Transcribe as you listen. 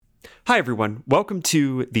Hi, everyone. Welcome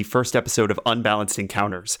to the first episode of Unbalanced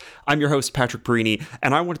Encounters. I'm your host, Patrick Perini,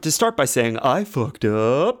 and I wanted to start by saying I fucked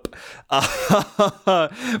up,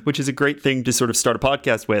 which is a great thing to sort of start a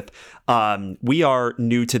podcast with. We are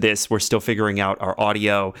new to this. We're still figuring out our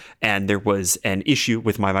audio, and there was an issue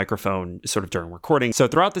with my microphone sort of during recording. So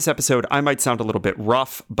throughout this episode, I might sound a little bit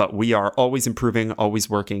rough, but we are always improving, always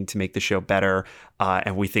working to make the show better,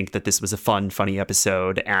 and we think that this was a funny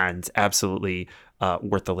episode, and absolutely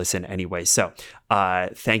worth the listen anyway. So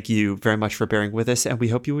thank you very much for bearing with us, and we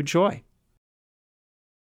hope you enjoy.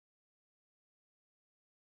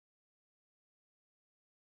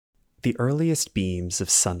 The earliest beams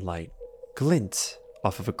of sunlight glint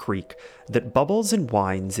off of a creek that bubbles and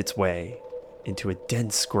winds its way into a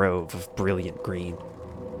dense grove of brilliant green.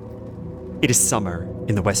 It is summer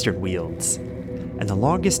in the Western Wealds, and the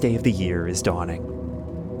longest day of the year is dawning.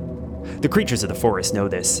 The creatures of the forest know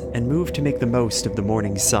this and move to make the most of the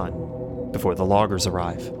morning sun before the loggers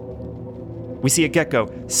arrive. We see a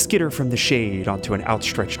gecko skitter from the shade onto an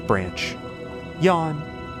outstretched branch, yawn,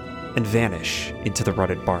 and vanish into the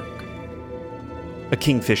rutted bark. A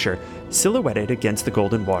kingfisher, silhouetted against the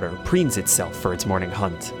golden water, preens itself for its morning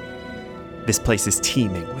hunt. This place is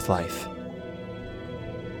teeming with life.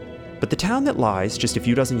 But the town that lies just a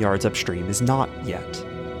few dozen yards upstream is not yet.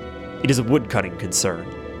 It is a woodcutting concern,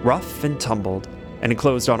 rough and tumbled, and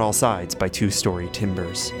enclosed on all sides by two-story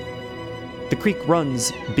timbers. The creek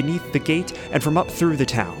runs beneath the gate and from up through the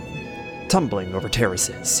town, tumbling over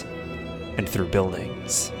terraces and through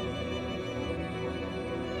buildings.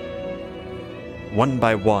 One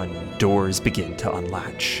by one, doors begin to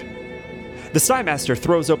unlatch. The Stymaster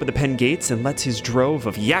throws open the pen gates and lets his drove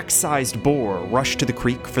of yak-sized boar rush to the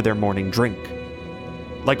creek for their morning drink.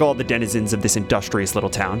 Like all the denizens of this industrious little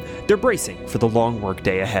town, they're bracing for the long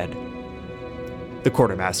workday ahead. The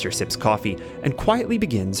quartermaster sips coffee and quietly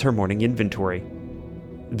begins her morning inventory.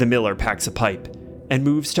 The miller packs a pipe and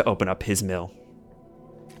moves to open up his mill.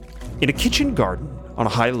 In a kitchen garden on a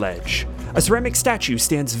high ledge, a ceramic statue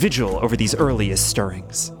stands vigil over these earliest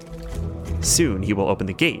stirrings. Soon he will open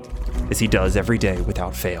the gate, as he does every day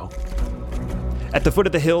without fail. At the foot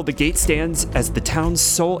of the hill, the gate stands as the town's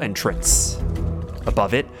sole entrance.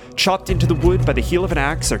 Above it, chopped into the wood by the heel of an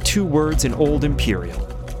axe, are two words in Old Imperial: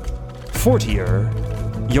 Fortier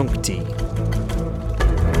Juncti.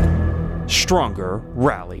 Stronger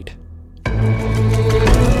rallied.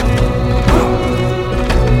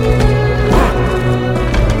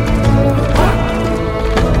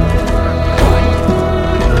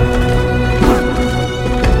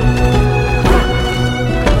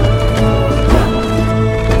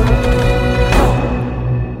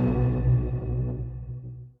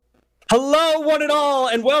 Hello, one and all,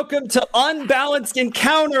 and welcome to Unbalanced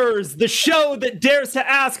Encounters, the show that dares to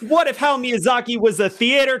ask, what if Hayao Miyazaki was a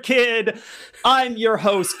theater kid? I'm your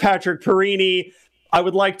host, Patrick Perini. I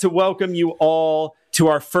would like to welcome you all to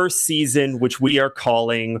our first season, which we are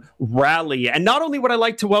calling Rally. And not only would I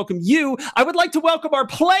like to welcome you, I would like to welcome our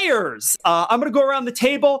players. I'm going to go around the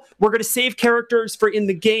table. We're going to save characters for in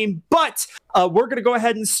the game, but we're going to go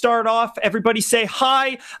ahead and start off. Everybody say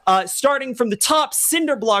hi. Starting from the top,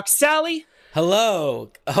 Cinderblock Sally.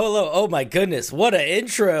 Hello. Oh my goodness, what an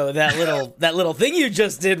intro that little thing you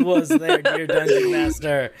just did was there, dear Dungeon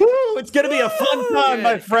Master. Woo, it's gonna be a fun time,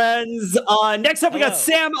 my friends. Next up, we got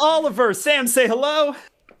Sam Oliver. Sam, say hello.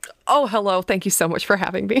 Oh, hello. Thank you so much for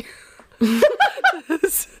having me.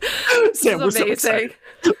 Sam, we're so excited.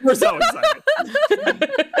 We're so excited.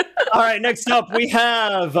 All right, next up, we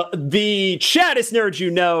have the chattest nerd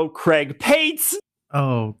you know, Craig Pates.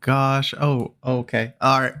 Oh gosh. Oh, okay.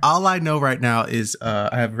 All right. All I know right now is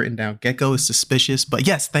I have written down Gecko is suspicious, but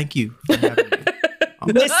yes, thank you for having me.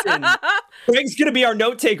 Listen, Craig's gonna be our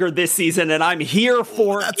note taker this season, and I'm here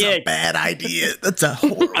for That's it. That's a bad idea. That's a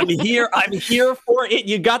horrible. I'm here for it.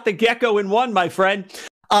 You got the Gecko in one, my friend.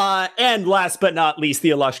 And last but not least,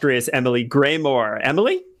 the illustrious Emily Graymore.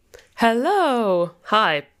 Emily? Hello.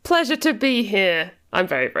 Hi. Pleasure to be here. I'm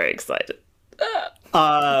very, very excited.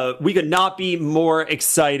 We could not be more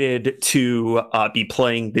excited to be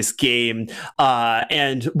playing this game.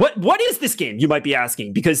 And what is this game, you might be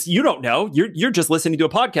asking? Because you don't know. You're just listening to a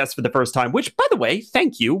podcast for the first time, which, by the way,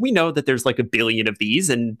 thank you. We know that there's like a billion of these,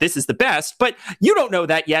 and this is the best, but you don't know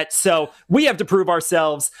that yet, so we have to prove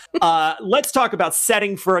ourselves. Let's talk about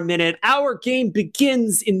setting for a minute. Our game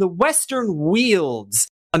begins in the Western Wealds,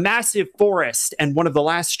 a massive forest and one of the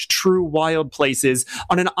last true wild places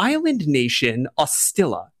on an island nation,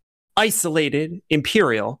 Ostilla, isolated,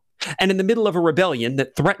 imperial, and in the middle of a rebellion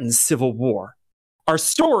that threatens civil war. Our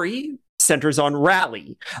story centers on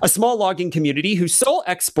Raleigh, a small logging community whose sole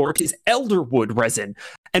export is elderwood resin,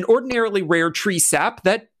 an ordinarily rare tree sap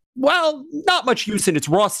that, while not much use in its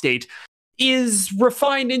raw state, is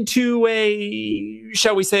refined into a,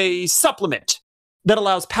 shall we say, supplement that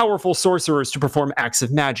allows powerful sorcerers to perform acts of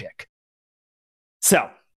magic. So,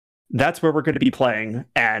 that's where we're going to be playing,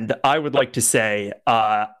 and I would like to say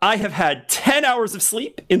I have had 10 hours of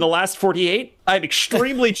sleep in the last 48. I'm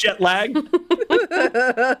extremely jet lagged.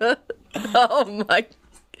 Oh my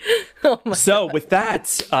So with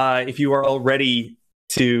that, if you are all ready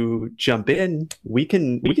to jump in, we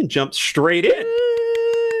can jump straight in.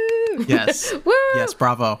 Yes. Woo! Yes,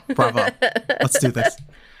 bravo. Let's do this.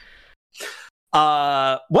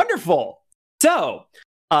 Wonderful. So,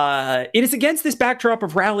 it is against this backdrop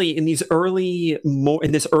of Raleigh in this early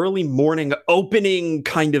morning opening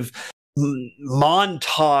kind of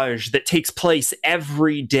montage that takes place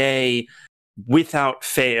every day without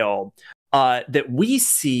fail, that we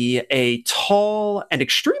see a tall and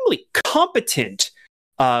extremely competent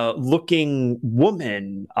looking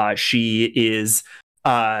woman. She is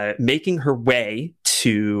making her way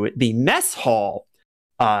to the mess hall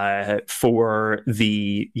for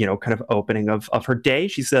the kind of opening of her day.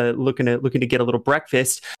 She's looking to get a little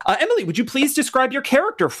breakfast. Emily, would you please describe your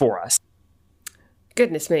character for us?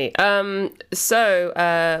 Goodness me. So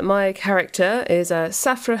my character is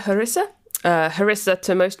Safra Harissa. Harissa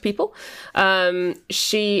to most people.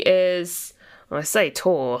 She is, well, I say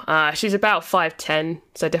tall. She's about 5'10",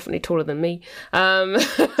 so definitely taller than me. And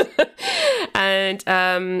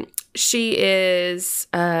she is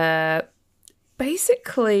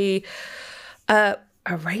basically a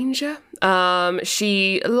ranger.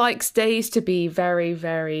 She likes days to be very,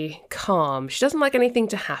 very calm. She doesn't like anything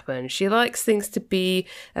to happen. She likes things to be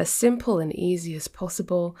as simple and easy as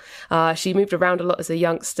possible. She moved around a lot as a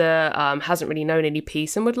youngster, hasn't really known any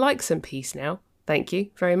peace and would like some peace now. Thank you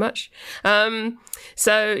very much.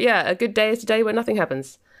 So yeah, a good day is a day where nothing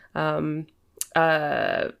happens.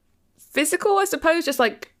 Physical, I suppose, just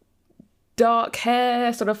like dark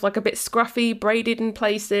hair, sort of like a bit scruffy, braided in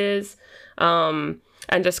places, and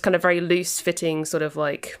just kind of very loose fitting sort of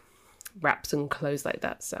like wraps and clothes like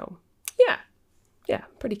that. So yeah,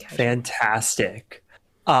 pretty casual. Fantastic.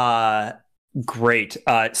 Great.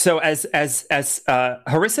 So as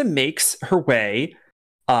Harissa makes her way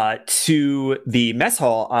to the mess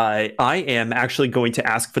hall, I am actually going to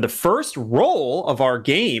ask for the first roll of our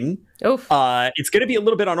game. Oof. It's going to be a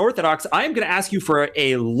little bit unorthodox. I am going to ask you for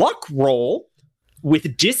a luck roll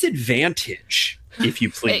with disadvantage, if you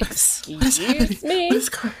please. Excuse me.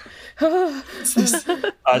 So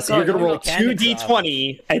you're going to roll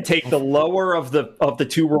 2d20 and take the lower of the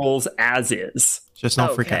two rolls as is. Just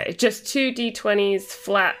don't freak out. Okay, just 2d20s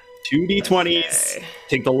flat. 2d20s, Okay.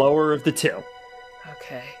 take the lower of the two.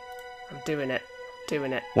 Okay, I'm doing it.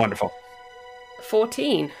 Wonderful.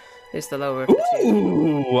 14 is the lower of the two.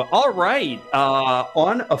 Ooh, all right.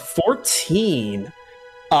 On a 14,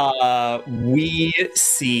 we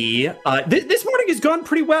see this morning has gone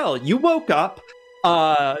pretty well. You woke up.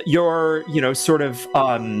 Your, sort of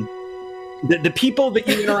the people that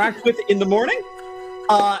you interact with in the morning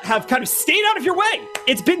have kind of stayed out of your way.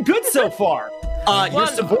 It's been good so far. Your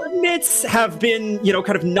subordinates have been,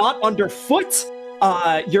 kind of not underfoot.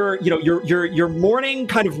 Your morning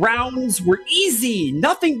kind of rounds were easy.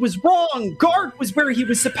 Nothing was wrong. Guard was where he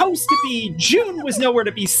was supposed to be. June was nowhere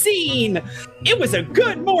to be seen. It was a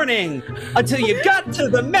good morning until you got to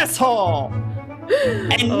the mess hall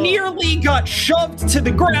and nearly got shoved to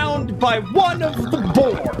the ground by one of the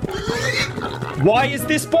boar. Why is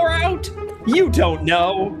this boar out? You don't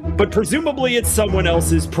know, but presumably it's someone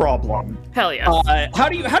else's problem. Hell yeah. How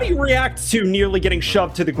do you react to nearly getting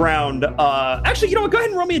shoved to the ground? Actually, you know what? Go ahead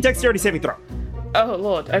and roll me a dexterity saving throw. Oh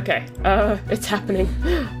lord. Okay. It's happening.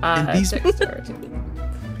 Dexterity.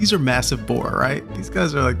 These are massive boar, right? These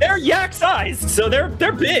guys are like... They're yak sized, so they're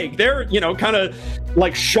big. They're kind of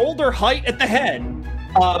like shoulder height at the head.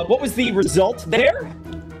 What was the result there?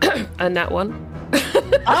 And that one.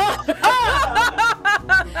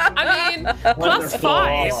 I mean, plus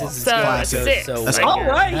 5, so 6. All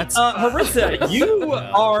right, Harissa, you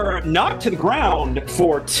are knocked to the ground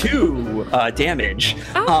for 2 damage.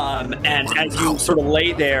 And as you sort of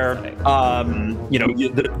lay there,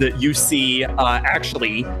 you see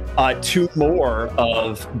actually 2 more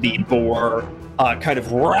of the boar kind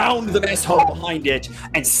of round the mess hall behind it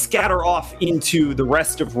and scatter off into the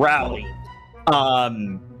rest of Raleigh.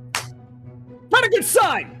 Not a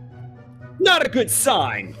good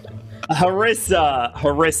sign.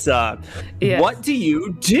 Harissa, Yes. what do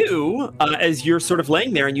you do as you're sort of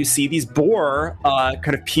laying there and you see these boar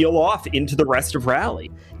kind of peel off into the rest of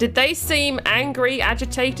Rally? Did they seem angry,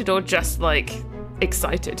 agitated, or just like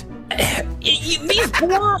excited? These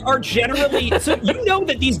boar are generally, so you know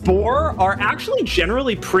that these boar are actually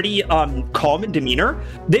generally pretty calm in demeanor.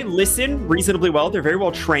 They listen reasonably well. They're very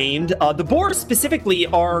well trained. The boar specifically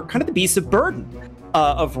are kind of the beasts of burden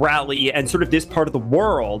of Rally and sort of this part of the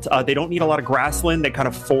world. They don't need a lot of grassland. They kind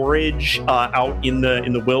of forage out in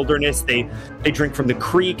the wilderness. They drink from the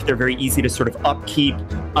creek. They're very easy to sort of upkeep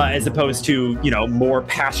as opposed to, more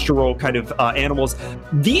pastoral kind of animals.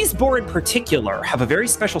 These boar in particular have a very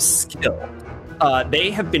special skill.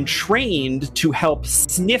 They have been trained to help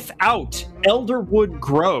sniff out elderwood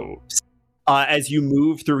groves as you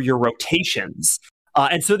move through your rotations.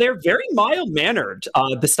 And so they're very mild-mannered.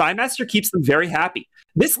 The Steinmaster keeps them very happy.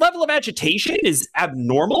 This level of agitation is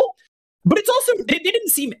abnormal, but it's also, they didn't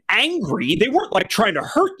seem angry. They weren't like trying to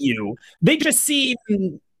hurt you. They just seem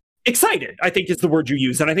excited, I think is the word you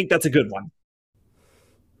use, and I think that's a good one.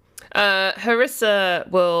 Harissa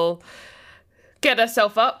will get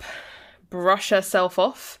herself up, brush herself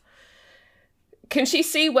off. Can she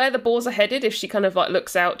see where the boars are headed if she kind of like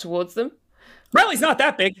looks out towards them? Rally's not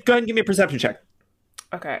that big. Go ahead and give me a perception check.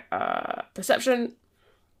 Okay, perception.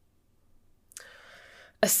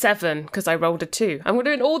 A 7, because I rolled a 2. I'm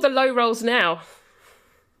doing all the low rolls now.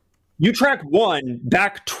 You track one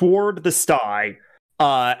back toward the sty,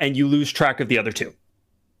 and you lose track of the other two.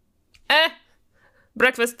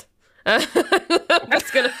 Breakfast.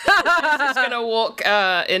 just gonna walk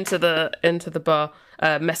into the bar,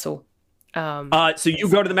 mess hall. So you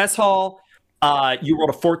go to the mess hall. You rolled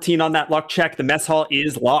a 14 on that luck check. The mess hall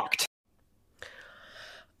is locked.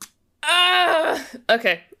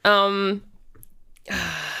 Okay.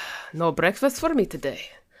 No breakfast for me today.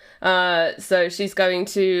 So she's going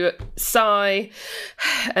to sigh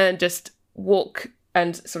and just walk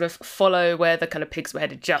and sort of follow where the kind of pigs were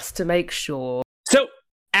headed just to make sure. So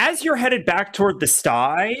as you're headed back toward the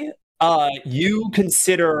sty, you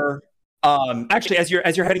consider actually as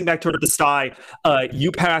you're heading back toward the sty,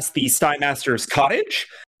 you pass the sty master's cottage.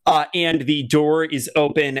 And the door is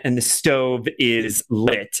open and the stove is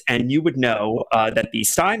lit. And you would know that the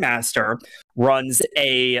sty master runs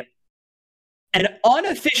an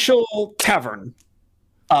unofficial tavern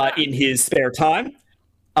in his spare time.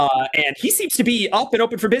 And he seems to be up and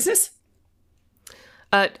open for business.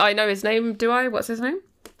 I know his name, do I? What's his name?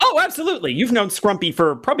 Oh, absolutely. You've known Scrumpy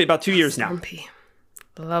for probably about 2 years now. Scrumpy.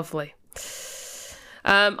 Lovely.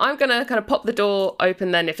 I'm going to kind of pop the door open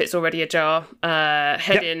then if it's already ajar.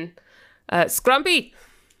 Head in. Scrumpy!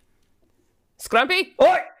 Scrumpy?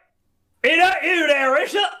 Oi! Is that you there,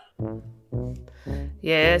 Risha?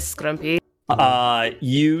 Yes, Scrumpy.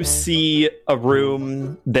 You see a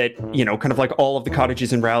room that, kind of like all of the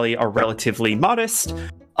cottages in Raleigh are relatively modest.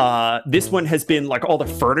 This one has been, like, all the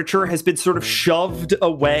furniture has been sort of shoved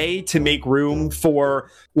away to make room for,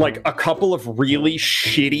 like, a couple of really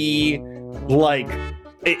shitty, like,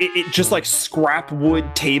 it just like scrap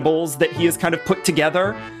wood tables that he has kind of put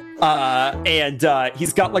together. And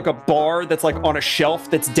he's got like a bar that's like on a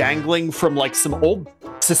shelf that's dangling from like some old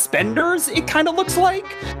suspenders, it kind of looks like.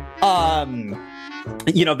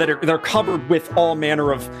 They're covered with all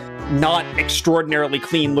manner of not extraordinarily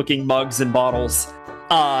clean looking mugs and bottles.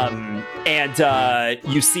 You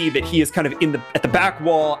see that he is kind of at the back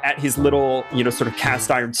wall at his little, sort of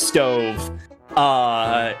cast iron stove,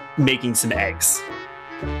 making some eggs.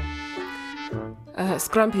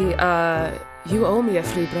 Scrumpy, you owe me a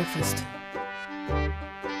free breakfast.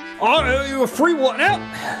 Oh, owe you a free what now?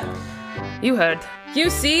 You heard.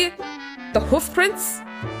 You see the hoof prints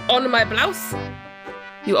on my blouse?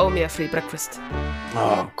 You owe me a free breakfast.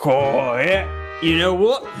 Oh, cool. Yeah. You know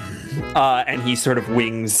what? And he sort of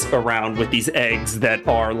wings around with these eggs that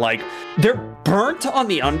are like, they're burnt on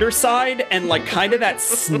the underside and like kind of that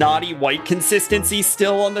snotty white consistency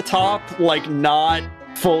still on the top, like not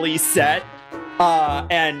fully set.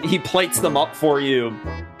 And he plates them up for you,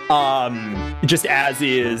 just as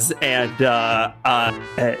is, and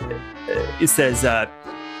it says,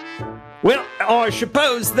 well, I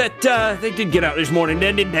suppose that they did get out this morning,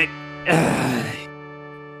 then, didn't they?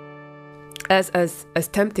 As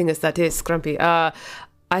tempting as that is, Scrumpy,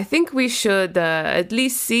 I think we should at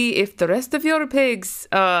least see if the rest of your pigs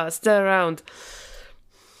stay around.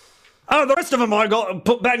 Oh, the rest of them I got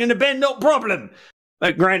put back in the bin, no problem.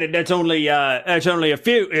 Granted, that's only a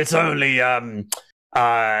few. It's only the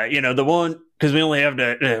one, because we only have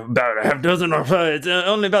about a half dozen or so. It's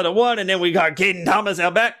only about a one, and then we got Caden Thomas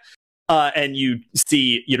out back. And you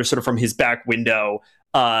see, sort of from his back window,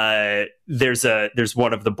 there's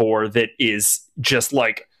one of the boar that is just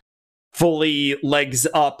like fully legs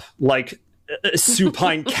up, like a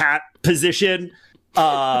supine cat position.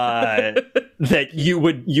 That you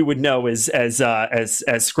would know as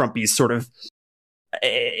Scrumpy's sort of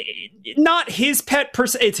not his pet per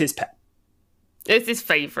se. It's his pet. It's his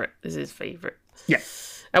favorite. It's his favorite. Yeah.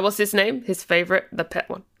 And what's his name? His favorite, the pet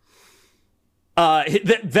one.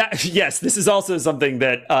 Yes, this is also something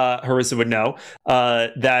that Harissa would know.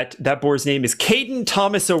 That boar's name is Caden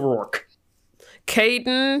Thomas O'Rourke.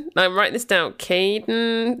 Caden, I'm writing this down.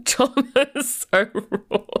 Caden Thomas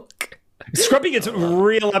O'Rourke. Scrumpy gets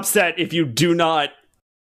real upset if you do not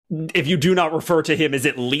refer to him as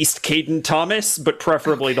at least Caden Thomas, but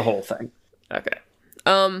preferably the whole thing. Okay.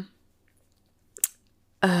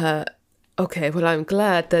 Okay. Well, I'm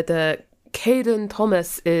glad that Caden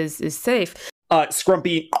Thomas is safe.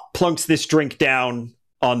 Scrumpy plunks this drink down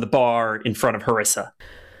on the bar in front of Harissa.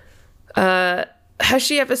 Has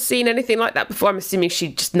she ever seen anything like that before? I'm assuming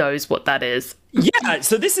she just knows what that is. Yeah,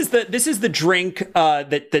 so this is the drink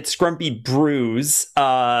that Scrumpy brews.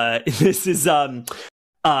 This is kind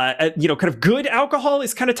of good alcohol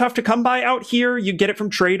is kind of tough to come by out here. You get it from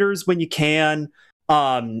traders when you can.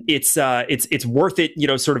 It's worth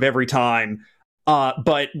it, sort of every time.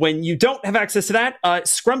 But when you don't have access to that,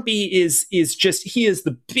 Scrumpy is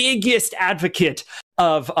the biggest advocate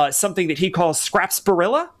of something that he calls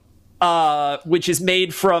scrapsparilla, which is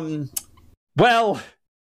made from, well,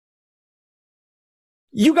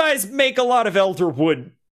 you guys make a lot of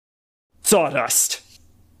elderwood sawdust.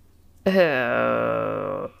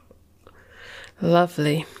 Oh,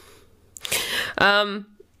 lovely. I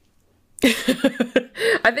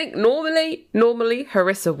think normally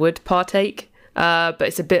Harissa would partake, but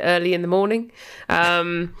it's a bit early in the morning.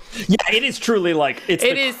 Yeah, it is truly like it's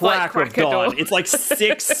the crack of dawn. It's like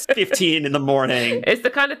 6:15 in the morning. It's the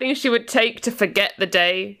kind of thing she would take to forget the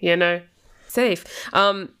day, Safe.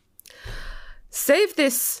 Save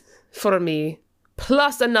this for me,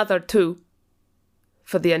 plus another 2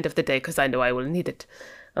 for the end of the day, because I know I will need it.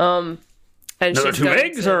 And another 2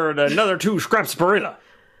 eggs or another 2 scrapsparilla?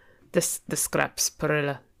 The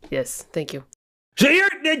scrapsparilla. Yes, thank you. So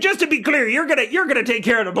just to be clear, you're gonna take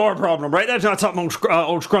care of the boar problem, right? That's not something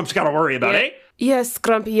old Scrump's got to worry about, eh? Yes,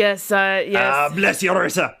 Scrumpy. Yes, yes. Bless you,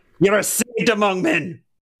 Harissa. You're a saint among men,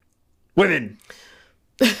 women,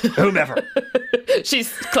 whomever.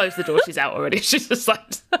 She's closed the door. She's out already. She's just like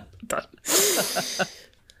done.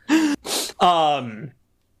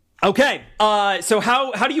 Okay. So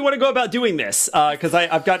how do you want to go about doing this? Because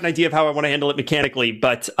I've got an idea of how I want to handle it mechanically,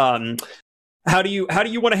 but how do you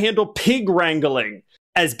want to handle pig wrangling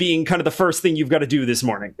as being kind of the first thing you've got to do this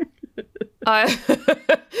morning?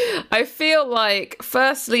 I feel like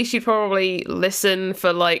firstly she'd probably listen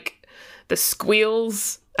for like the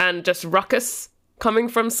squeals and just ruckus coming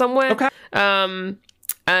from somewhere. Okay.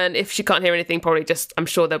 And if she can't hear anything, probably just I'm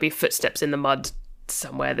sure there'll be footsteps in the mud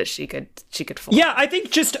somewhere that she could follow. Yeah, I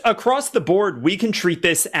think just across the board we can treat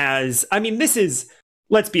this as, I mean, this is,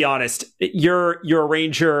 let's be honest, you're a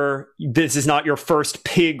ranger. This is not your first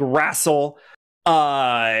pig wrestle.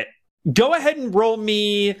 Go ahead and roll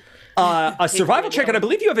me a survival check, and I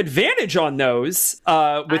believe you have advantage on those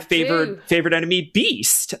with favored enemy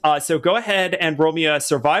beast. So go ahead and roll me a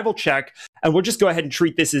survival check, and we'll just go ahead and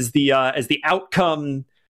treat this as the outcome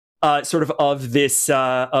sort of this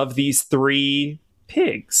of these 3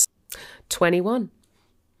 pigs. 21.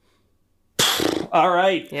 All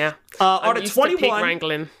right. Yeah. On a 21, pig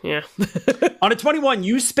wrangling. Yeah. On a 21,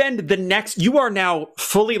 you are now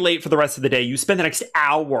fully late for the rest of the day. You spend the next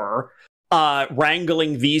hour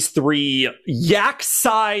wrangling these 3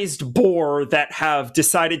 yak-sized boar that have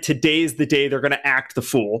decided today is the day they're going to act the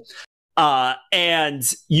fool. And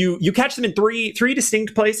you catch them in three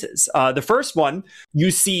distinct places. The first one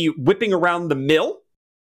you see whipping around the mill,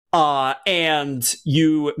 and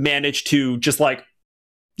you manage to just like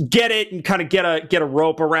get it and kind of get a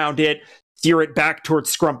rope around it, steer it back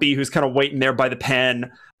towards Scrumpy, who's kind of waiting there by the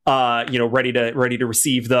pen, ready to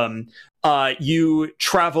receive them. You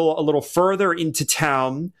travel a little further into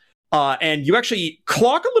town, and you actually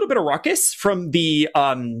clock a little bit of ruckus from the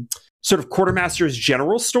sort of quartermaster's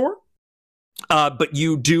general store. But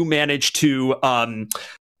you do manage to,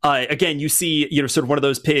 again, you see, sort of one of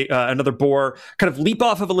those another boar kind of leap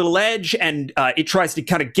off of a little edge, and it tries to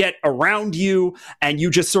kind of get around you, and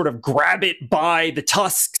you just sort of grab it by the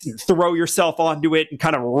tusks and throw yourself onto it and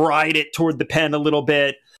kind of ride it toward the pen a little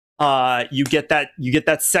bit. You get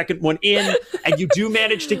that second one in, and you do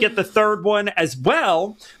manage to get the third one as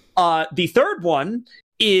well. The third one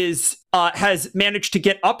has managed to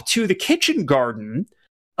get up to the kitchen garden.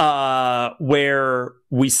 where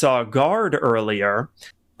we saw a guard earlier,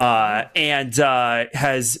 and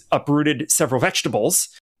has uprooted several vegetables,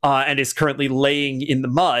 and is currently laying in the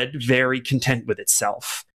mud, very content with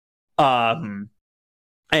itself. And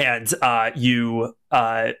you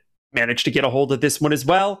managed to get a hold of this one as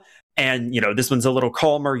well. And, this one's a little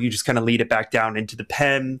calmer. You just kind of lead it back down into the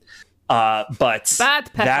pen. But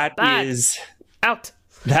Bad. Out.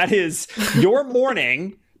 That is your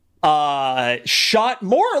morning, shot,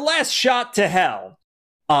 more or less shot to hell.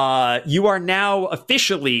 You are now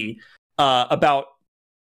officially about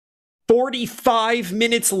 45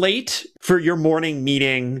 minutes late for your morning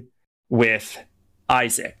meeting with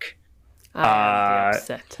Isaac. I am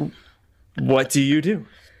upset. What do you do?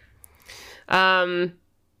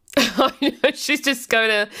 She's just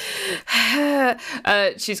gonna head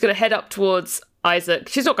up towards Isaac.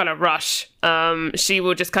 She's not gonna rush. She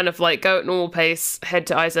will just kind of like go at normal pace, head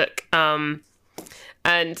to Isaac. And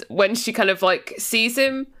when she kind of like sees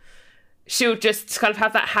him, she'll just kind of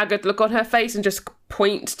have that haggard look on her face and just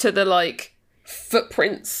point to the like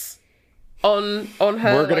footprints on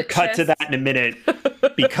her. We're gonna cut to that in a minute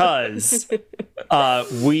because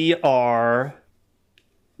we are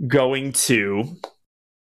going to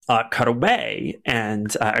cut away,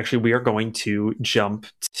 and actually we are going to jump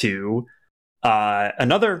to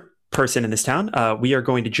another person in this town. We are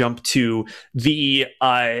going to jump to the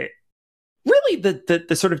really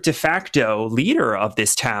the sort of de facto leader of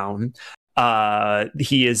this town.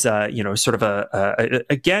 He is sort of a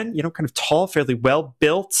again, kind of tall, fairly well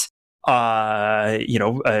built, man.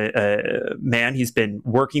 He's been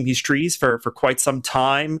working these trees for quite some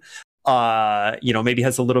time. Maybe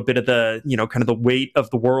has a little bit of the, kind of the weight of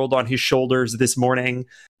the world on his shoulders this morning,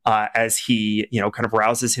 as he, kind of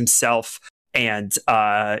rouses himself and,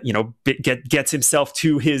 gets himself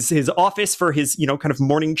to his office for his, kind of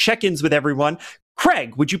morning check-ins with everyone.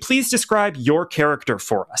 Craig, would you please describe your character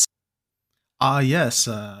for us? Yes.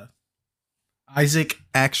 Isaac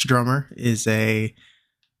Axe Drummer is a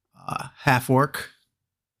half orc,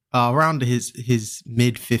 around his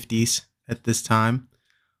mid 50s at this time.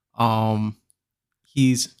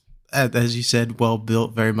 He's, as you said, well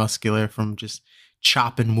built, very muscular from just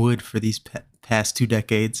chopping wood for these past 2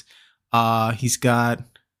 decades. He's got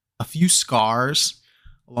a few scars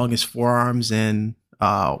along his forearms and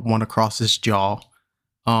one across his jaw.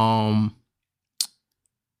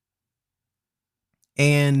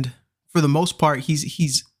 And for the most part,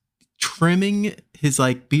 he's trimming his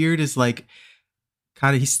like beard is like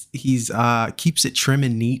kind of he's keeps it trim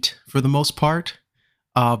and neat for the most part.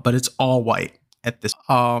 But it's all white at this.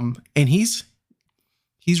 And he's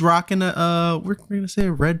rocking we're gonna say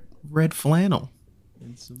a red flannel.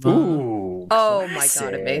 And some, Ooh! Oh my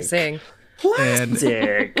god, amazing!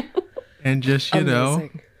 Plastic. And just some.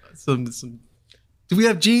 Do we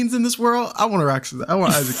have jeans in this world? I want to rock some. I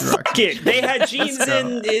want Isaac to rock. Fuck it. They had jeans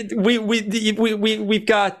in it. We've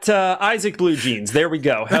got Isaac blue jeans. There we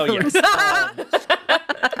go. Hell yes.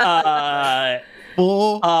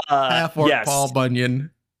 Full half orc yes. Paul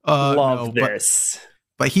Bunyan. Love this.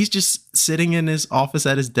 But he's just sitting in his office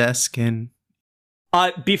at his desk, and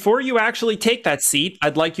before you actually take that seat,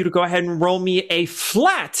 I'd like you to go ahead and roll me a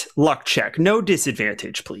flat luck check. No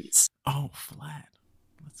disadvantage, please. Oh, flat.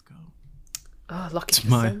 Let's go. Oh, lucky. It's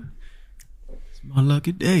my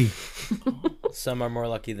lucky day. Some are more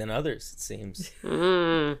lucky than others, it seems.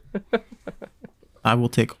 I will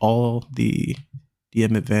take all the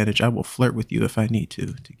DM advantage. I will flirt with you if I need to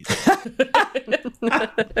get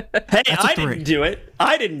Hey, I didn't do it.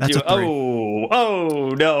 Oh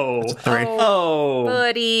no. That's a 3. Oh,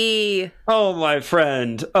 Buddy. oh, my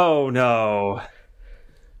friend. Oh no.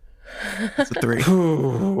 That's a 3.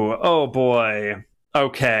 Ooh, oh boy.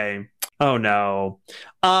 Okay. Oh no.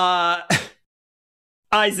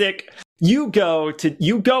 Isaac, you are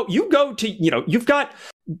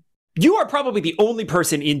probably the only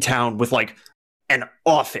person in town with like an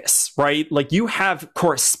office, right? Like you have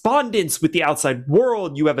correspondence with the outside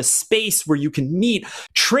world. You have a space where you can meet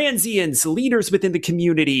transients, leaders within the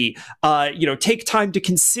community, take time to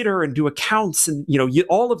consider and do accounts and,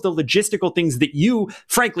 all of the logistical things that you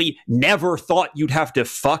frankly never thought you'd have to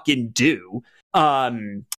fucking do.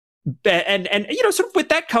 And sort of with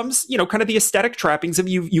that comes, kind of the aesthetic trappings of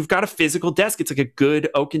you've got a physical desk. It's like a good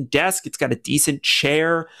oaken desk. It's got a decent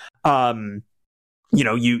chair.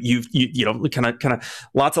 You've kind of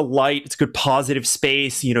lots of light. It's good positive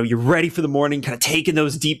space. You're ready for the morning, kind of taking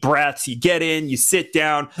those deep breaths. You get in, you sit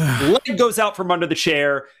down, leg goes out from under the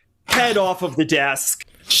chair, head off of the desk,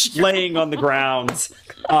 laying on the ground.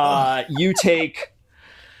 You take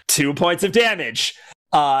 2 points of damage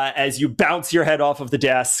as you bounce your head off of the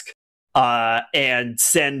desk. and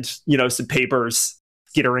send, some papers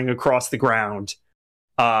skittering across the ground.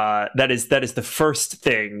 That is the first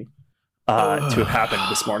thing to have happened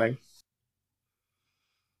this morning.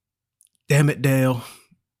 Damn it, Dale.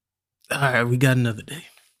 All right, we got another day.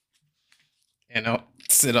 And I'll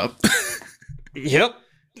sit up. Yep.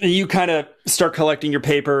 You kind of start collecting your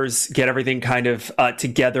papers, get everything kind of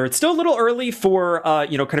together. It's still a little early for,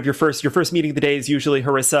 kind of your first meeting of the day is usually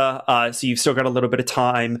Harissa. So you've still got a little bit of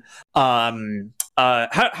time. How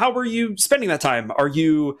are you spending that time? Are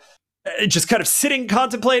you just kind of sitting,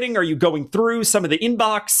 contemplating? Are you going through some of the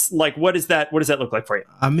inbox? Like, what does that look like for you?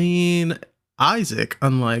 I mean, Isaac,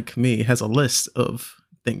 unlike me, has a list of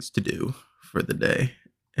things to do for the day.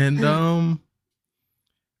 And,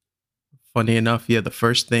 funny enough, yeah, the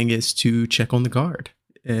first thing is to check on the guard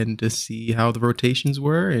and to see how the rotations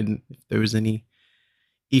were and if there was any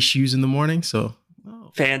issues in the morning. So,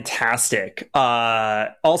 fantastic.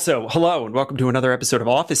 Also, hello and welcome to another episode of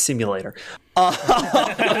Office Simulator.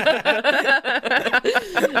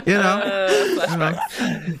 You know.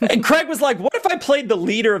 And Craig was like, what if I played the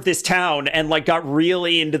leader of this town and like got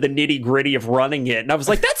really into the nitty gritty of running it? And I was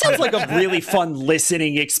like, that sounds like a really fun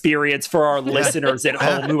listening experience for our listeners at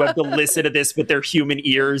home who have to listen to this with their human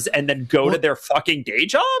ears and then go to their fucking day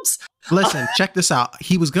jobs. Listen, check this out.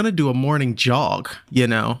 He was going to do a morning jog,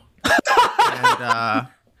 and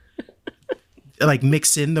like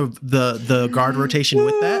mix in the guard rotation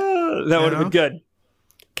with that. That would have been good.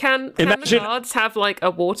 Can the guards have like a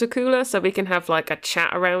water cooler so we can have like a chat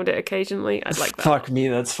around it occasionally? I'd like that. Fuck me,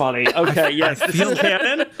 that's funny. Okay, yes, this is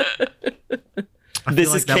canon.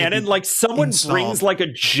 This is canon. Like someone brings like a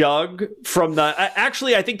jug from the.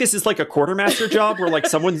 Actually, I think this is like a quartermaster job where like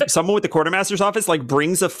someone with the quartermaster's office like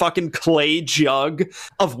brings a fucking clay jug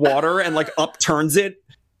of water and like upturns it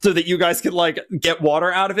so that you guys can like get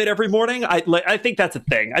water out of it every morning. I think that's a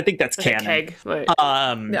thing. I think that's canon. Keg, like,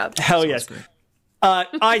 hell yes.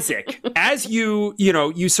 Isaac, as you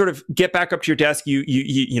sort of get back up to your desk,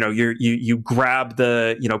 you grab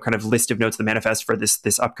the kind of list of notes, the manifest for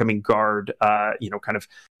this upcoming guard kind of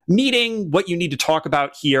meeting, what you need to talk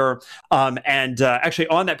about here, and actually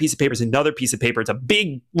on that piece of paper is another piece of paper. It's a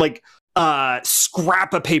big like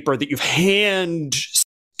scrap of paper that you've hand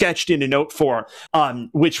sketched in a note for,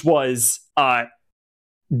 which was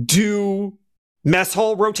do mess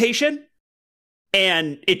hall rotation.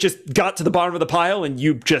 And it just got to the bottom of the pile and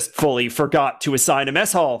you just fully forgot to assign a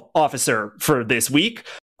mess hall officer for this week.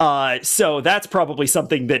 So that's probably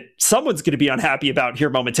something that someone's going to be unhappy about here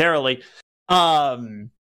momentarily. And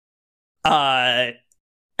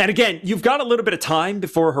again, you've got a little bit of time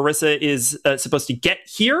before Harissa is supposed to get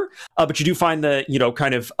here, but you do find the,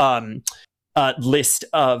 kind of list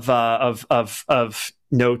of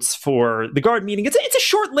notes for the guard meeting. It's a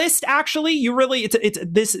short list, actually.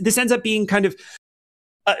 This ends up being kind of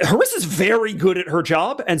Harissa's very good at her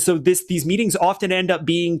job, and so these meetings often end up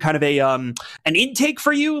being kind of an intake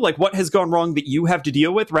for you, like what has gone wrong that you have to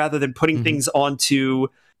deal with, rather than putting things onto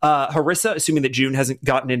Harissa, assuming that June hasn't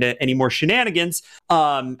gotten into any more shenanigans.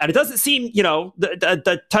 And it doesn't seem,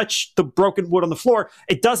 the touch the broken wood on the floor.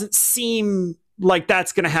 It doesn't seem like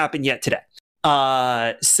that's going to happen yet today.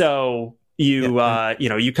 So you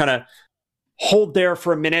you kind of hold there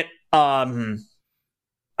for a minute.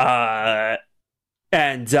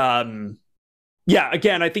 Again,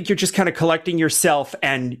 I think you're just kind of collecting yourself,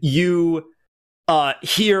 and you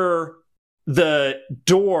hear the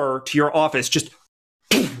door to your office just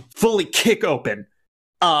fully kick open.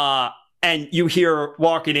 And you hear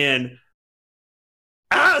walking in,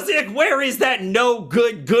 Isaac, where is that no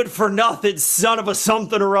good for nothing son of a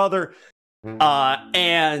something or other?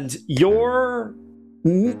 And your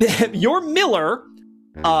Miller,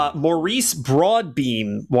 Maurice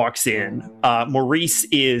Broadbeam, walks in. Maurice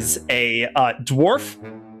is a dwarf.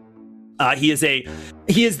 He is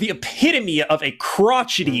the epitome of a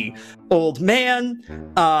crotchety old man.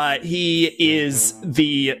 He is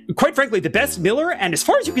quite frankly, the best miller, and as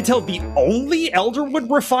far as you can tell, the only Elderwood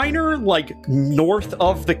refiner, like, north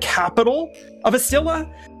of the capital of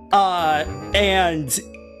Astilla. And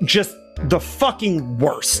just the fucking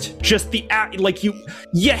worst. Just you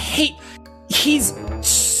hate. He's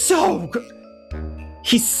so good.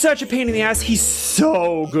 He's such a pain in the ass. He's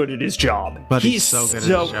so good at his job. But he's so good at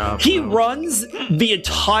his job. He runs the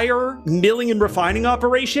entire milling and refining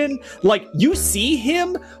operation. Like, you see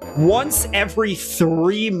him once every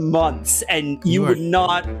 3 months, and you would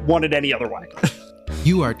not want it any other way.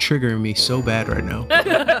 You are triggering me so bad right now.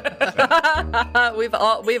 We've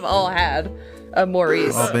all had a Maurice.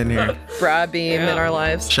 We've all been here. Broadbeam in our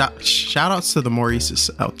lives. Shout outs to the Maurices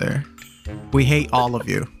out there. We hate all of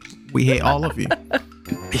you. We hate all of you.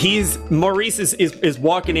 Maurice is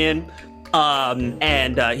walking in,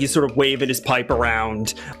 and he's sort of waving his pipe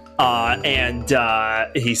around, and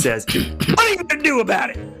he says, "What are you gonna do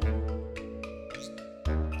about it?"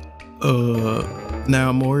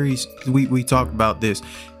 Now, Maurice, we talked about this.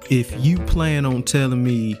 If you plan on telling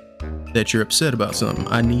me that you're upset about something,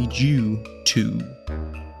 I need you to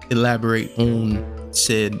elaborate on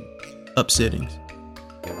said upsettings.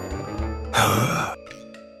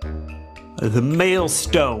 The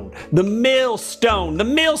millstone. The millstone. The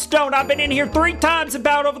millstone I've been in here 3 times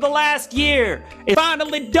about over the last year. It's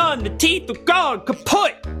finally done. The teeth are gone.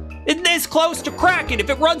 Kaput. It's this close to cracking. If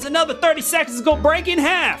it runs another 30 seconds, it's gonna break in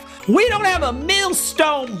half. We don't have a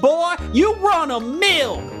millstone, boy. You run a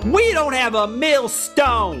mill. We don't have a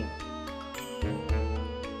millstone.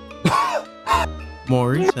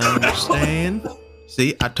 Maurice, I understand.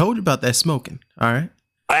 See, I told you about that smoking, all right?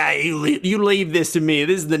 You leave this to me.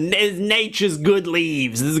 This is nature's good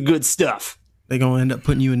leaves. This is good stuff. They're going to end up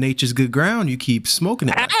putting you in nature's good ground. You keep smoking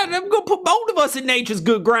it. I'm going to put both of us in nature's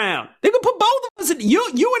good ground. They're going to put both of us in. You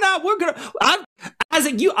and I, we're going to.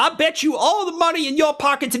 I bet you all the money in your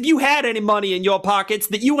pockets, if you had any money in your pockets,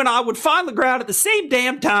 that you and I would find the ground at the same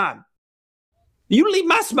damn time. You leave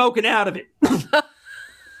my smoking out of it.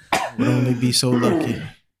 Would only be so lucky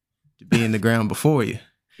to be in the ground before you.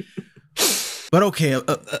 But okay,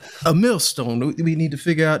 a millstone. We need to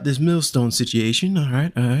figure out this millstone situation. All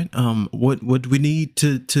right. What do we need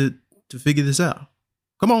to figure this out?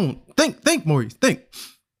 Come on, think, Maurice, think.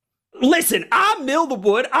 Listen, I mill the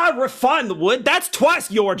wood, I refine the wood. That's twice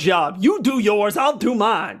your job. You do yours, I'll do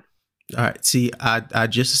mine. All right. See, I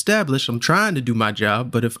just established I'm trying to do my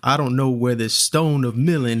job, but if I don't know where this stone of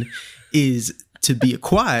milling is to be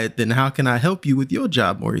acquired, then how can I help you with your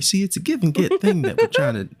job, Maurice? See, it's a give and get thing that we're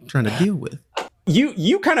trying to deal with.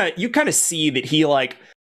 You kind of see that he like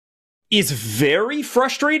is very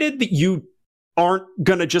frustrated that you aren't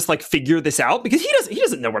gonna just like figure this out, because he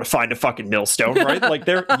doesn't know where to find a fucking millstone, right? Like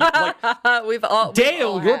we've all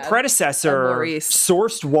Dale, your predecessor,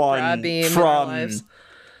 sourced one from.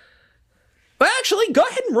 Well, actually, go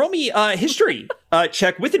ahead and roll me a history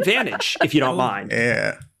check with advantage if you don't mind.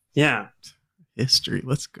 Yeah. History.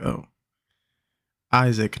 Let's go.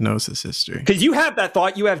 Isaac knows his history. Because you have that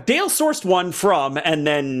thought. You have Dale sourced one from, and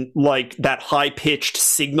then like that high-pitched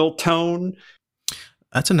signal tone.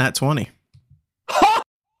 That's a nat 20.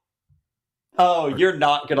 Oh, you're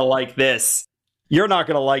not going to like this. You're not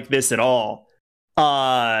going to like this at all.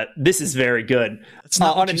 This is very good. It's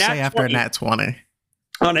not what you say after a nat 20.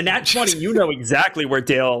 On a nat 20, you know exactly where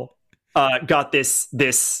Dale got this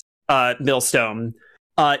millstone.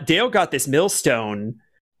 Dale got this millstone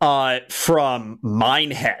from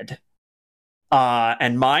Minehead.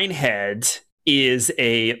 And Minehead is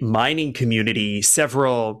a mining community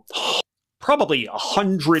probably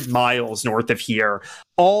 100 miles north of here,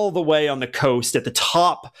 all the way on the coast at the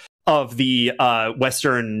top of the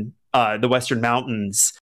western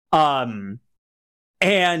mountains. And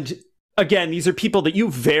again, these are people that you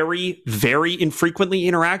very, very infrequently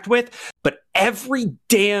interact with, but every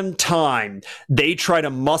damn time they try to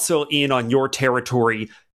muscle in on your territory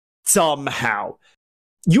somehow.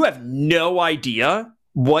 You have no idea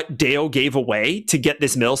what Dale gave away to get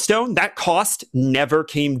this millstone. That cost never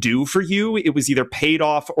came due for you. It was either paid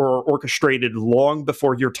off or orchestrated long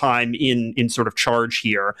before your time in sort of charge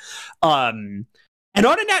here. And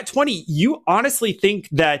on a nat 20, you honestly think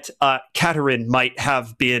that Katerin might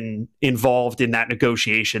have been involved in that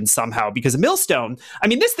negotiation somehow, because a millstone, I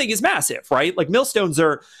mean, this thing is massive, right? Like millstones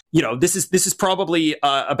are, this is probably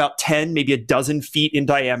about 10, maybe a dozen feet in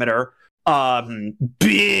diameter.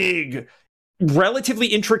 Big, relatively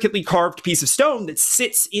intricately carved piece of stone that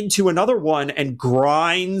sits into another one and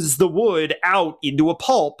grinds the wood out into a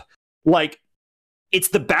pulp. Like, it's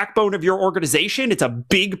the backbone of your organization. It's a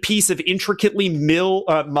big piece of intricately kind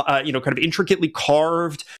of intricately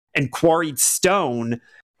carved and quarried stone.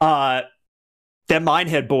 Them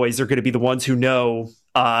Minehead boys are going to be the ones who know,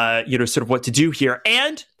 sort of what to do here.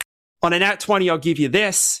 And on a nat 20, I'll give you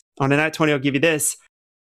this.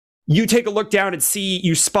 You take a look down and see,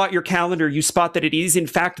 you spot your calendar, you spot that it is in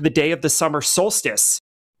fact the day of the summer solstice,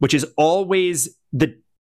 which is always the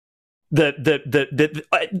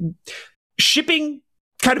shipping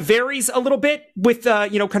kind of varies a little bit with,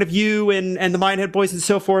 kind of you and the Minehead boys and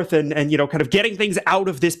so forth. And, kind of getting things out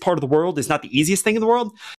of this part of the world is not the easiest thing in the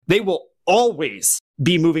world. They will always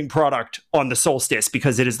be moving product on the solstice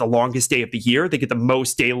because it is the longest day of the year. They get the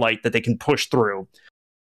most daylight that they can push through.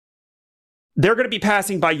 They're going to be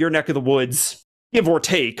passing by your neck of the woods, give or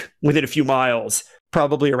take, within a few miles,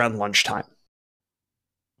 probably around lunchtime.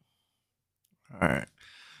 All right.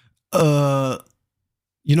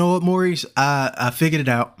 You know what, Maurice? I figured it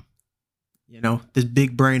out. You know, this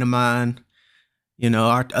big brain of mine. You know,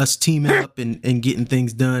 us teaming up and getting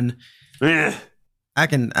things done. I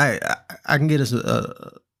can get us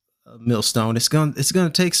a millstone. It's gonna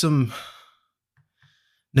take some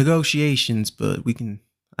negotiations, but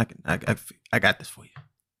I got this for you.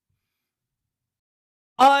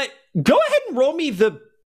 Go ahead and roll me the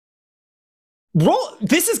roll.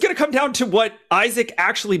 This is going to come down to what Isaac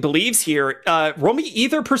actually believes here. Roll me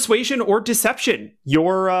either persuasion or deception.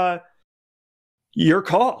 Your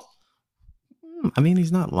call. I mean,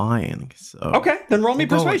 he's not lying. So Okay, then roll me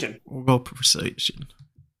persuasion. We'll go persuasion.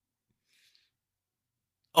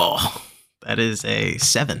 Oh, that is a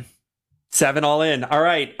 7. 7 all in. All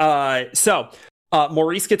right. So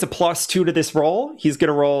Maurice gets a +2 to this roll. He's going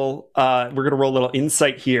to roll. We're going to roll a little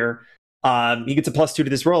insight here. He gets a +2 to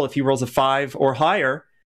this roll. If he rolls a 5 or higher,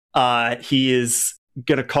 he is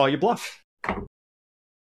going to call you bluff.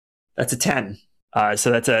 That's a 10.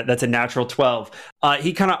 So that's a natural 12.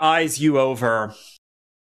 He kind of eyes you over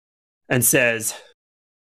and says,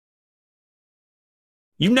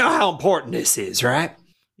 "You know how important this is, right?"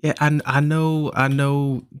 Yeah, I know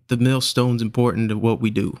the millstone's important to what we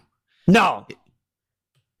do. No.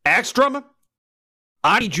 Axe Drummer,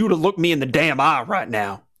 I need you to look me in the damn eye right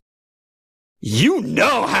now. You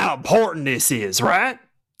know how important this is, right?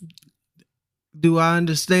 Do I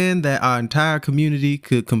understand that our entire community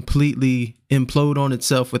could completely implode on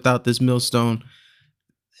itself without this millstone?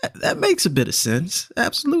 That makes a bit of sense.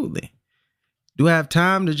 Absolutely. Do I have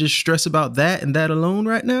time to just stress about that and that alone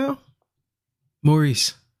right now?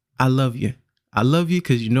 Maurice, I love you. I love you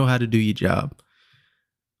because you know how to do your job.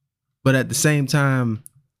 But at the same time,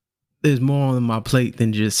 there's more on my plate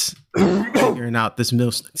than just figuring out this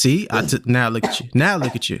millstone. See, now look at you. Now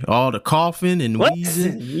look at you. All the coughing and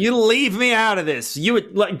wheezing. Listen, you leave me out of this. You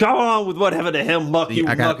would go on with whatever the hell muck you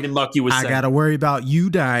was saying. I gotta worry about you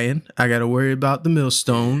dying. I gotta worry about the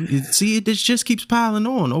millstone. See, it just keeps piling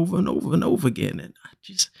on over and over and over again. And I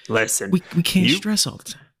just listen. We can't stress all the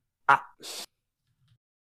time.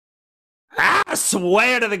 I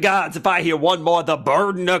swear to the gods, if I hear one more the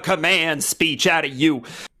burden of command speech out of you,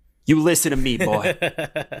 you listen to me, boy.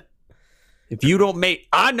 If you don't make,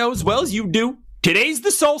 I know as well as you do. Today's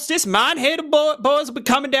the solstice. Mine-headed boys will be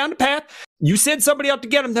coming down the path. You send somebody out to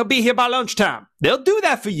get them. They'll be here by lunchtime. They'll do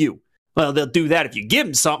that for you. Well, they'll do that if you give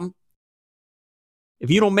them something. If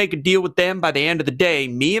you don't make a deal with them by the end of the day,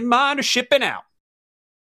 me and mine are shipping out.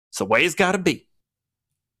 It's the way it's got to be.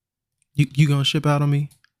 You gonna ship out on me,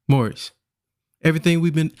 Maurice? Everything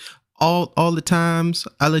we've been, all the times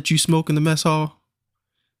I let you smoke in the mess hall.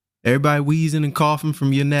 Everybody wheezing and coughing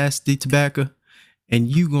from your nasty tobacco, and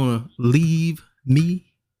you gonna leave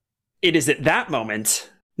me? It is at that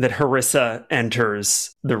moment that Harissa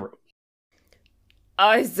enters the room.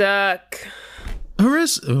 Isaac.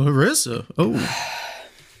 Harissa.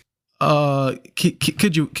 Oh.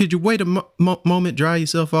 Could you wait a moment? Dry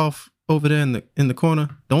yourself off over there in the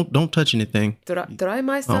corner. Don't touch anything. Dry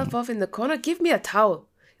myself off in the corner? Give me a towel.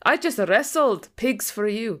 I just wrestled pigs for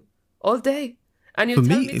you all day. And you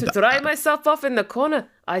tell me to dry myself off in the corner?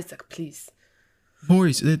 Isaac, please.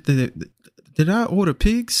 Maurice, did I order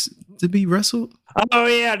pigs to be wrestled? Oh,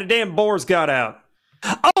 yeah, the damn boars got out.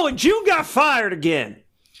 Oh, and June got fired again.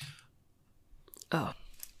 Oh.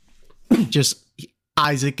 Just,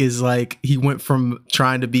 Isaac is like, he went from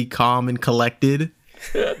trying to be calm and collected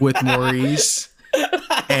with Maurice,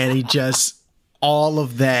 and he just, all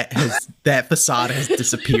of that facade has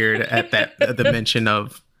disappeared at the mention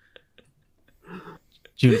of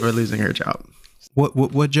Juniper losing her job.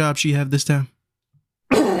 What job she have this time?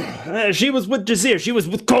 She was with Jazir. She was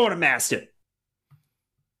with Quartermaster.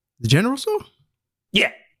 The general store?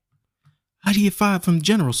 Yeah. How do you get fired from the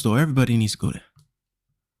general store? Everybody needs to go there.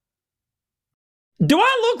 Do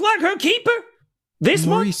I look like her keeper? This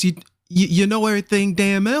Maurice, one? You know everything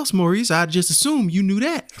damn else, Maurice. I just assumed you knew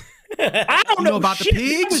that. I don't know about shit. the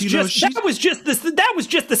pigs. That was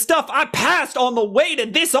just the stuff I passed on the way to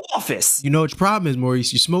this office. You know what your problem is,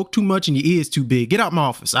 Maurice? You smoke too much and your ears too big. Get out my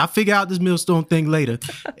office. I'll figure out this millstone thing later,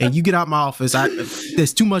 and you get out my office.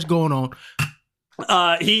 There's too much going on.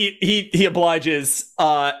 He obliges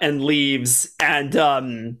and leaves.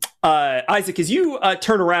 And Isaac, as you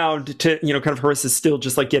turn around to kind of Harissa's still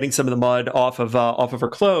just like getting some of the mud off of her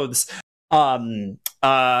clothes. I'm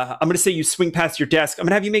going to say you swing past your desk. I'm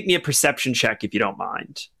going to have you make me a perception check if you don't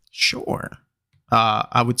mind. Sure.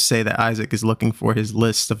 I would say that Isaac is looking for his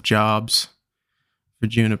list of jobs for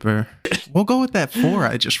Juniper. We'll go with that 4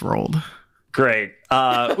 I just rolled. Great.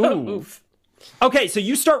 Ooh. Okay, so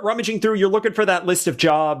you start rummaging through. You're looking for that list of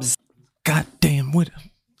jobs. God damn, what?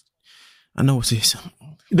 I know it's this.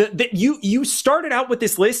 that you started out with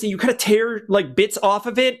this list and you kind of tear like bits off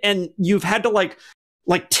of it, and you've had to like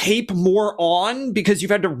tape more on because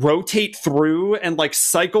you've had to rotate through and like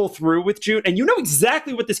cycle through with June, and you know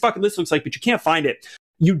exactly what this fucking list looks like, but you can't find it.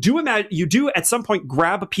 You do at some point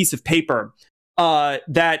grab a piece of paper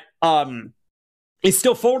that is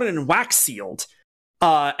still folded and wax sealed,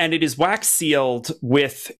 and it is wax sealed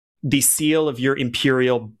with the seal of your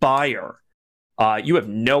imperial buyer. You have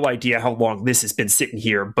no idea how long this has been sitting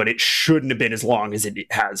here, but it shouldn't have been as long as it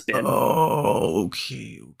has been. Oh,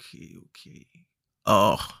 okay.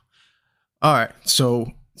 Oh, all right.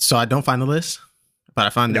 So I don't find the list, but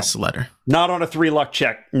I find this letter. Not on a 3 luck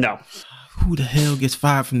check. No. Who the hell gets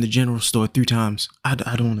fired from the general store 3 times? I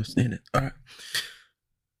don't understand it. All right.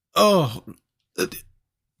 Oh,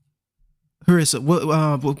 Harissa,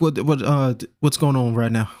 what's going on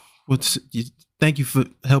right now? Thank you for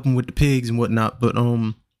helping with the pigs and whatnot, but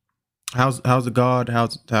how's the guard?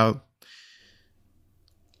 What's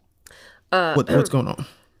going on?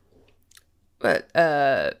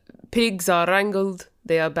 Well, pigs are wrangled.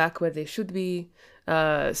 They are back where they should be.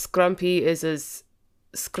 Scrumpy is as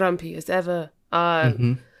scrumpy as ever.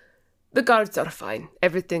 The guards are fine.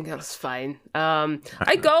 Everything else fine.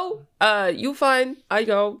 I go. You fine. I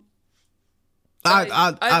go.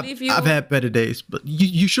 I leave you. I've had better days, but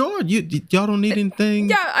you sure? Y'all don't need anything?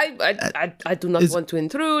 Yeah, I do not want to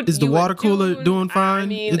intrude. Is the water cooler doing fine? I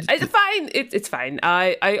mean, it's fine. It's fine.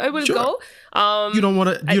 I will go. You don't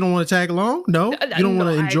want to tag along? No, you don't want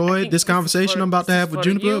to enjoy this conversation I'm about to have with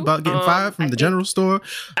Juniper about getting fired from the general store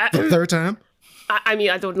for the 3rd time. I mean,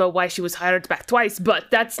 I don't know why she was hired back twice,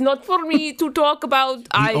 but that's not for me to talk about.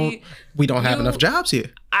 We don't have enough jobs here.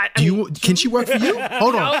 Can she work for you?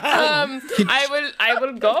 Hold on. I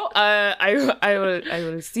will go. I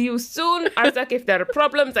will see you soon. Isaac, if there are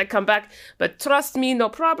problems, I come back. But trust me, no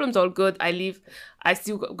problems, all good. I leave. I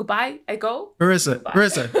see you. Goodbye. I go. Harissa,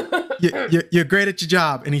 you're great at your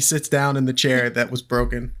job. And he sits down in the chair that was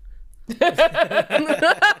broken.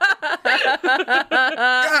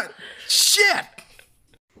 God, shit.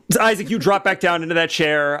 Isaac, you drop back down into that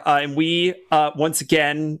chair, and we once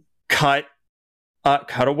again cut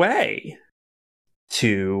away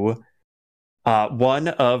to one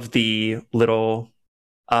of the little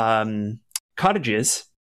cottages,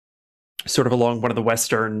 sort of along one of the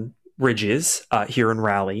western ridges here in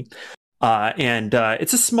Raleigh, and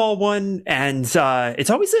it's a small one, and it's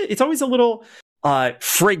always a little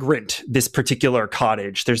fragrant. This particular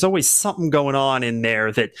cottage, there's always something going on in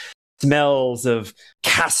there that smells of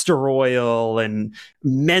castor oil and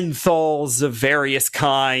menthols of various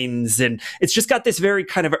kinds, and it's just got this very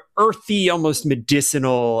kind of earthy, almost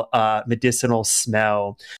medicinal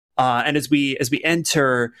smell. And as we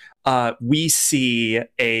enter, we see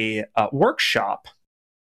a workshop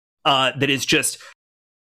that is just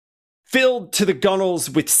filled to the gunnels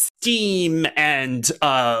with steam and,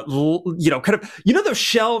 those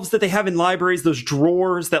shelves that they have in libraries, those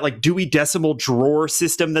drawers, that like Dewey Decimal drawer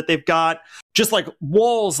system that they've got, just like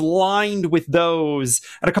walls lined with those,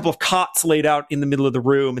 and a couple of cots laid out in the middle of the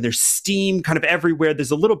room, and there's steam kind of everywhere.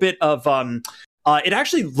 There's a little bit of, it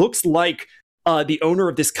actually looks like the owner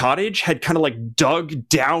of this cottage had kind of like dug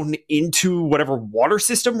down into whatever water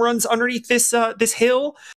system runs underneath this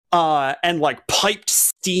hill, and like piped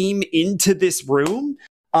steam into this room.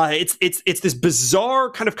 It's this bizarre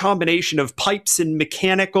kind of combination of pipes and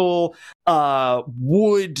mechanical,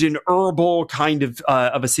 wood and herbal kind of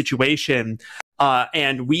a situation.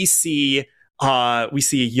 And we see a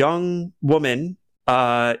young woman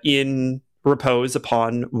in repose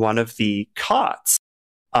upon one of the cots.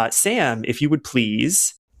 Sam, if you would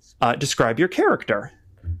please describe your character.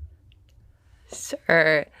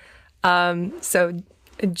 Sure. So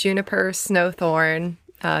Juniper Snowthorn,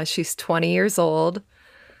 she's 20 years old.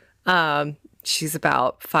 She's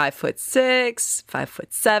about 5'6",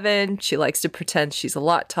 5'7". She likes to pretend she's a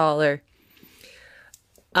lot taller.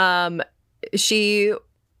 She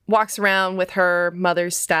walks around with her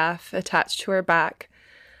mother's staff attached to her back.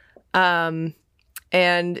 And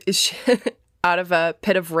she, out of a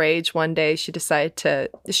pit of rage one day, she decided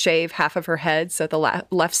to shave half of her head. So the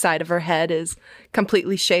left side of her head is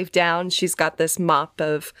completely shaved down. She's got this mop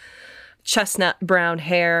of chestnut brown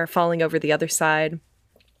hair falling over the other side.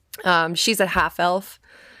 She's a half elf.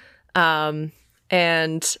 And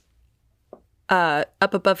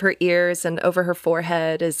up above her ears and over her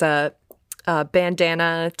forehead is a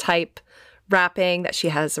bandana type wrapping that she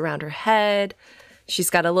has around her head.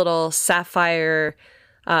 She's got a little sapphire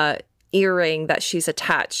earring that she's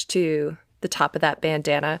attached to the top of that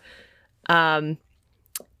bandana. And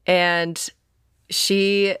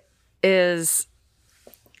she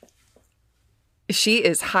she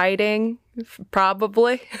is hiding,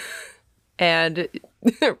 probably. And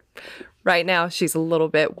right now, she's a little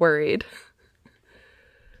bit worried.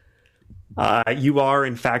 You are,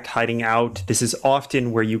 in fact, hiding out. This is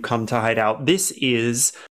often where you come to hide out. This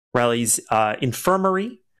is Riley's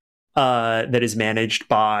infirmary that is managed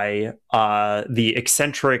by the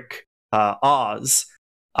eccentric Oz,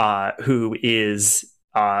 who is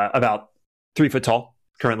about 3 foot tall,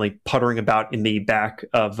 currently puttering about in the back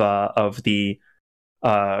of the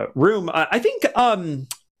room. I think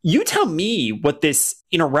you tell me what this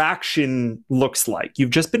interaction looks like. You've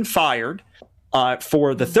just been fired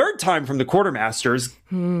for the third time from the quartermasters.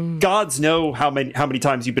 Gods know how many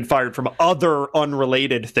times you've been fired from other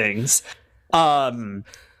unrelated things. We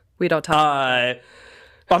don't talk.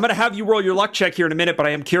 I'm going to have you roll your luck check here in a minute, but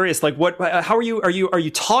I am curious, like, how are you? Are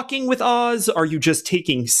you talking with Oz? Are you just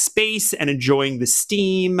taking space and enjoying the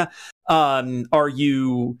steam? Are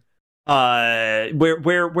you where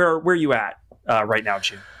are you at right now,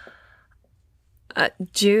 June?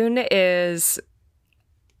 June is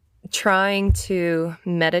trying to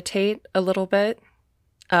meditate a little bit.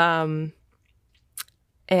 And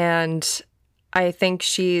I think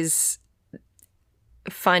she's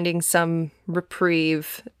finding some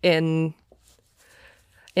reprieve in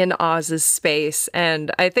Oz's space.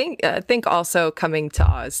 And I think also coming to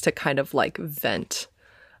Oz to kind of like vent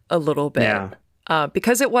a little bit. Yeah.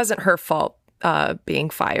 Because it wasn't her fault being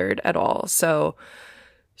fired at all. So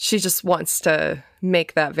she just wants to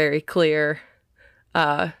make that very clear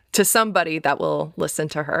to somebody that will listen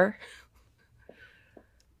to her.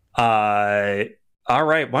 All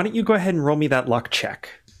right. Why don't you go ahead and roll me that luck check?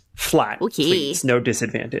 Flat, Okay. Please. No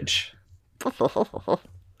disadvantage.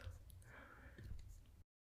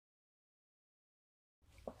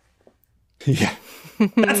 Yeah.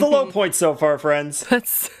 That's the low point so far, friends.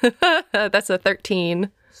 That's a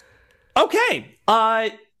 13. Okay.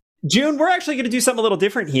 June, we're actually going to do something a little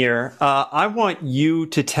different here. I want you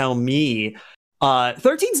to tell me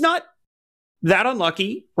 13's not that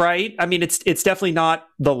unlucky, right? I mean, it's definitely not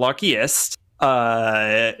the luckiest.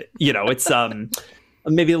 It's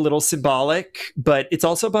maybe a little symbolic, but it's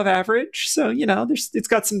also above average. So, it's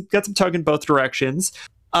got some tug in both directions.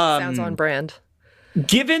 Sounds on brand.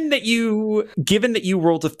 Given that you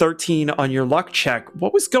rolled a 13 on your luck check,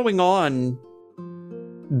 what was going on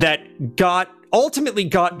that ultimately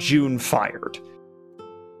got June fired?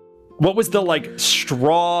 What was the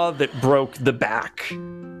straw that broke the back?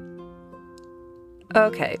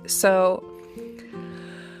 Okay, so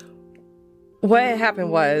what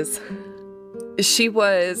happened was she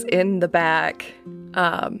was in the back,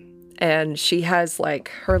 and she has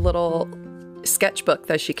her little sketchbook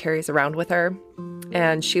that she carries around with her,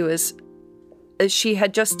 and she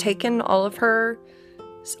had just taken all of her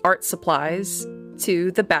art supplies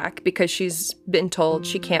to the back because she's been told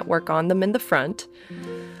she can't work on them in the front.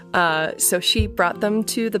 So she brought them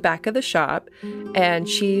to the back of the shop, and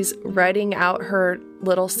she's writing out her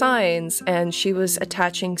little signs, and she was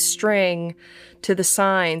attaching string to the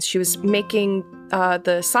signs. She was making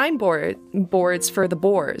the boards for the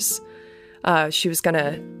boars. She was going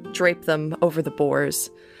to drape them over the boars.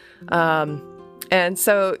 And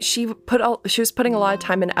so she was putting a lot of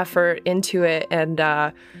time and effort into it, and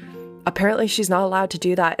apparently she's not allowed to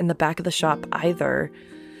do that in the back of the shop either.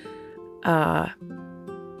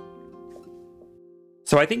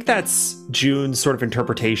 So I think that's June's sort of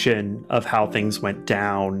interpretation of how things went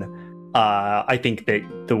down. I think that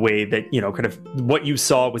the way that, kind of what you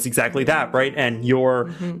saw was exactly that, right? And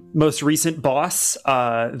your most recent boss,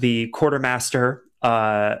 the quartermaster,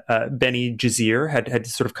 Benny Jazir, had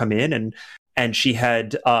sort of come in, and she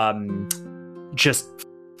had just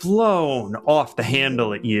flown off the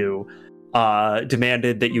handle at you,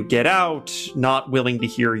 demanded that you get out, not willing to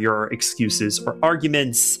hear your excuses or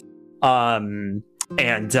arguments.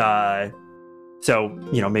 So,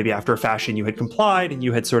 maybe after a fashion you had complied, and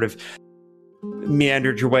you had sort of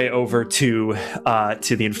meandered your way over to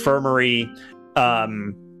the infirmary.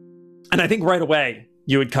 And I think right away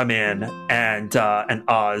you would come in, and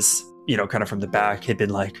Oz, kind of from the back, had been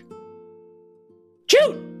like,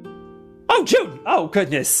 June! Oh, June! Oh,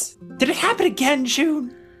 goodness. Did it happen again,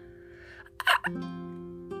 June?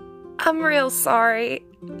 I'm real sorry.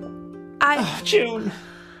 Oh, June.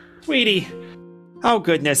 Sweetie. Oh,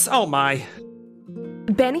 goodness. Oh, my.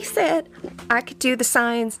 Benny said I could do the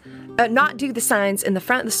signs, not do the signs in the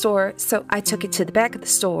front of the store, so I took it to the back of the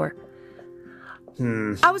store.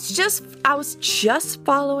 I was just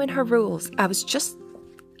following her rules.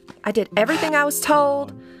 I did everything I was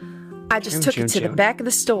told. I just took it to the back of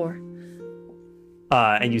the store.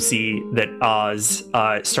 and you see that Oz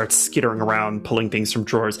starts skittering around, pulling things from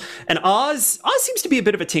drawers. And Oz seems to be a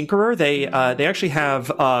bit of a tinkerer. They actually have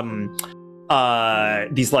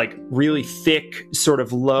these like really thick, sort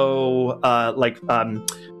of low,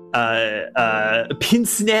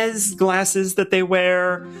 pince-nez glasses that they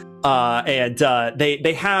wear. And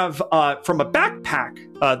they have from a backpack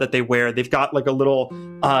that they wear, they've got like a little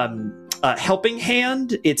helping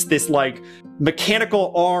hand. It's this like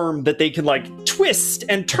mechanical arm that they can like twist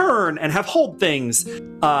and turn and have hold things.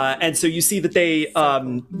 And so you see that they,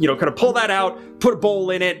 kind of pull that out, put a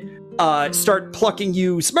bowl in it, start plucking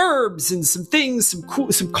you some herbs and some things, some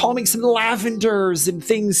calming, some lavenders and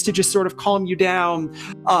things to just sort of calm you down.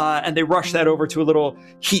 And they rush that over to a little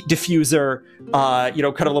heat diffuser, kind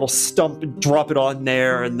of a little stump and drop it on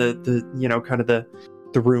there. And the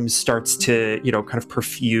room starts to, kind of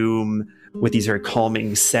perfume with these very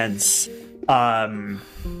calming scents. And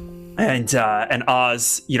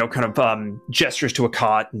Oz, kind of gestures to a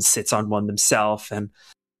cot and sits on one himself and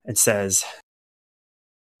says,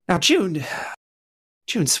 "Now, June,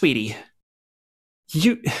 sweetie,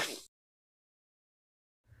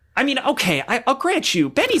 okay, I'll grant you,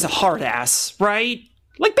 Betty's a hard ass, right?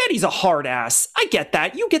 Like, Betty's a hard ass. I get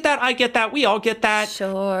that. You get that. I get that. We all get that.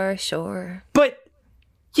 Sure. But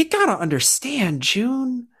you gotta understand,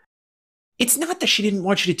 June, it's not that she didn't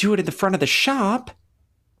want you to do it in the front of the shop.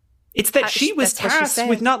 It's that she was tasked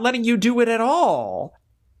with not letting you do it at all."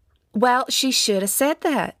 Well, she should have said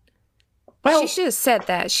that. Well, she should have said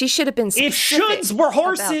that. She should have been specific. If shoulds were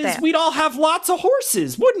horses, we'd all have lots of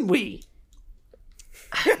horses, wouldn't we?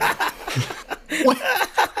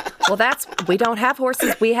 Well, we don't have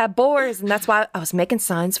horses. We have boars, and that's why I was making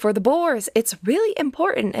signs for the boars. It's really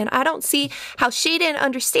important, and I don't see how she didn't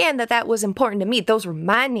understand that was important to me. Those were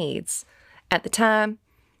my needs at the time.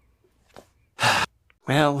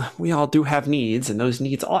 Well, we all do have needs, and those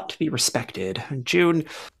needs ought to be respected. June,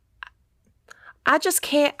 I just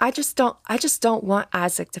don't want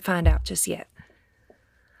Isaac to find out just yet.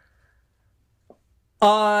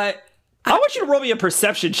 I want you to roll me a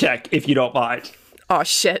perception check, if you don't mind. Oh,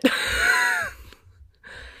 shit.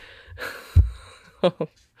 And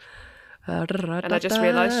I just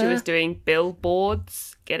realized she was doing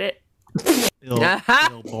billboards. Get it?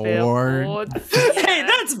 Billboard. Hey,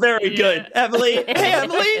 that's very good, Emily. Hey,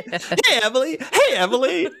 Emily. Hey, Emily. Hey,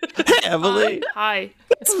 Emily. Hey, Emily. Hi.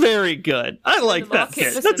 That's very good. I like that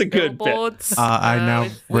bit. That's a good bit. I now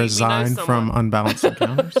resign from Unbalanced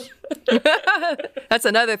Encounters. That's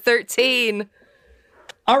another 13.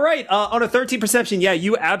 All right. On a 13 perception, yeah,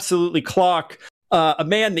 you absolutely clock a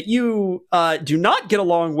man that you do not get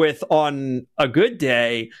along with on a good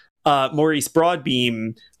day, Maurice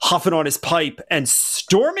Broadbeam, huffing on his pipe and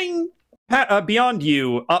storming beyond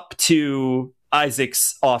you up to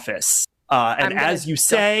Isaac's office. And as you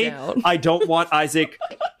say, I don't want Isaac.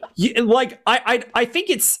 I think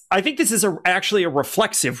this is actually a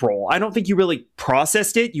reflexive role. I don't think you really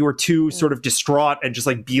processed it. You were too sort of distraught and just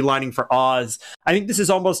like beelining for Oz. I think this is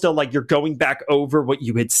almost you're going back over what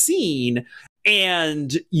you had seen,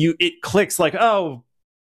 and it clicks like, oh,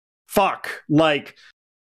 fuck, like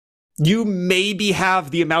you maybe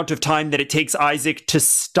have the amount of time that it takes Isaac to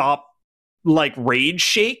stop like rage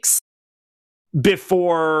shakes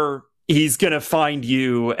before he's going to find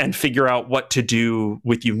you and figure out what to do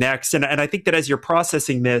with you next. And I think that as you're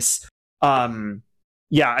processing this, I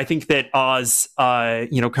think that Oz,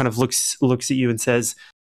 kind of looks at you and says,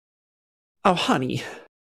 "Oh, honey.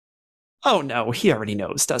 Oh, no, he already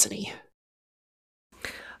knows, doesn't he?"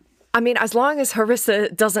 I mean, as long as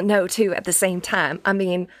Harissa doesn't know too at the same time. I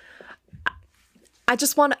mean, I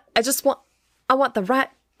want the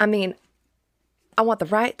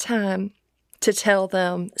right time to tell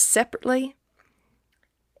them separately,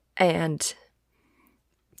 and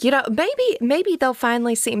maybe they'll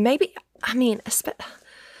finally see.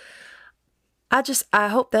 I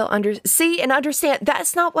hope they'll see and understand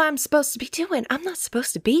that's not what I'm supposed to be doing. I'm not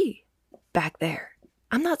supposed to be back there.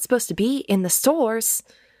 I'm not supposed to be in the stores.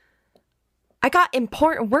 I got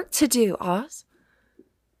important work to do, Oz.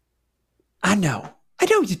 I know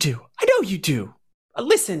you do.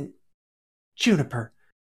 Listen, Juniper,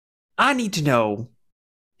 I need to know,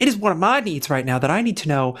 it is one of my needs right now that I need to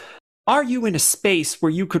know, are you in a space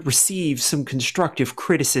where you could receive some constructive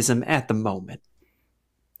criticism at the moment?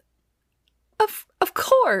 Of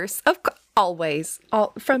course. Always.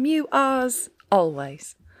 From you, Oz.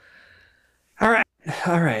 Always. All right.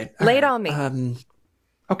 Lay it on me.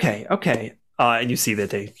 Okay. And you see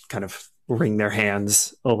that they kind of wring their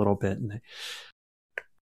hands a little bit. And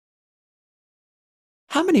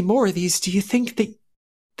how many more of these do you think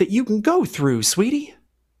that you can go through, sweetie?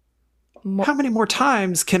 how many more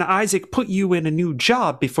times can Isaac put you in a new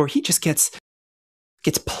job before he just gets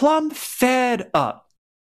plumb fed up?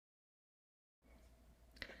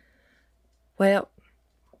 Well,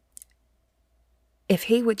 if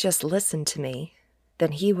he would just listen to me,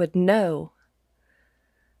 then he would know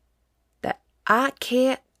that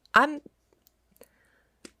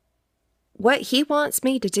what he wants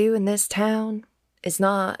me to do in this town is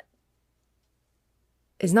not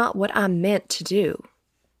what I'm meant to do.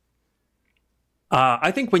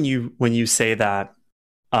 I think when you say that,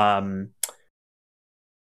 on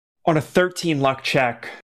a 13 luck check,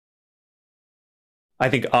 I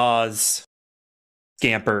think Oz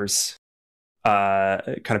scampers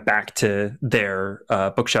kind of back to their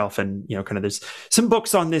bookshelf, and kind of there's some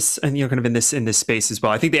books on this, and kind of in this space as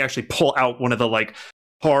well. I think they actually pull out one of the like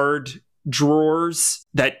hard drawers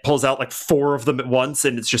that pulls out like 4 of them at once,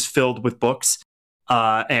 and it's just filled with books,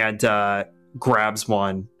 and grabs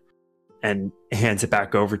one and hands it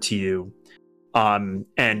back over to you.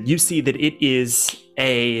 And you see that it is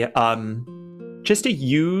just a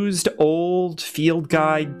used old field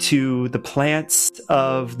guide to the plants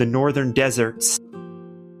of the northern deserts.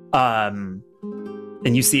 And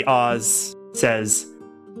you see Oz says,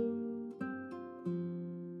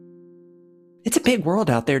 "It's a big world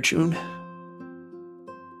out there, June.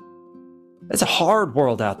 It's a hard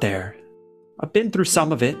world out there. I've been through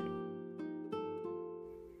some of it.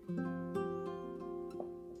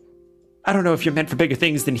 I don't know if you're meant for bigger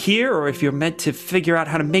things than here, or if you're meant to figure out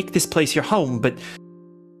how to make this place your home, but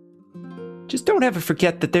just don't ever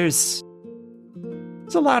forget that there's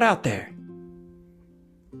a lot out there."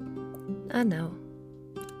 I know.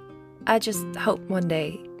 I just hope one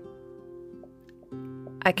day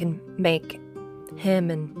I can make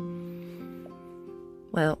him and,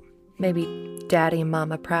 well, maybe Daddy and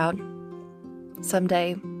Mama proud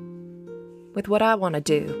someday with what I want to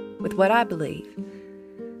do, with what I believe.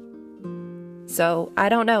 So, I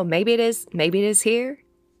don't know. Maybe it is here.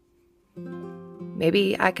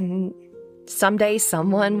 Maybe I can, someday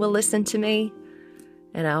someone will listen to me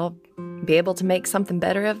and I'll be able to make something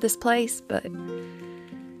better of this place, but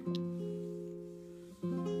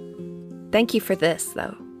thank you for this,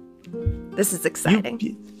 though. This is exciting.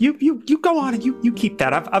 You go on and you keep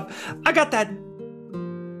that. I got that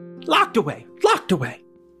locked away.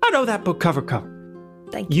 I know that book cover.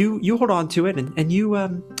 Thank you. You hold on to it, and you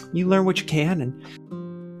learn what you can, and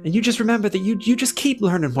you just remember that you just keep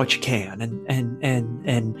learning what you can,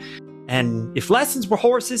 and if lessons were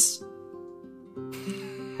horses,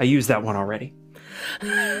 I used that one already.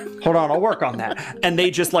 Hold on, I'll work on that. And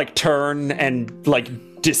they just like turn and like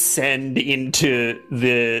descend into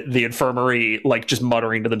the infirmary, like just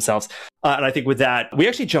muttering to themselves. And I think with that, we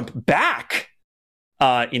actually jump back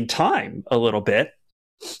in time a little bit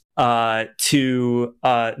to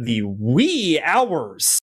the wee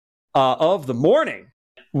hours of the morning.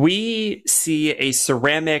 We see a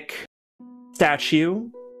ceramic statue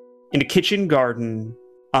in a kitchen garden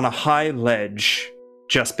on a high ledge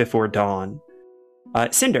just before dawn.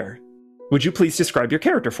 Cinder, would you please describe your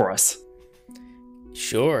character for us?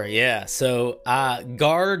 Sure, yeah. So,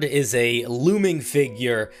 Guard is a looming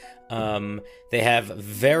figure. They have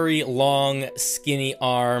very long, skinny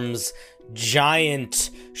arms,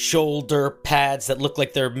 giant shoulder pads that look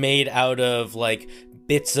like they're made out of, like,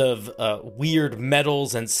 bits of weird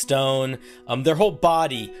metals and stone. Their whole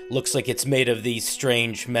body looks like it's made of these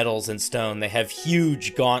strange metals and stone. They have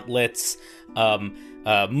huge gauntlets,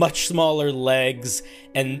 much smaller legs,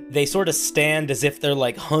 and they sort of stand as if they're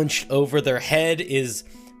like hunched over. Their head is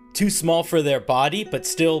too small for their body, but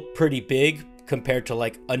still pretty big compared to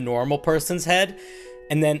like a normal person's head.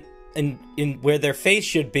 And then in where their face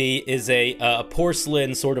should be is a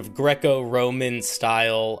porcelain sort of Greco-Roman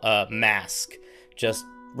style mask, just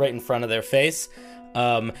right in front of their face.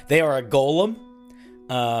 They are a golem.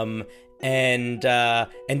 And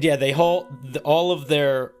yeah, they hold all of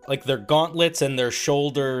their gauntlets and their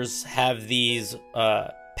shoulders have these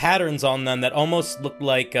patterns on them that almost look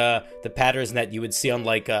like the patterns that you would see on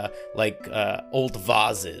like old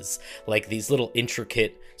vases, like these little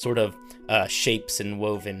intricate sort of shapes and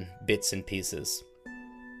woven bits and pieces.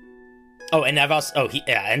 Oh, and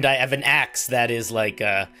I have an axe that is like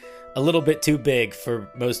a little bit too big for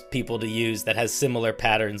most people to use, that has similar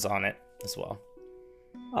patterns on it as well.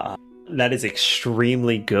 That is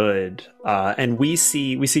extremely good. And we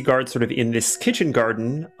see Guard sort of in this kitchen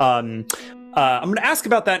garden. I'm going to ask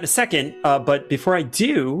about that in a second, but before I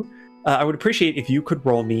do, I would appreciate if you could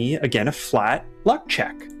roll me, again, a flat luck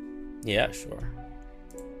check. Yeah, sure.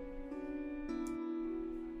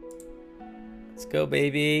 Let's go,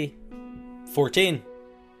 baby. 14.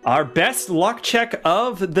 Our best luck check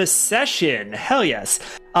of the session. Hell yes.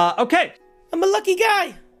 Okay. I'm a lucky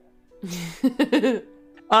guy.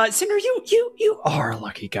 Cinder, you are a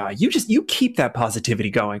lucky guy. You keep that positivity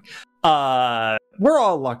going. We're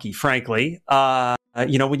all lucky, frankly.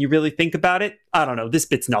 When you really think about it, I don't know. This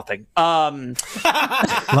bit's nothing. I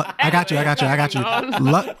got you.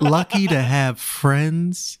 Lucky to have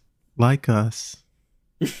friends like us.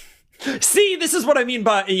 See, this is what I mean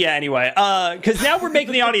by anyway. Because now we're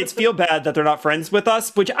making the audience feel bad that they're not friends with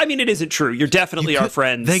us, which I mean it isn't true. You're definitely our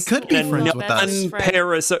friends. They could be friends with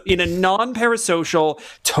us in a non-parasocial,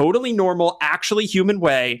 totally normal, actually human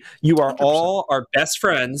way. You are 100%. All our best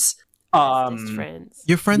friends. Best friends.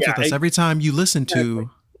 You're friends with us every time you listen to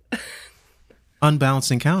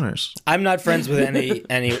Unbalanced Encounters. I'm not friends with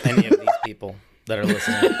any of these people that are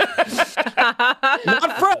listening.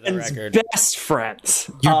 Not friends, best friends.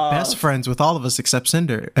 You're best friends with all of us except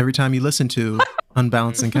Cinder every time you listen to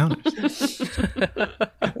Unbalanced Encounters.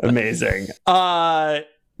 Amazing.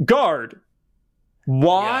 Guard,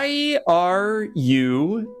 why are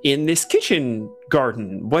you in this kitchen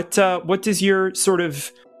garden? What does your sort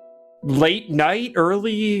of late night,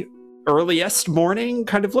 earliest morning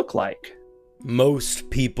kind of look like? Most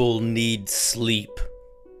people need sleep.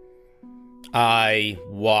 I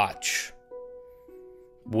watch.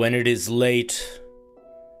 When it is late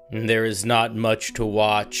and there is not much to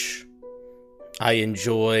watch, I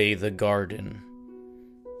enjoy the garden.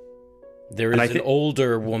 There is an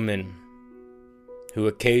older woman who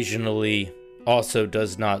occasionally also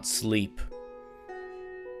does not sleep.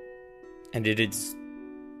 And it is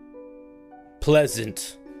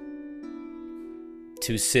pleasant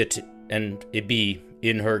to sit and be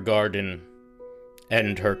in her garden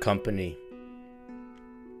and her company.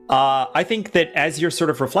 I think that as you're sort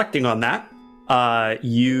of reflecting on that,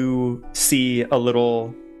 you see a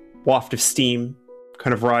little waft of steam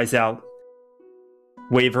kind of rise out,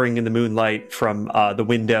 wavering in the moonlight from the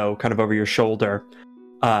window kind of over your shoulder.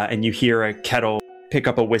 And you hear a kettle pick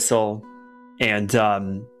up a whistle and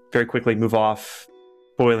very quickly move off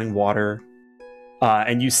boiling water.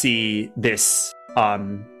 And you see this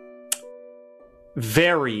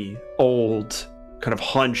very old, kind of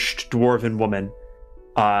hunched dwarven woman,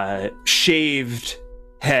 shaved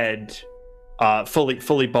head,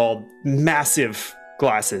 fully bald, massive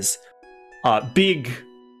glasses, big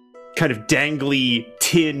kind of dangly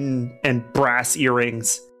tin and brass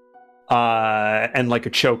earrings, and like a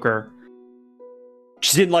choker.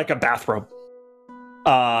 She's in like a bathrobe,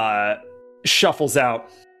 shuffles out,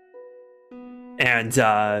 and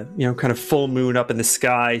kind of full moon up in the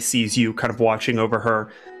sky sees you kind of watching over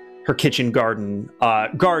her kitchen garden.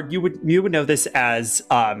 Guard, you would know this as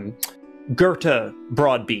Gerta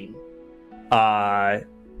Broadbean,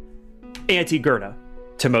 Auntie Gerta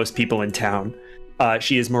to most people in town.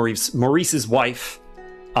 She is Maurice's wife,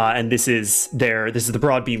 and this is the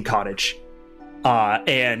Broadbean cottage.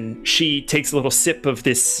 And she takes a little sip of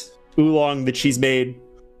this oolong that she's made.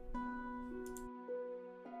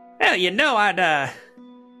 Well,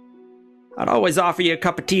 I'd always offer you a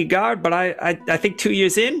cup of tea, Guard, but I think 2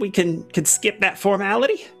 years in, we can skip that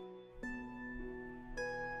formality.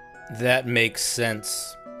 That makes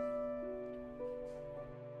sense.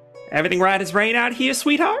 Everything right as rain out here,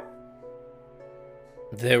 sweetheart?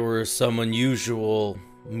 There were some unusual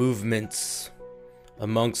movements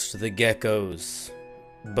amongst the geckos,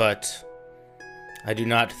 but I do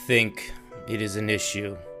not think it is an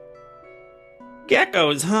issue.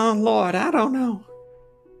 Geckos, huh? Lord, I don't know.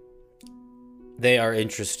 They are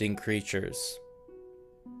interesting creatures.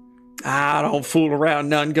 I don't fool around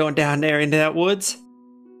none going down there into that woods.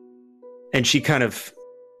 And she kind of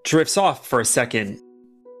drifts off for a second.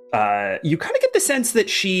 You kind of get the sense that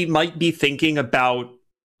she might be thinking about,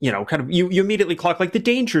 you immediately clock like the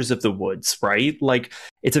dangers of the woods, right? Like,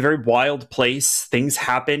 it's a very wild place. Things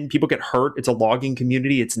happen. People get hurt. It's a logging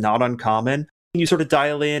community. It's not uncommon. You sort of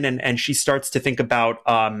dial in and she starts to think about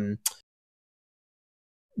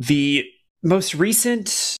the most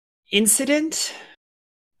recent incident,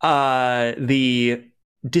 the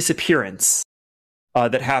disappearance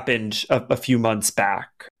that happened a few months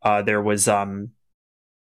back. There was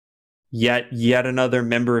yet another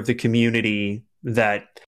member of the community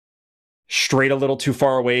that strayed a little too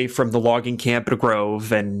far away from the logging camp at a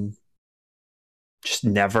grove and just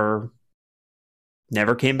never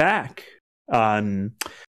came back. And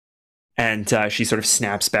she sort of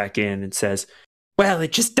snaps back in and says, well,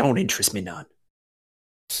 it just don't interest me none.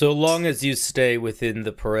 So long as you stay within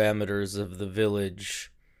the parameters of the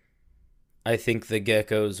village, I think the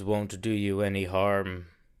geckos won't do you any harm.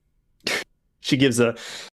 She gives a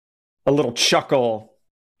little chuckle,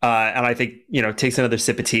 And I think, takes another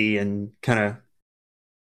sip of tea and kind of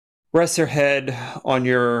rests her head on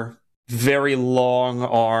your very long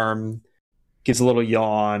arm, gives a little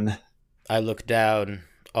yawn. I look down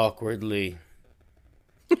awkwardly.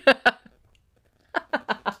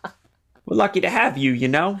 We're lucky to have you,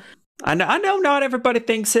 I know not everybody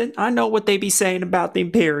thinks it. I know what they be saying about the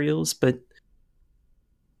Imperials, but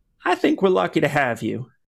I think we're lucky to have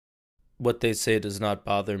you. What they say does not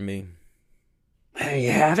bother me. There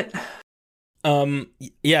you have it.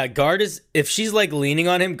 Yeah, Guard is, if she's like leaning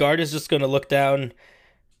on him, Guard is just going to look down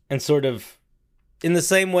and sort of, in the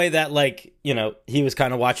same way that like, he was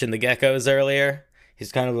kind of watching the geckos earlier.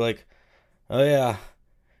 He's kind of like, oh yeah,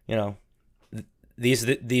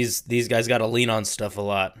 these guys got to lean on stuff a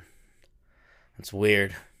lot. It's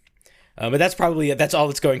weird. But that's all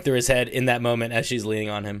that's going through his head in that moment as she's leaning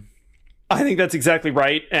on him. I think that's exactly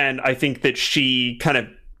right. And I think that she kind of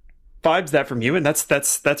vibes that from you. And that's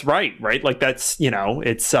right? Like that's,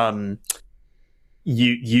 it's,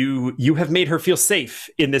 you have made her feel safe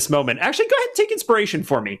in this moment. Actually, go ahead and take inspiration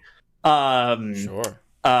for me. Sure.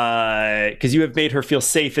 Because you have made her feel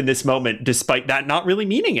safe in this moment, despite that not really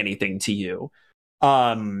meaning anything to you.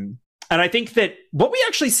 And I think that what we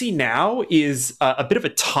actually see now is a bit of a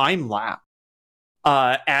time lapse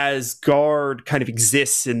as Guard kind of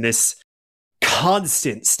exists in this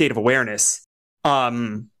constant state of awareness.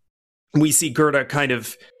 We see Gerda kind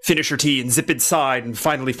of finish her tea and zip inside and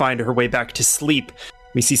finally find her way back to sleep.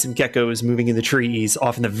 We see some geckos moving in the trees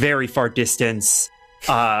off in the very far distance.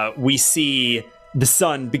 We see the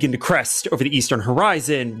sun begin to crest over the eastern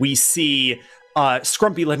horizon. We see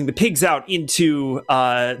Scrumpy letting the pigs out into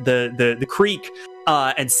the creek,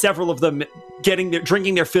 and several of them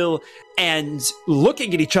drinking their fill and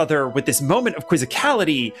looking at each other with this moment of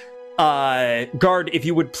quizzicality. Guard, if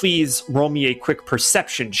you would please roll me a quick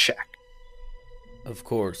perception check. Of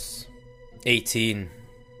course. 18.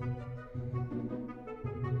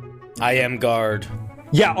 I am Guard.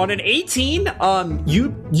 Yeah, on an 18,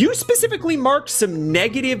 you specifically marked some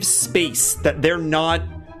negative space that they're not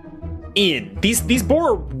in. These boar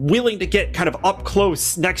are willing to get kind of up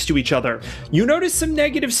close next to each other. You notice some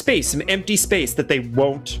negative space, some empty space that they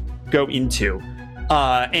won't go into.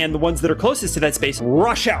 And the ones that are closest to that space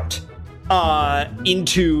rush out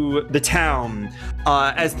into the town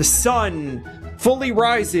as the sun fully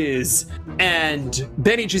rises, and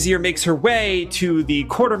Bene Gesserit makes her way to the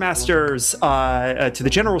quartermaster's, to the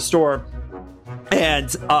general store,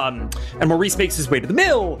 and Maurice makes his way to the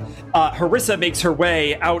mill. Harissa makes her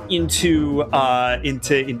way out into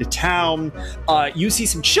town. You see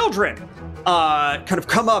some children kind of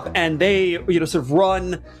come up, and they sort of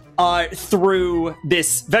run through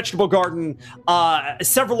this vegetable garden.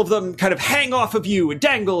 Several of them kind of hang off of you and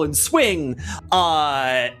dangle and swing.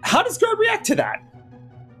 How does Guard react to that?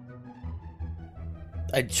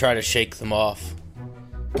 I'd try to shake them off.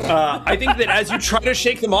 I think that as you try to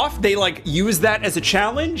shake them off, they use that as a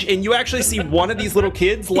challenge, and you actually see one of these little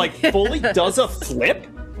kids fully does a flip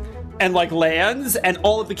and lands, and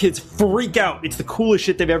all of the kids freak out. It's the coolest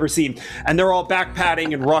shit they've ever seen, and they're all back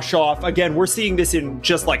patting and rush off. Again, we're seeing this in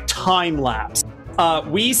just time lapse.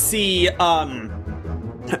 We see the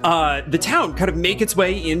town kind of make its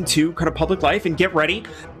way into kind of public life and get ready.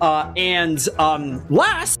 And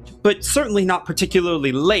last, but certainly not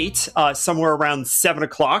particularly late, somewhere around 7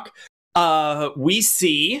 o'clock, we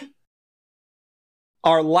see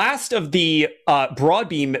our last of the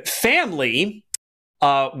Broadbeam family.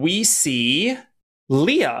 We see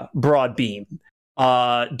Leah Broadbeam,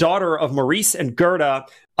 daughter of Maurice and Gerda.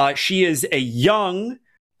 She is a young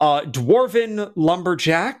dwarven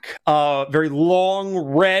lumberjack, very long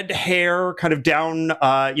red hair, kind of down,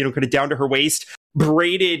 down to her waist,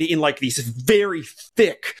 braided in these very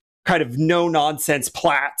thick, kind of no nonsense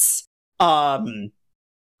plaits. And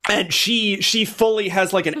she fully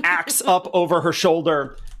has an axe up over her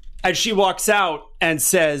shoulder as she walks out and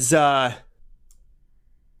says,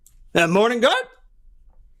 morning, Guard.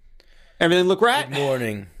 Everything look right? Good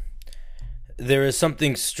morning. There is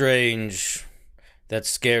something strange that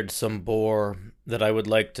scared some boar that I would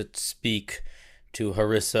like to speak to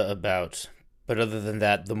Harissa about. But other than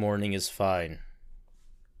that, the morning is fine.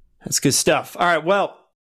 That's good stuff. All right, well,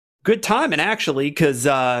 good timing, actually, because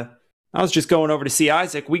I was just going over to see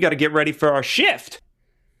Isaac. We got to get ready for our shift.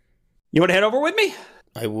 You want to head over with me?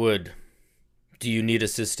 I would. Do you need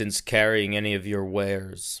assistance carrying any of your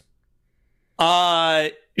wares?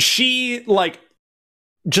 She,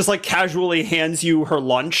 just casually hands you her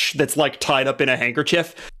lunch that's tied up in a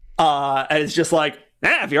handkerchief. And it's just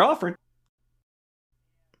if you're offering.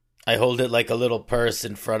 I hold it like a little purse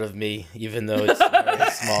in front of me, even though it's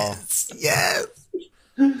very small. Yes.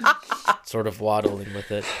 Sort of waddling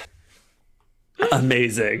with it.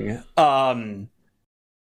 Amazing.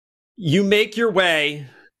 You make your way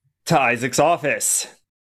to Isaac's office.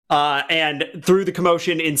 And through the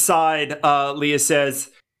commotion inside, Leah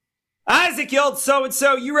says, Isaac, you old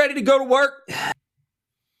so-and-so, you ready to go to work?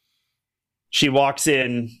 She walks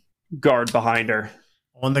in, guard behind her.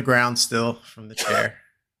 On the ground still from the chair.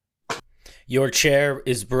 Your chair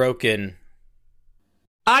is broken.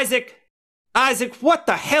 Isaac, what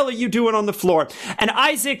the hell are you doing on the floor? And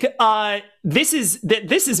Isaac, this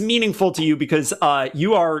is meaningful to you because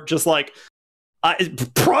you are just like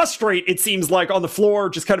prostrate. It seems like on the floor,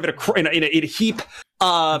 just kind of in a heap.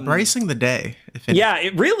 Embracing the day. If anything. Yeah,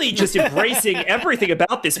 it really just embracing everything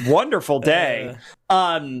about this wonderful day.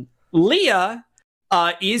 Leah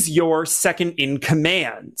is your second in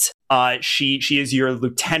command. She is your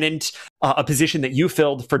lieutenant, a position that you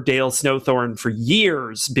filled for Dale Snowthorn for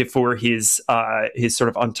years before his sort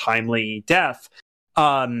of untimely death.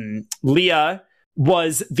 Leah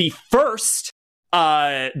was the first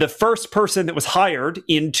person that was hired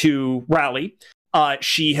into Raleigh.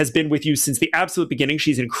 She has been with you since the absolute beginning.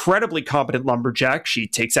 She's an incredibly competent lumberjack. She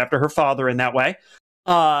takes after her father in that way.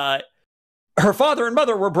 Her father and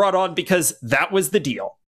mother were brought on because that was the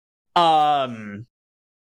deal. So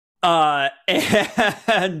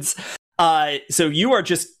you are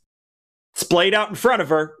just splayed out in front of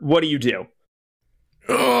her. What do you do?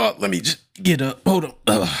 Oh, let me just get up. Hold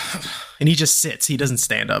on. And he just sits. He doesn't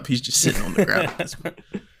stand up. He's just sitting on the ground.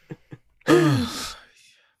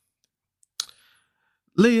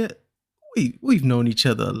 Leah, we've known each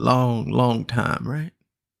other a long time, right?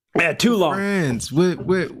 Yeah, too long. Friends, we're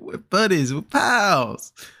buddies, we're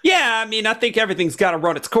pals. Yeah, I mean, I think everything's got to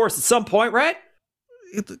run its course at some point, right?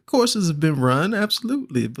 The courses have been run,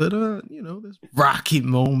 absolutely, but there's rocky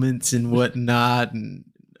moments and whatnot, and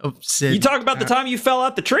upset. You talk about the time you fell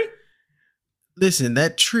out the tree? Listen,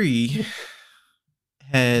 that tree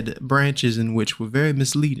had branches in which were very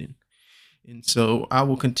misleading, and so I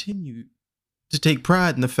will continue to take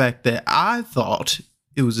pride in the fact that I thought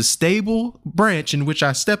it was a stable branch in which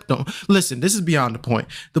I stepped on. Listen, this is beyond the point.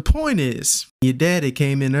 The point is, your daddy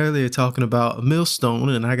came in earlier talking about a millstone,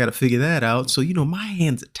 and I got to figure that out. So, my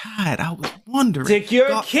hands are tied. I was wondering. Dick,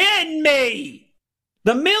 you're kidding me!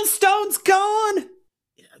 The millstone's gone?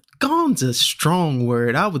 Gone's a strong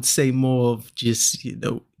word. I would say more of just,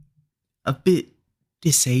 a bit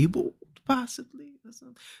disabled, possibly. Or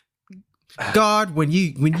something. God, when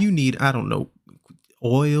you need, I don't know,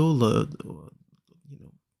 oil or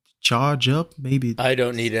charge up, maybe. I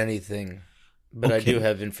don't need anything, but okay. I do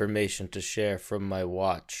have information to share from my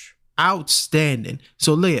watch. Outstanding.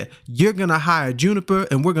 So, Leah, you're going to hire Juniper,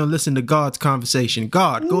 and we're going to listen to God's conversation.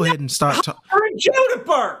 God, go ahead and start talking.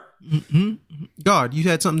 Juniper! Mm-hmm. God, you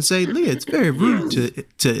had something to say? Leah, it's very rude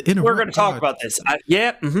to interrupt. We're going to talk about this.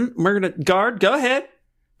 We're going to... Guard, go ahead.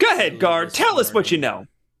 Go ahead, Guard. Tell us what you know.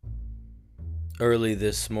 Early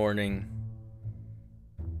this morning,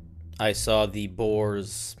 I saw the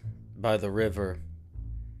boars by the river.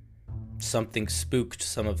 Something spooked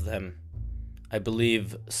some of them. I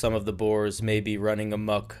believe some of the boars may be running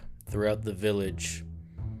amok throughout the village.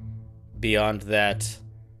 Beyond that,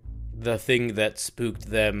 the thing that spooked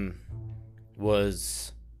them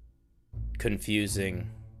was confusing.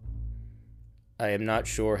 I am not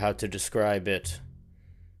sure how to describe it,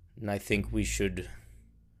 and I think we should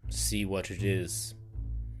see what it is.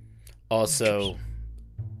 Also,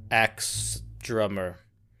 axe drummer,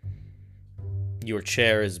 your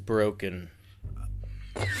chair is broken.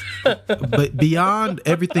 But beyond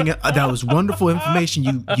everything, that was wonderful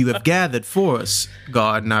information you have gathered for us,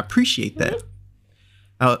 God, and I appreciate that.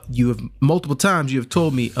 You have multiple times you have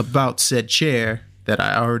told me about said chair that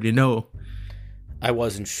I already know. I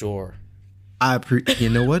wasn't sure. You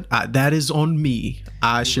know what? That is on me.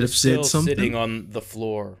 I should have said something. Sitting on the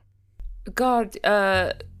floor. God,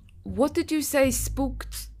 what did you say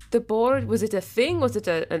spooked the boar? Was it a thing? Was it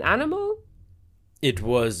an animal? It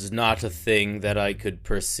was not a thing that I could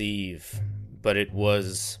perceive, but it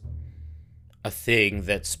was a thing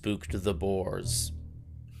that spooked the boars.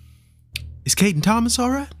 Is Caden Thomas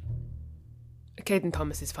all right? Caden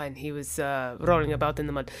Thomas is fine. He was rolling about in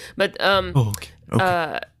the mud. But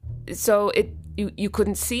okay. So you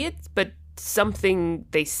couldn't see it, but something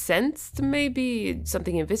they sensed, maybe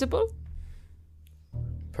something invisible?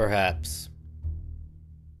 Perhaps.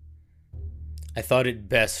 I thought it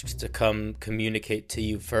best to come communicate to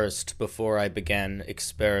you first before I began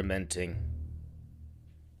experimenting.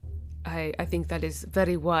 I think that is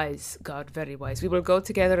very wise, God, very wise. We will go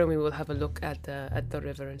together and we will have a look at the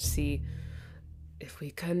river and see if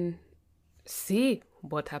we can see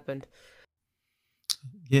what happened.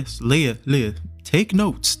 Leah, take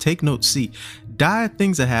notes. See, dire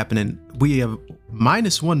things are happening. We have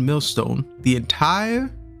 -1 millstone. The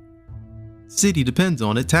entire city depends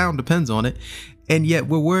on it. Town depends on it. And yet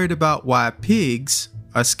we're worried about why pigs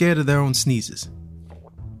are scared of their own sneezes.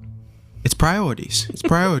 It's priorities.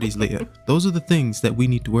 Leah. Those are the things that we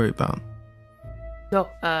need to worry about. No,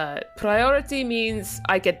 priority means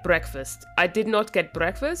I get breakfast. I did not get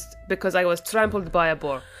breakfast because I was trampled by a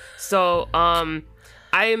boar. So,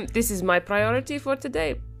 this is my priority for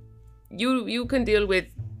today. You can deal with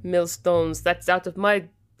millstones. That's out of my,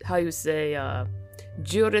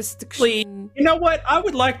 jurisdiction. Please. You know what? I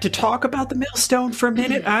would like to talk about the millstone for a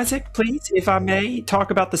minute, Isaac, please, if I may.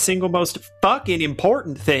 Talk about the single most fucking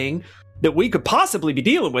important thing that we could possibly be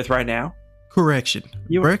dealing with right now. Correction.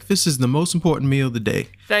 Breakfast is the most important meal of the day.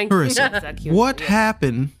 Thank you. Marissa, what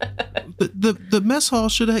happened? The mess hall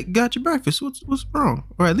should have got you breakfast. What's wrong?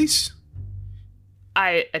 Or at least...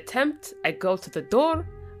 I go to the door,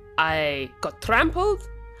 I got trampled,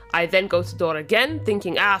 I then go to the door again,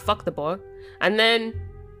 thinking, fuck the boar, and then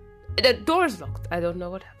the door is locked. I don't know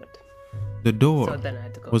what happened. The door so then I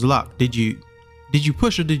had to go. Was locked. Did you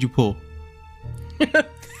push or did you pull?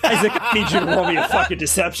 Isaac, I need you to roll me a fucking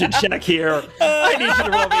deception check here. I need you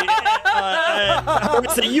to roll me...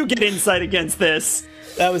 Marissa, you get insight against this.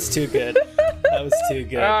 That was too good.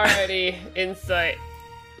 Alrighty, insight.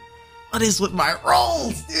 What is with my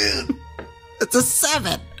rolls, dude? It's a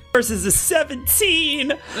 7. Versus a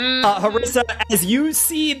 17. Harissa, as you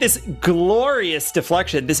see this glorious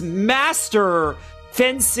deflection, this master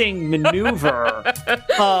fencing maneuver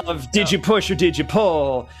of did you push or did you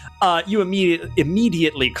pull, you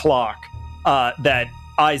immediately clock that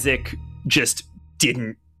Isaac just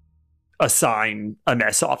didn't assign a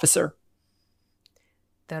mess officer.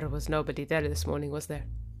 There was nobody there this morning, was there?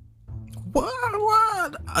 What?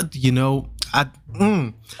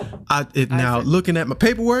 Now looking at my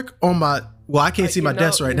paperwork on my, I can't see my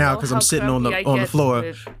desk right now because I'm sitting on the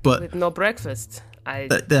floor. But with no breakfast,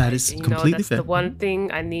 that is completely that's fair. The one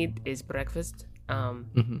thing I need is breakfast. I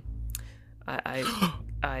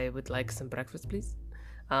would like some breakfast, please.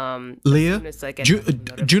 Leah,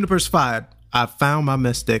 Juniper's fired. I found my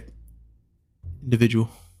mess deck individual.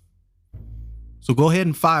 So go ahead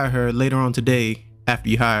and fire her later on today after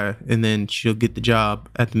you hire, and then she'll get the job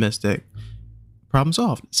at the mess deck. Problem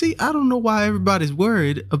solved. See, I don't know why everybody's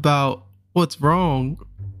worried about what's wrong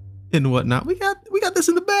and whatnot. We got this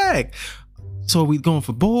in the bag. So are we going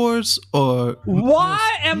for boars or...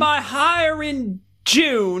 Why am I hiring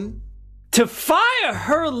June to fire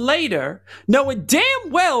her later, knowing damn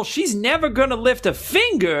well she's never gonna lift a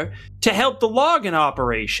finger to help the logging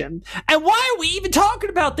operation? And why are we even talking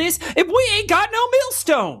about this if we ain't got no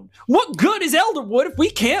millstone? What good is elderwood if we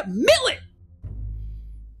can't mill it?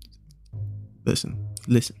 Listen.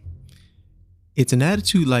 It's an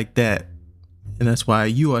attitude like that, and that's why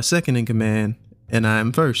you are second in command and I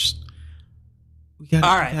am first. We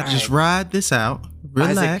gotta just ride this out.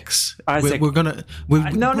 Relax. Isaac. We're gonna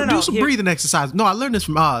do some breathing exercise. No, I learned this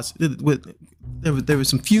from Oz. There was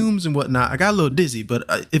some fumes and whatnot. I got a little dizzy, but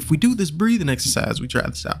if we do this breathing exercise, we try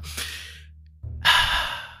this out.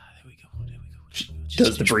 There we go.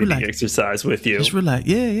 Does the breathing exercise with you? Just relax.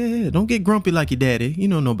 Yeah. Don't get grumpy like your daddy. You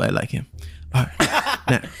know nobody like him. All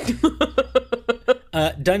right.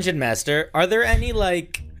 Now. Dungeon Master, are there any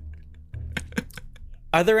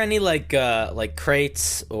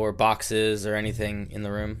crates or boxes or anything in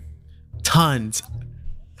the room? Tons.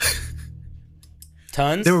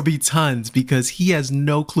 Tons? There will be tons because he has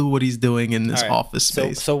no clue what he's doing in this office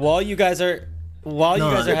space. So while you guys are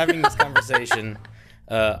having this conversation,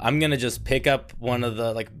 I'm gonna just pick up one of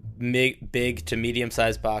the big to medium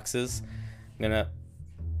sized boxes. I'm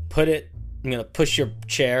gonna push your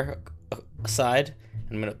chair aside.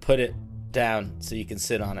 I'm gonna put it down so you can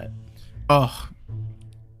sit on it. Oh.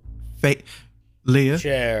 Leah,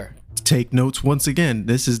 chair. Take notes once again.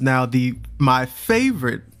 This is now my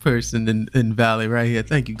favorite person in Valley right here.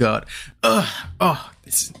 Thank you, God.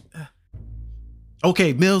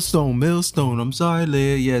 Okay, millstone. I'm sorry,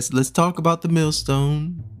 Leah. Yes, let's talk about the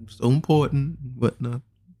millstone. So important, whatnot.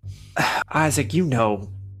 Isaac, you know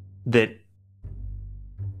that.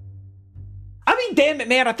 I mean, damn it,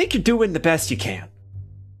 man. I think you're doing the best you can.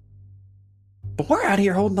 But we're out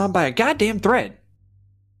here holding on by a goddamn thread.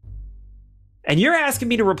 And you're asking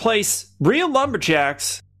me to replace real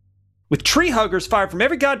lumberjacks with tree huggers fired from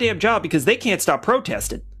every goddamn job because they can't stop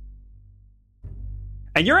protesting.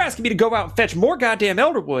 And you're asking me to go out and fetch more goddamn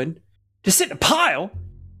elderwood to sit in a pile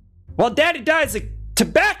while Daddy dies of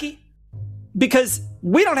tobacco because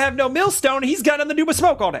we don't have no millstone and he's got nothing to do but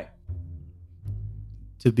smoke all day.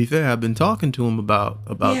 To be fair, I've been talking to him about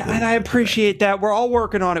Yeah, and I appreciate that. We're all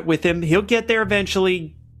working on it with him. He'll get there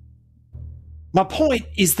eventually. My point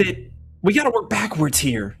is that we got to work backwards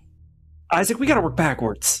here. Isaac, we got to work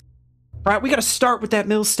backwards. Right? We got to start with that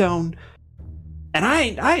millstone. And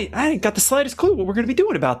I ain't got the slightest clue what we're going to be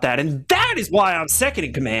doing about that. And that is why I'm second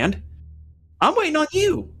in command. I'm waiting on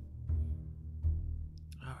you.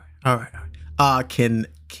 All right.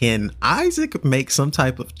 Can Isaac make some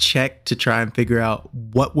type of check to try and figure out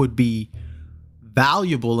what would be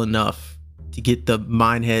valuable enough to get the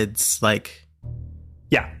Mineheads, like,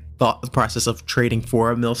 thought process of trading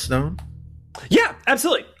for a millstone? Yeah,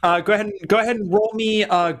 absolutely. Go ahead and roll me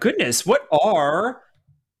goodness. What are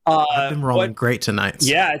I've been rolling great tonight.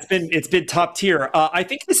 So. Yeah, it's been top tier. I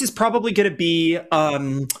think this is probably going to be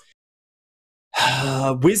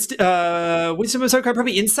wisdom is okay,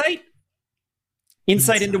 probably insight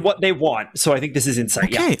into what they want. So I think this is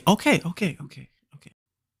insight.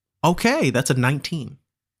 Okay, that's a 19.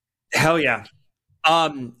 Hell yeah.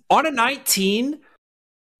 On a 19,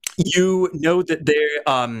 you know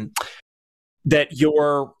that that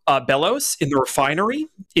your bellows in the refinery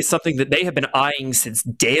is something that they have been eyeing since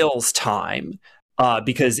Dale's time,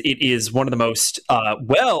 because it is one of the most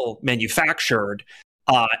well manufactured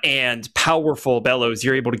and powerful bellows.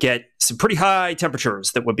 You're able to get some pretty high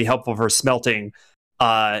temperatures that would be helpful for smelting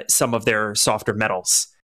some of their softer metals.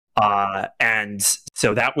 And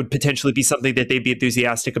so that would potentially be something that they'd be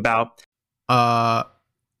enthusiastic about.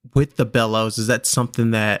 With the bellows, is that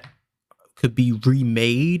something that could be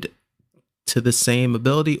remade to the same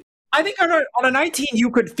ability? I think on a 19, you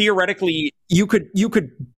could theoretically, you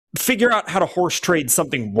could figure out how to horse trade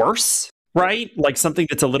something worse, right? Like something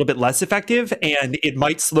that's a little bit less effective, and it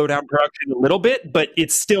might slow down production a little bit, but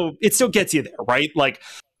it still gets you there, right? Like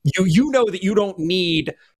you know that you don't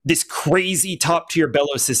need this crazy top tier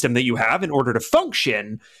bellows system that you have in order to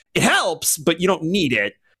function. It helps, but you don't need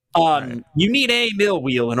it. Right. You need a mill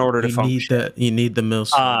wheel in order to function. You need the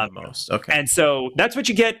millstone the most. Okay, and so that's what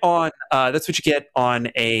you get on. That's what you get on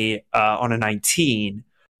a 19.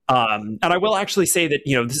 And I will actually say that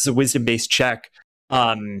this is a wisdom based check.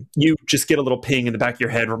 You just get a little ping in the back of your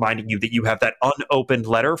head reminding you that you have that unopened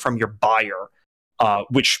letter from your buyer,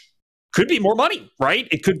 which could be more money, right?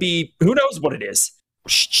 It could be, who knows what it is.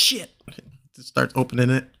 Shit. Just starts opening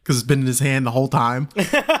it because it's been in his hand the whole time.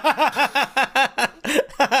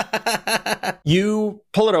 You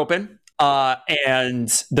pull it open, and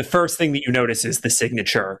the first thing that you notice is the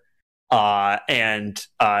signature, and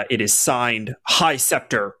it is signed High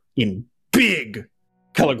Scepter in big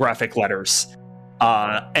calligraphic letters,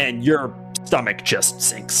 and your stomach just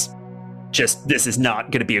sinks. This is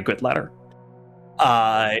not going to be a good letter.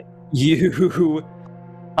 You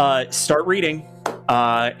start reading,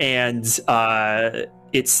 and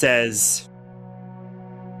it says,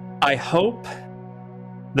 I hope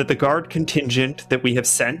that the guard contingent that we have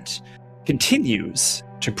sent continues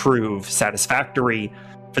to prove satisfactory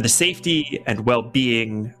for the safety and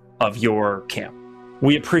well-being of your camp.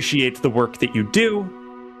 We appreciate the work that you do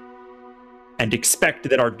and expect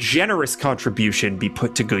that our generous contribution be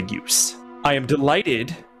put to good use. I am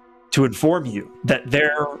delighted to inform you that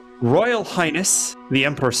their Royal Highness, the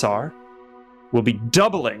Emperor, will be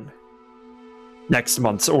doubling next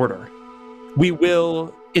month's order. We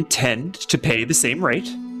will intend to pay the same rate,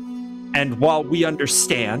 and while we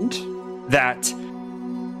understand that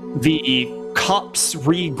the copse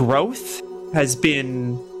regrowth has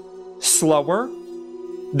been slower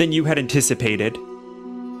than you had anticipated,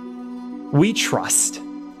 we trust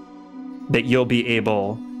that you'll be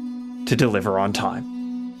able to deliver on time.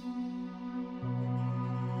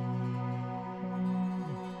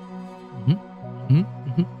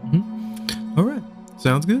 All right.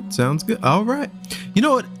 Sounds good. All right. You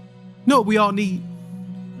know what we all need?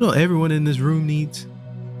 You know what everyone in this room needs?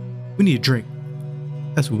 We need a drink.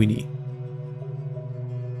 That's what we need.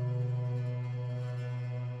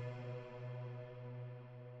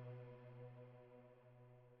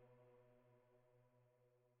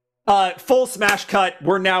 Full smash cut.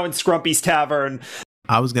 We're now in Scrumpy's Tavern.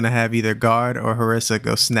 I was going to have either Guard or Harissa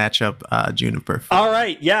go snatch up Juniper. All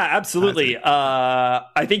right. Yeah, absolutely.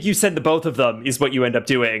 I think you said the both of them is what you end up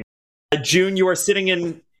doing. June, you're sitting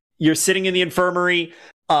in the infirmary.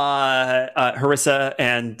 Harissa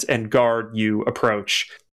and Guard, you approach.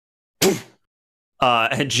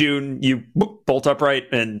 And June, you bolt upright,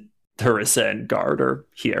 and Harissa and Guard are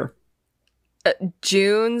here.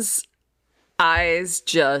 June's eyes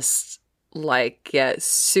just get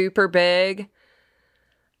super big,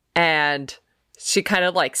 and she kind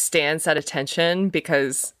of stands at attention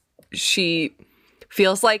because she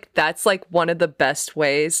feels like that's like one of the best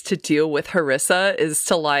ways to deal with Harissa is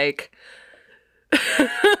to like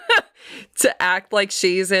to act like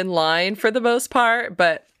she's in line for the most part.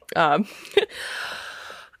 But Harissa,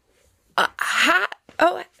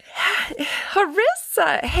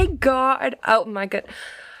 hey God, oh my God.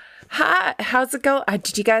 Hi, how's it going?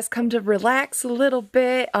 Did you guys come to relax a little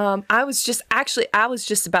bit? I was just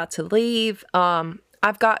about to leave.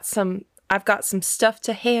 I've got some stuff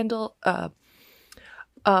to handle.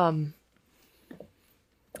 Bye.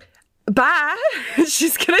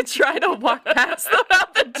 She's gonna try to walk past them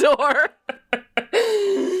out the door.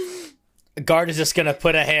 Guard is just gonna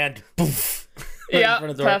put a hand. Poof, Yeah,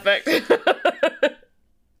 perfect.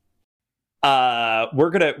 How are we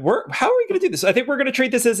gonna do this? I think we're gonna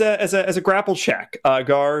treat this as a grapple check.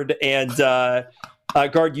 Guard and Guard,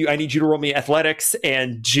 I need you to roll me athletics,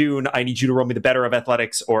 and June, I need you to roll me the better of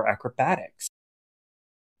athletics or acrobatics.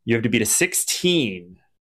 You have to beat a 16.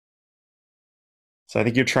 So I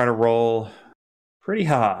think you're trying to roll pretty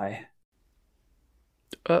high.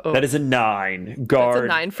 Uh-oh. That is a 9. Guard. That's a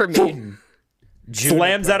 9 for me. Boom,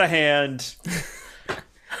 slams out a hand.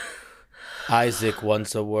 Isaac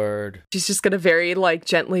wants a word. She's just gonna very like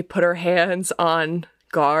gently put her hands on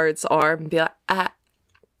Guard's arm and be like,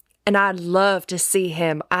 and I'd love to see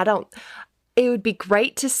him. It would be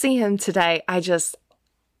great to see him today. I just,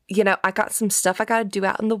 I got some stuff I gotta do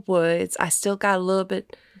out in the woods. I still got a little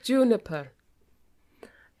bit. Juniper.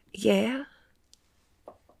 Yeah?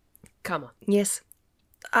 Come on. Yes.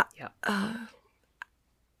 Yeah.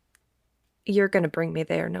 You're gonna bring me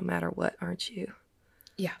there no matter what, aren't you?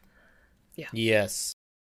 Yeah. Yes.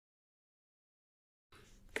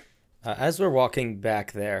 As we're walking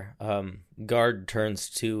back there, Guard turns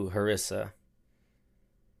to Harissa.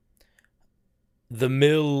 The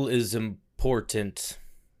mill is important,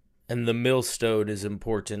 and the millstone is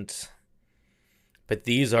important, but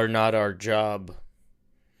these are not our job.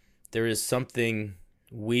 There is something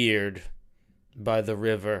weird by the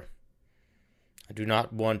river. I do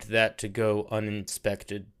not want that to go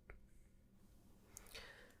uninspected.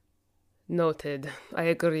 Noted. I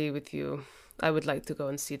agree with you. I would like to go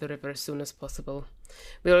and see the river as soon as possible.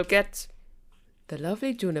 We will get the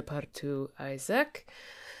lovely Juniper to Isaac.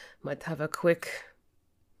 Might have a quick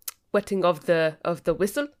wetting of the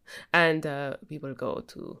whistle, and we'll go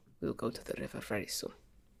to the river very soon.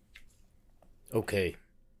 Okay.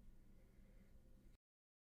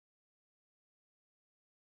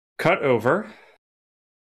 Cut over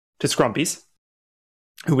to Scrumpy's,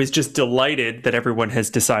 who is just delighted that everyone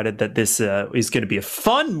has decided that this is going to be a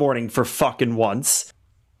fun morning for fucking once.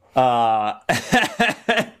 Fun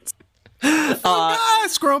guy,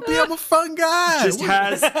 Scrumpy. I'm a fun guy.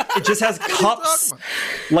 It just has cups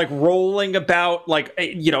like rolling about, like,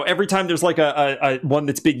 every time there's like a one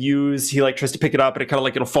that's been used, he like tries to pick it up and it kind of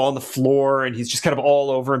like it'll fall on the floor, and he's just kind of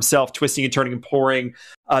all over himself, twisting and turning and pouring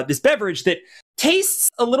this beverage that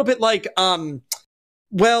tastes a little bit like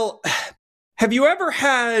have you ever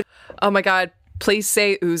had... Oh my God, please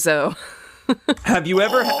say Uzo. Have you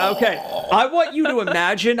ever... Okay, I want you to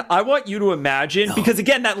imagine, because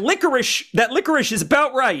again, that licorice is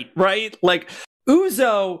about right? Like,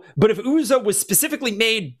 Uzo, but if Uzo was specifically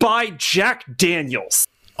made by Jack Daniels.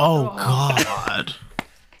 Oh, God.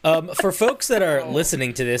 For folks that are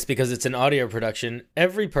listening to this, because it's an audio production,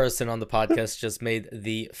 every person on the podcast just made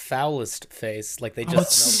the foulest face, like they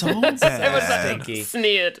just smelled so bad. It was stinky.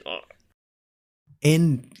 Sneered.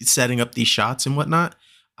 In setting up these shots and whatnot,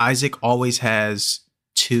 Isaac always has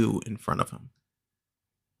 2 in front of him.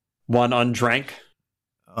 One undrank?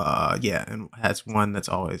 Yeah, and has one that's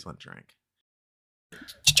always undrank.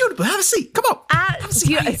 Juniper, have a seat. Come on. Have a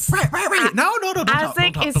seat. Right. No.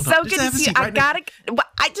 Isaac, it's so good to see you. I gotta.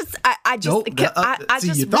 I just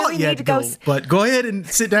you thought really you need had to go. But go ahead and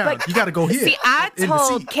sit down. But, you gotta go here. See, I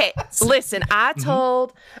told Kate. Listen, I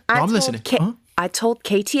told. I'm listening. I told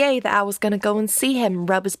KTA that I was gonna go and see him and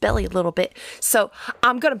rub his belly a little bit. So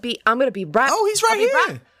I'm gonna be right. Oh, he's right here.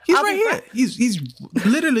 He's right here. He's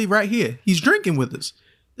literally right here. He's drinking with us.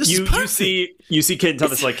 This is perfect. You see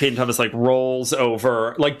Caden Thomas like rolls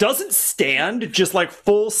over, like doesn't stand, just like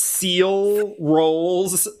full seal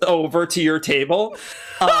rolls over to your table.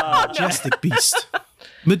 Majestic beast.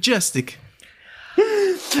 Majestic.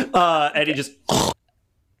 And he just...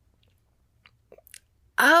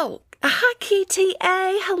 Oh, hi, KTA.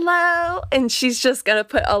 Hello. And she's just gonna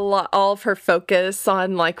put all of her focus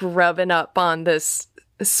on like rubbing up on this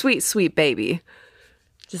sweet baby.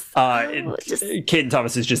 Caden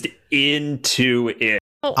Thomas is just into it.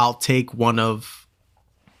 I'll take one of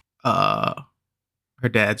her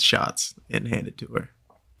dad's shots and hand it to her.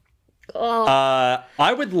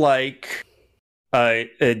 I would like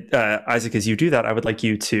Isaac, as you do that, I would like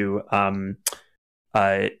you to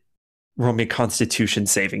roll me a Constitution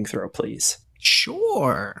saving throw, please.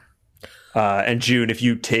 Sure. And June, if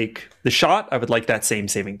you take the shot, I would like that same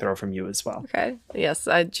saving throw from you as well. Okay. Yes,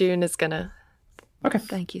 June is gonna. Okay.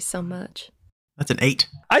 Thank you so much. That's an 8.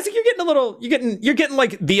 Isaac, you're getting a little. You're getting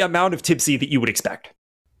like the amount of tipsy that you would expect.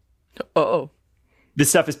 Oh. This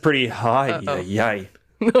stuff is pretty high. Uh-oh. Yay.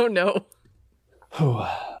 Oh no.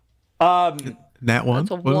 That one.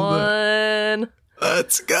 That's a What was that? 1.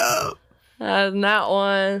 Let's go. Not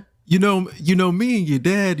one. You know, me and your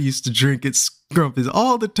dad used to drink at Scrumpy's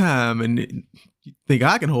all the time, and you think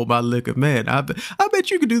I can hold my liquor, man? I bet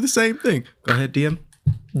you could do the same thing. Go ahead, DM.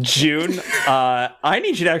 June, I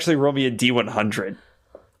need you to actually roll me a D100.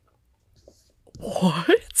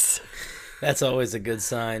 What? That's always a good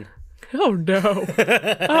sign. Oh no.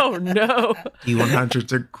 Oh no.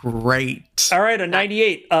 D100s are great. All right, a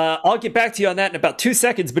 98. I'll get back to you on that in about 2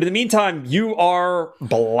 seconds, but in the meantime, you are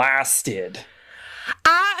blasted.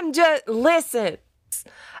 I'm just listen.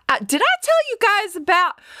 Did I tell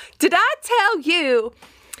you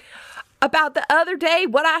about the other day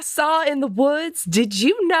what I saw in the woods? Did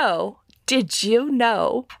you know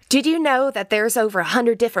that there's over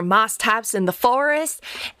 100 different moss types in the forest,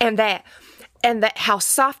 and that how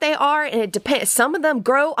soft they are, and it depends. Some of them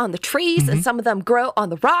grow on the trees and some of them grow on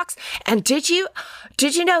the rocks. And did you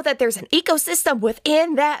know that there's an ecosystem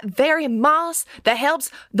within that very moss that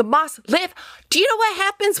helps the moss live? Do you know what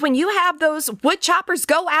happens when you have those wood choppers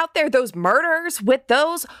go out there, those murderers with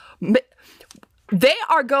those? They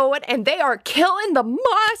are going and they are killing the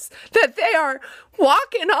moss that they are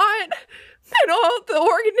walking on and all the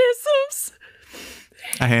organisms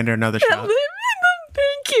I hand her another that shot. live in them.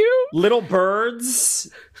 Thank you. Little birds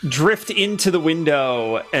drift into the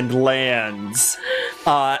window and lands.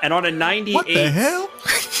 And on a 98, What the hell?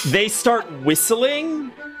 they start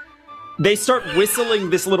whistling. They start whistling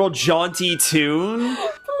this little jaunty tune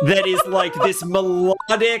that is like this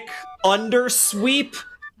melodic undersweep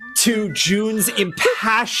to June's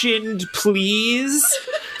impassioned pleas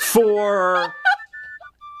for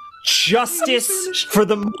justice for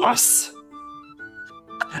the moss.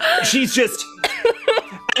 She's just...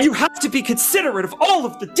 You have to be considerate of all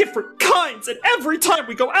of the different kinds, and every time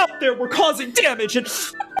we go out there, we're causing damage, and...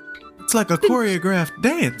 It's like a choreographed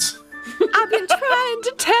dance. I've been trying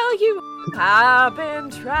to tell you. I've been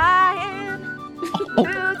trying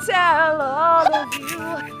to tell all of you.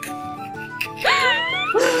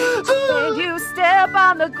 When you step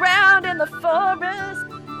on the ground in the forest,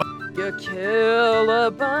 you kill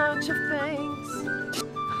a bunch of things.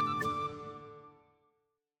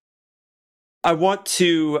 I want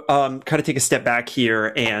to kind of take a step back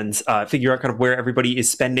here and figure out kind of where everybody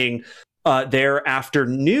is spending their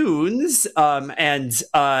afternoons. And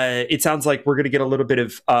it sounds like we're going to get a little bit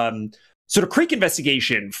of sort of creek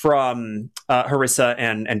investigation from Harissa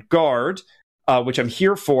and Guard, which I'm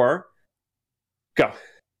here for. Go.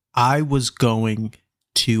 I was going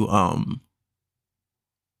to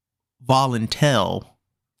volunteer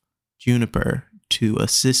Juniper to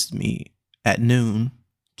assist me at noon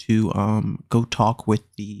to go talk with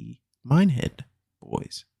the Minehead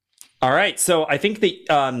boys. All right, so I think that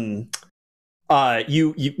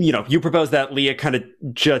you propose that. Leah kind of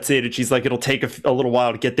juts in and she's like, it'll take a little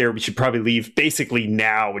while to get there. We should probably leave basically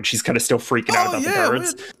now, and she's kind of still freaking out about the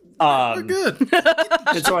birds. We're good.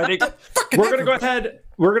 And so I think we're gonna go ahead.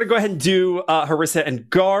 We're gonna go ahead and do Harissa and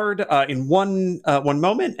Guard in one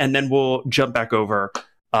moment, and then we'll jump back over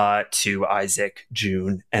to Isaac,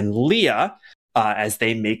 June, and Leah as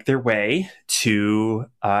they make their way to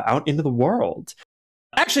out into the world.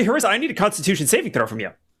 Actually, Harissa, I need a Constitution saving throw from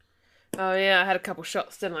you. Oh yeah, I had a couple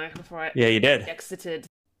shots, didn't I? Before I Yeah, you did. exited.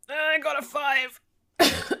 I got a 5.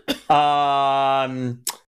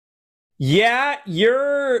 Yeah,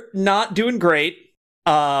 you're not doing great.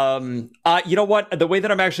 You know what? The way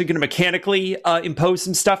that I'm actually going to mechanically impose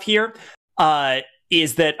some stuff here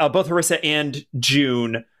is that both Harissa and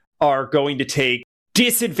June are going to take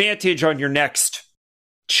disadvantage on your next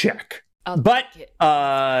check. But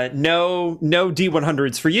no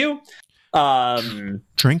D100s for you.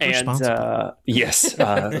 Drink And responsibly. yes,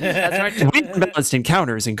 That's right. balanced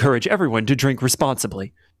encounters encourage everyone to drink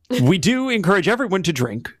responsibly. We do encourage everyone to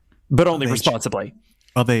drink, but only Of age. responsibly.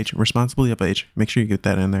 Of age, responsibly of age. Make sure you get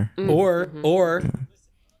that in there.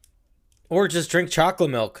 Or just drink chocolate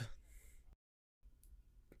milk.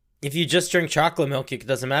 If you just drink chocolate milk, it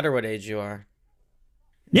doesn't matter what age you are.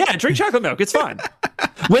 Yeah, drink chocolate milk. It's fine.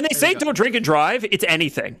 When they say don't drink and drive, it's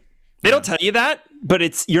anything. They don't tell you that, but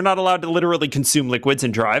you're not allowed to literally consume liquids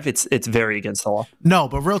and drive. It's very against the law. No,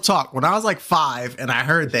 but real talk. When I was like 5 and I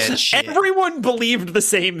heard that shit, Everyone believed the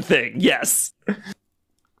same thing. Yes.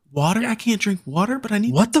 water. I can't drink water, but I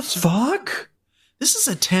need. What the fuck? This is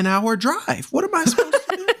a 10-hour drive. What am I supposed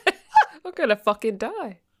to do? I'm gonna fucking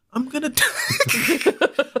die. I'm gonna.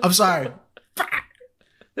 I'm sorry.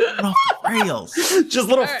 Off the rails. Just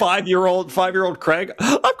little 5-year-old Craig.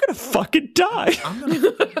 I'm gonna fucking die. I'm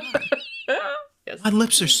gonna. Yes. My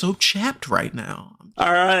lips are so chapped right now.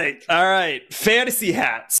 All right. Fantasy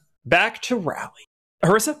hats. Back to Rally.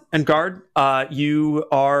 Harissa and Guard, you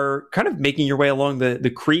are kind of making your way along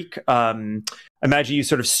the creek. Imagine you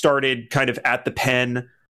sort of started kind of at the pen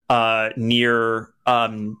near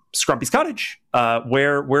Scrumpy's cottage.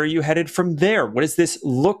 Where are you headed from there? What does this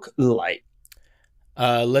look like?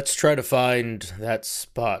 Let's try to find that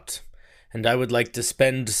spot. And I would like to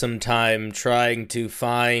spend some time trying to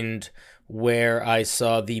find where I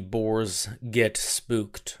saw the boars get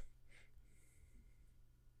spooked.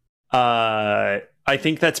 I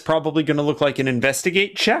think that's probably going to look like an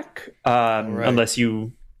investigate check, Right. unless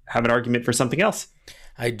you have an argument for something else.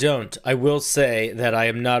 I don't. I will say that I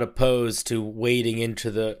am not opposed to wading into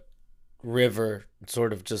the river,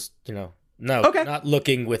 sort of just, Okay. not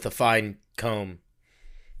looking with a fine comb.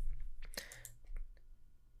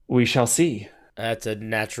 We shall see. That's a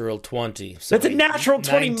natural 20. So That's a natural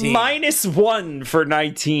 20 19. -1 for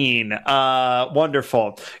 19.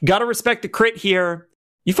 Wonderful. Gotta respect the crit here.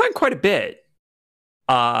 You find quite a bit.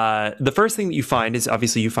 The first thing that you find is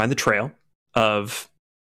obviously you find the trail of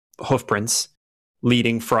hoofprints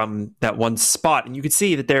leading from that one spot, and you can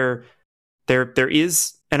see that there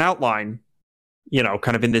is an outline,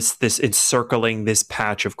 kind of in this encircling this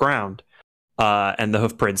patch of ground, and the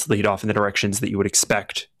hoofprints lead off in the directions that you would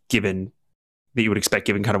expect given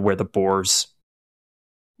kind of where the boars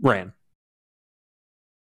ran.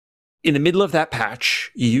 In the middle of that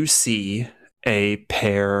patch, you see a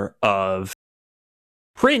pair of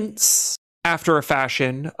prints after a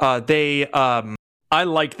fashion. I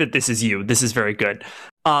like that this is you. This is very good.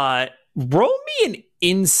 Roll me an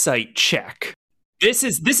insight check. This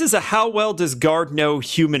is a how well does Guard know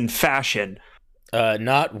human fashion?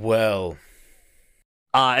 Not well.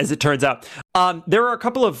 As it turns out. There are a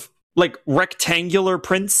couple of rectangular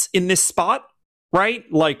prints in this spot, right?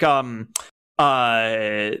 kind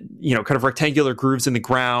of rectangular grooves in the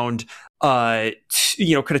ground, kind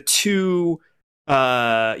of two,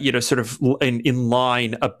 sort of in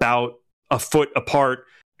line about a foot apart,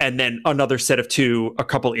 and then another set of two a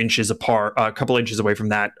couple inches apart, a couple inches away from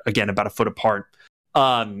that, again, about a foot apart.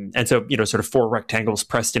 And so, sort of 4 rectangles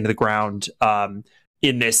pressed into the ground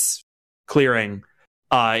in this clearing,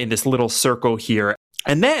 in this little circle here.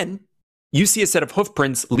 And then you see a set of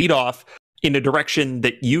hoofprints lead off in a direction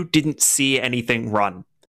that you didn't see anything run.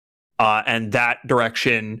 And that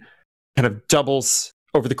direction kind of doubles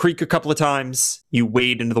over the creek a couple of times. You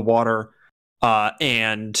wade into the water,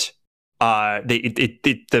 and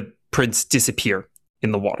the prints disappear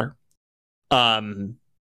in the water.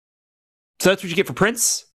 So that's what you get for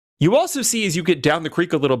prints. You also see, as you get down the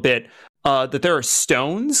creek a little bit, that there are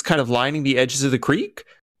stones kind of lining the edges of the creek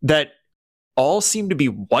that all seem to be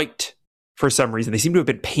white for some reason. They seem to have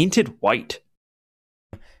been painted white.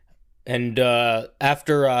 And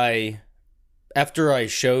after I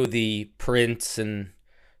show the prints and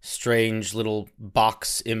strange little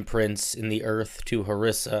box imprints in the earth to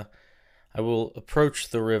Harissa, I will approach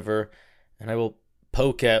the river and I will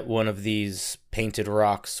poke at one of these painted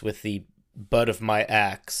rocks with the butt of my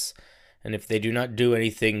axe. And if they do not do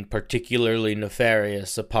anything particularly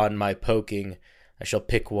nefarious upon my poking, I shall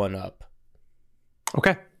pick one up.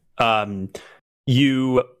 Okay.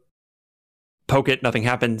 You poke it, nothing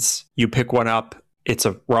happens. You pick one up. It's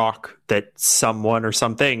a rock that someone or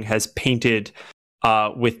something has painted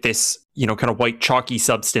with this, kind of white chalky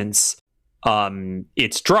substance.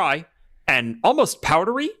 It's dry and almost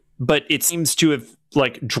powdery, but it seems to have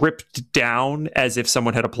dripped down as if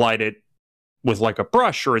someone had applied it with a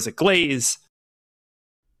brush or as a glaze.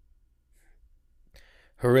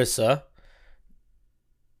 Harissa,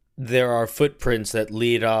 there are footprints that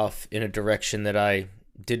lead off in a direction that I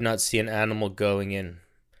did not see an animal going in.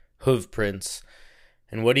 Hoofprints.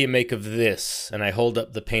 And what do you make of this? And I hold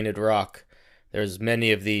up the painted rock. There's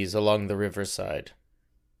many of these along the riverside.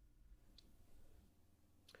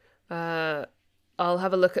 I'll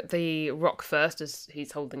have a look at the rock first as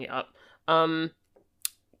he's holding it up.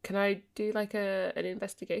 Can I do an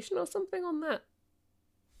investigation or something on that?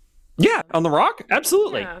 Yeah, on the rock?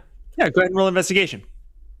 Absolutely. Yeah. Yeah, go ahead and roll investigation.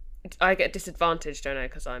 I get disadvantage, don't I?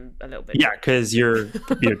 Because I'm a little bit... Yeah, because you're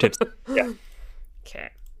tipsy. Yeah.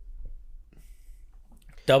 Okay.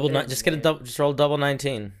 Just roll double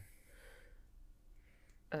 19.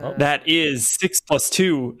 That is 6 +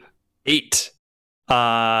 2, 8.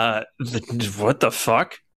 What the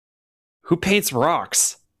fuck? Who paints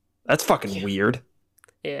rocks? That's fucking weird.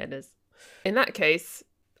 Yeah, it is. In that case,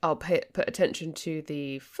 I'll put attention to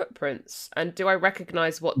the footprints. And do I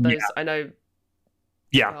recognize what those? I know.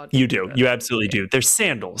 Yeah, you do. You absolutely do. They're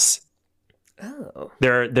sandals. Oh.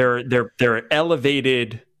 They're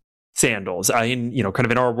elevated sandals. Kind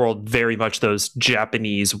of in our world, very much those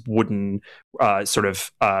Japanese wooden sort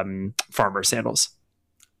of farmer sandals.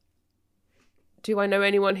 Do I know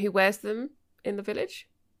anyone who wears them in the village?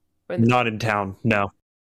 Not in town, no.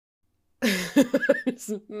 I'll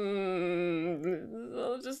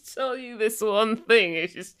just tell you this one thing.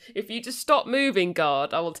 If you just stop moving,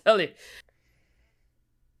 guard, I will tell you.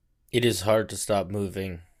 It is hard to stop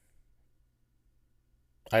moving.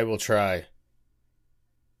 I will try.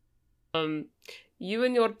 You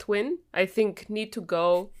and your twin, I think, need to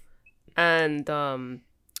go and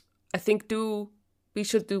I think we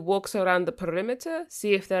should do walks around the perimeter,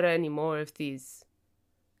 see if there are any more of these.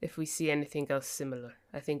 If we see anything else similar.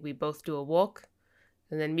 I think we both do a walk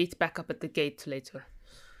and then meet back up at the gate later.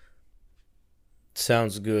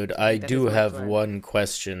 Sounds good. I do have one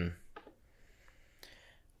question.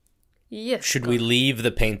 Yes. Should we leave the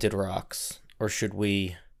painted rocks, or should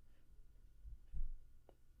we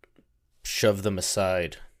shove them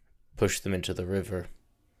aside, push them into the river?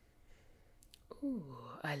 Ooh,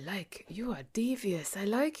 you are devious. I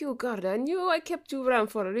like you, guard. I knew I kept you around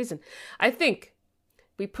for a reason. I think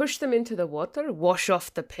we push them into the water, wash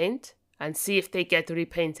off the paint, and see if they get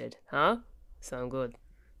repainted. Huh? Sound good?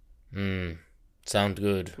 Sound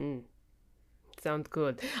good. Sound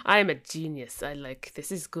good. I am a genius. I like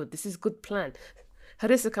this. Is good. This is good plan.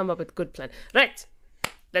 Harissa come up with good plan. Right.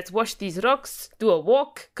 Let's wash these rocks, do a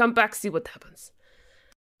walk, come back, see what happens.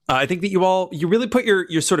 I think that you really put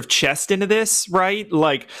your sort of chest into this, right?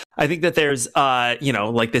 Like, I think that there's,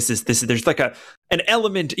 like there's like an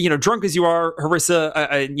element, drunk as you are, Harissa,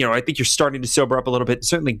 I think you're starting to sober up a little bit.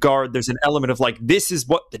 Certainly, guard, there's an element of like, this is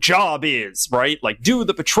what the job is, right? Like, do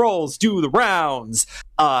the patrols, do the rounds,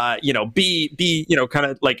 be kind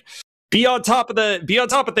of like, be on top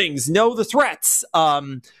of things, know the threats.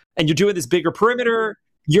 And you're doing this bigger perimeter.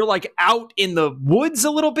 You're like out in the woods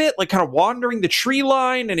a little bit, like kind of wandering the tree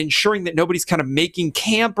line and ensuring that nobody's kind of making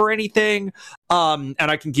camp or anything. And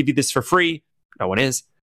I can give you this for free. No one is.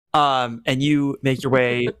 And you make your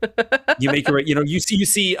way. You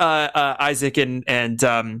see Isaac and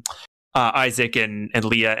Isaac and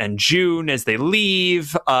Leah and June as they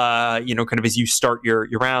leave. Kind of as you start your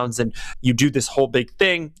rounds, and you do this whole big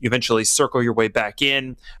thing. You eventually circle your way back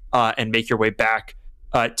in and make your way back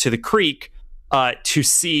to the creek. To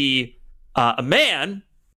see a man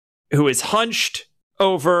who is hunched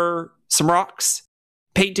over some rocks,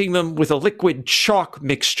 painting them with a liquid chalk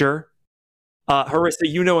mixture. Harissa,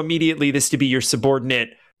 you know immediately this to be your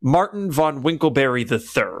subordinate, Martin von Winkleberry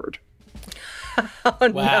III. Oh,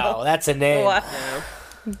 wow, no. That's a name. Wow.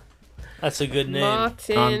 That's a good name.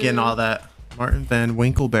 Martin. I'm getting all that. Martin van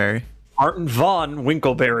Winkleberry. Martin von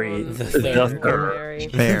Winkleberry The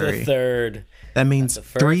third. The third. That means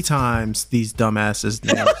 3 times these dumbasses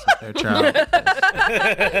names their child.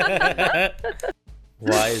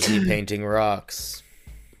 Why is he painting rocks?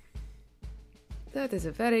 That is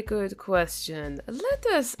a very good question. Let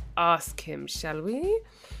us ask him, shall we?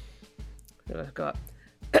 Let's go up.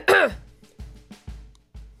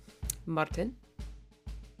 Martin?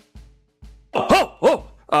 Oh!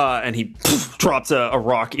 And he drops a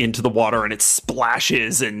rock into the water, and it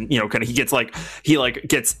splashes, and he gets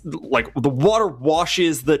the water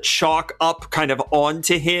washes the chalk up kind of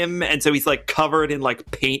onto him, and so he's like covered in like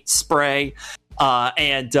paint spray,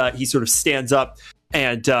 and he sort of stands up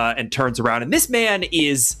and turns around, and this man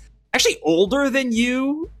is actually older than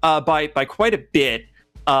you by quite a bit.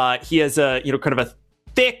 He has a kind of a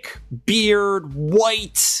thick beard,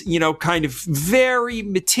 white, kind of very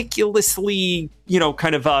meticulously,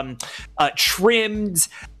 trimmed.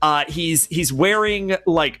 He's wearing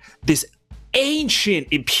like this ancient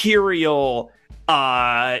imperial,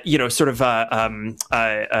 like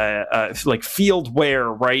field wear,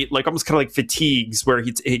 right? Like almost kind of like fatigues, where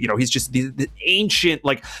he's just the ancient,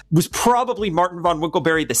 like was probably Martin von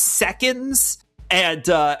Winkleberry II's. And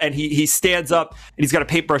he stands up, and he's got a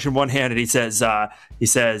paintbrush in one hand, and he says, Sergeant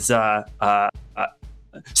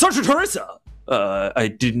Harissa, I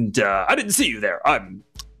didn't see you there.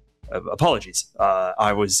 Apologies.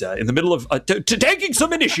 I was in the middle of taking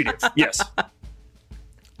some initiative. Yes.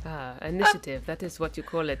 Initiative. That is what you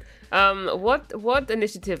call it. What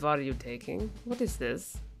initiative are you taking? What is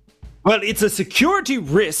this? Well, it's a security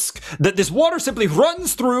risk that this water simply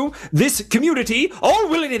runs through this community all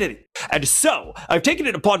willy-nilly. And so, I've taken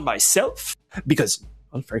it upon myself, because,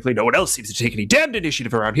 well, frankly, no one else seems to take any damned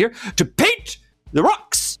initiative around here, to paint the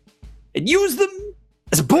rocks and use them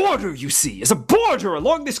as a border, you see, as a border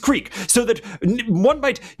along this creek, so that one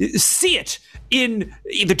might see it in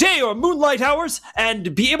the day or moonlight hours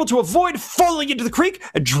and be able to avoid falling into the creek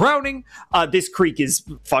and drowning. This creek is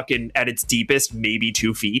fucking, at its deepest, maybe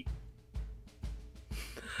 2 feet.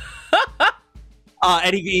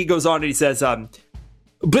 And he goes on and he says, but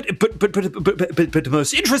the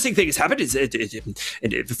most interesting thing has happened is,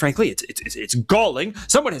 frankly, it's galling.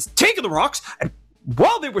 Someone has taken the rocks and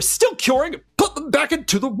while they were still curing, put them back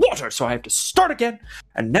into the water. So I have to start again.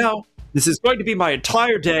 And now this is going to be my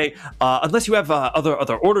entire day. Unless you have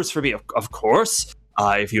other orders for me, of course.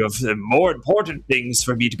 If you have more important things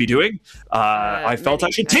for me to be doing, I felt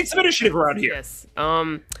I should take some initiative around here. Yes.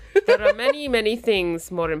 There are many, many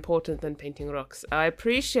things more important than painting rocks. I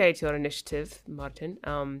appreciate your initiative, Martin.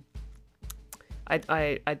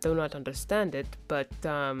 I do not understand it, but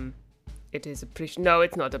it is appreciated. No,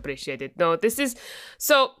 it's not appreciated. No, this is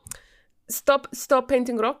so. Stop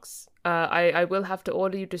painting rocks. I will have to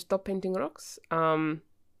order you to stop painting rocks.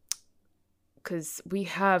 Because we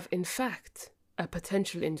have, in fact, a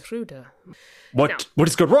potential intruder. What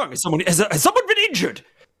has gone wrong? Has someone been injured?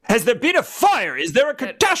 Has there been a fire? Is there a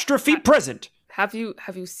catastrophe present? Have you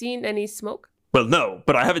seen any smoke? Well, no,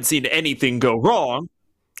 but I haven't seen anything go wrong.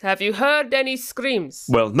 Have you heard any screams?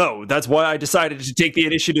 Well, no. That's why I decided to take the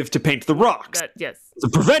initiative to paint the rocks. Yes. It's a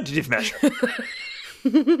preventative measure.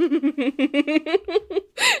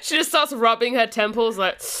 She just starts rubbing her temples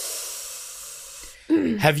like...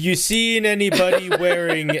 Have you seen anybody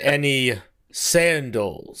wearing any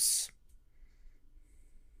sandals?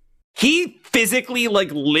 He physically,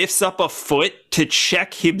 lifts up a foot to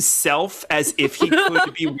check himself as if he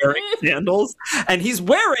could be wearing sandals. And he's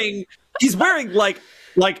wearing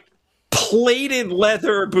plated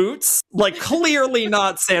leather boots, clearly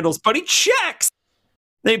not sandals, but he checks.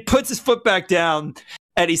 Then he puts his foot back down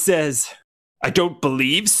and he says, I don't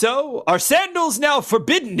believe so. Are sandals now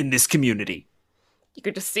forbidden in this community? You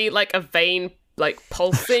could just see a vein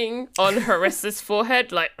pulsing on Harissa's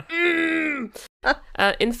forehead,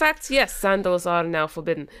 in fact, yes, sandals are now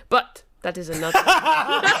forbidden, but that is another.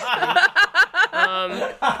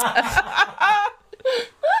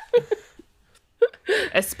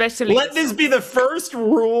 Especially. Let this be the first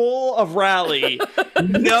rule of Rally.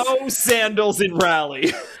 No sandals in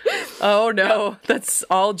Rally. Oh no, that's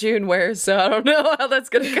all June wears, so I don't know how that's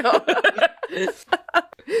gonna go.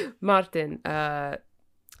 Martin,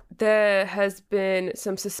 there has been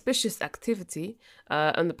some suspicious activity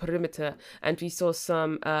on the perimeter, and we saw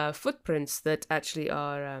some footprints that actually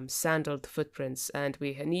are sandaled footprints, and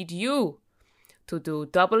we need you to do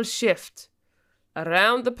double shift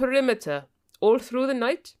around the perimeter all through the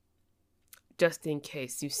night, just in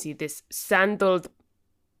case you see this sandaled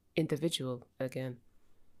individual again.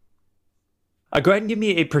 Go ahead and give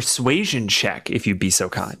me a persuasion check, if you'd be so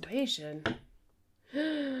kind. Persuasion?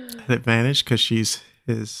 At advantage, because she's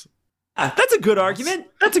his... That's a good argument.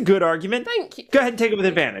 Thank you. Go ahead and take it with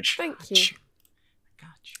advantage. Thank you.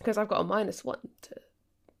 Gotcha. Because I've got a -1 to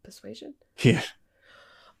persuasion. Yeah.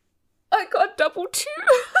 I got double 2.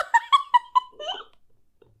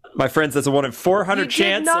 My friends, that's a 1 in 400 You did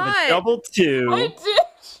chance of a not. double 2. I did.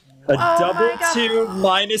 A double 2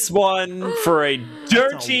 -1 for a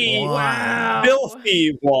dirty,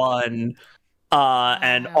 filthy 1.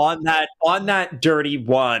 And on that dirty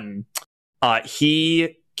 1,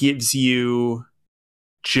 he gives you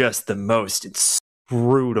just the most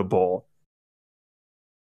inscrutable.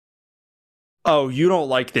 Oh, you don't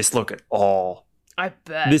like this look at all. I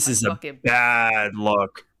bet. This is a bad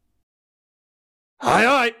look.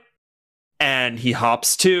 Aye. And he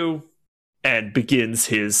hops to and begins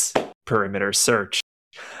his perimeter search.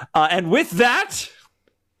 And with that,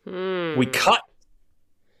 we cut.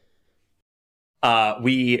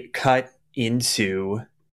 We cut into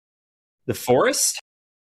the forest,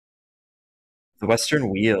 the Western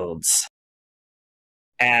Wealds,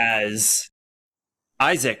 as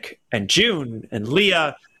Isaac and June and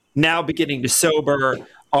Leah, now beginning to sober,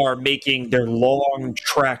 are making their long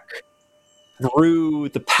trek through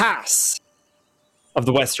the pass of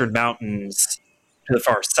the Western Mountains to the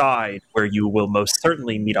far side, where you will most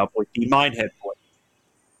certainly meet up with the Minehead Boy.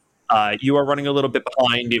 You are running a little bit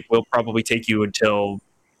behind. It will probably take you until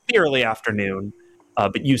the early afternoon,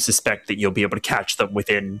 but you suspect that you'll be able to catch them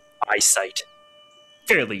within eyesight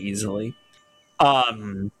fairly easily.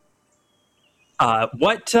 What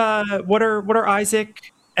are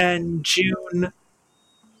Isaac and June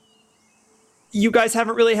you guys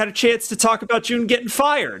haven't really had a chance to talk about June getting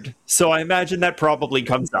fired. So I imagine that probably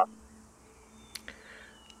comes up.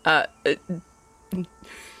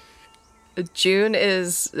 June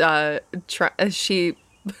is she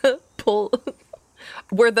pull.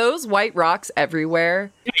 Were those white rocks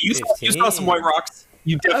everywhere? Yeah, you saw some white rocks.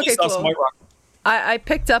 You definitely saw some white rocks. I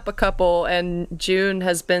picked up a couple, and June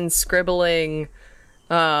has been scribbling,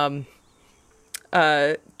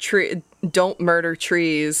 tree, don't murder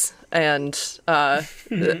trees, and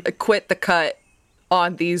quit the cut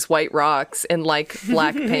on these white rocks in like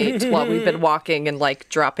black paint while we've been walking and like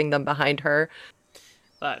dropping them behind her.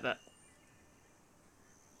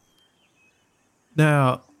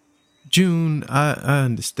 Now, June, I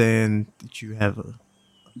understand that you have a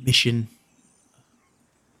mission,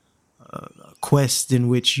 a quest in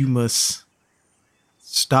which you must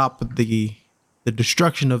stop the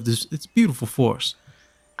destruction of this beautiful forest.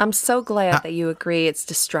 I'm so glad that you agree it's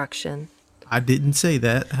destruction. I didn't say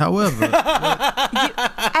that. However,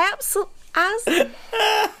 Absolutely.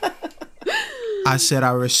 I said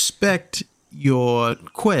I respect your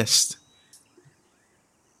quest.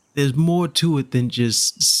 There's more to it than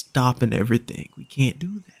just stopping everything. We can't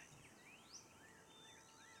do that.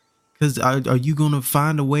 Because are you going to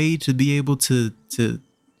find a way to be able to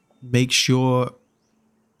make sure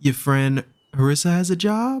your friend Harissa has a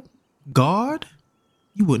job? Guard?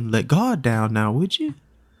 You wouldn't let guard down now, would you?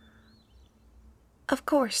 Of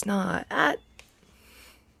course not.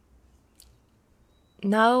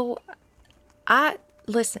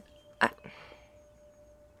 Listen,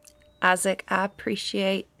 Isaac, I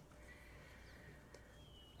appreciate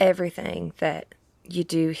everything that you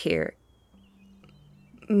do here,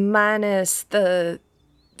 minus the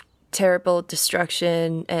terrible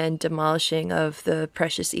destruction and demolishing of the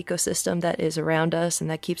precious ecosystem that is around us and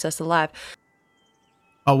that keeps us alive.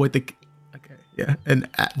 Oh, okay, yeah. And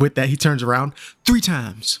with that, he turns around 3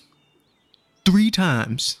 times. 3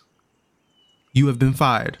 times. You have been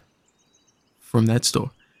fired from that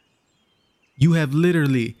store. You have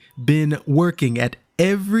literally been working at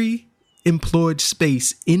every employed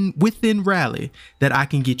space within Raleigh that I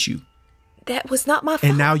can get you. That was not my fault.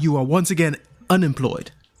 And now you are once again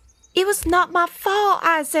unemployed. It was not my fault,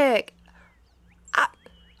 Isaac.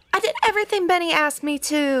 I did everything Benny asked me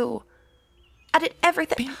to. I did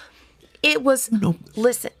everything. It was, no.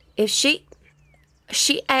 Listen, if she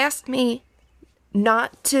asked me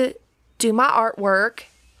not to do my artwork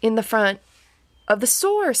in the front of the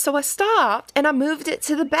store, so I stopped and I moved it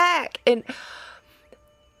to the back, and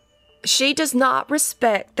she does not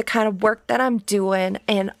respect the kind of work that I'm doing,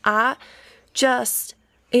 and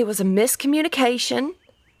it was a miscommunication,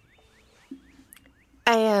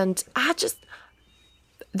 and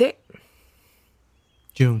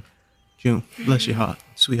June, bless your heart,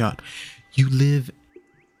 sweetheart. You live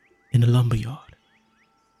in a lumberyard.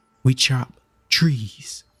 We chop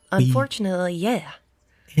trees. Unfortunately, yeah.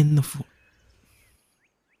 In the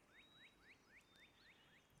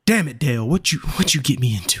Damn it, Dale! What you get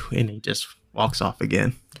me into? And he just walks off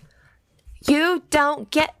again. You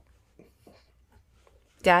don't get.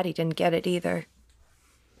 Daddy didn't get it either.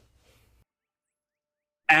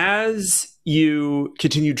 As you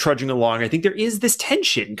continue trudging along, I think there is this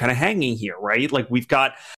tension kind of hanging here, right? Like we've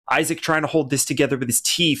got Isaac trying to hold this together with his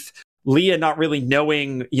teeth, Leah not really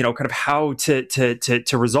knowing, kind of how to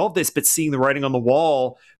resolve this, but seeing the writing on the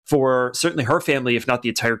wall for certainly her family, if not the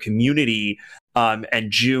entire community. And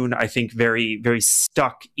June, I think, very, very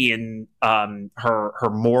stuck in her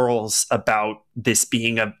morals about this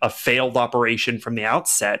being a failed operation from the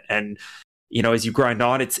outset. And as you grind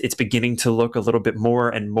on, it's beginning to look a little bit more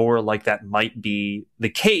and more like that might be the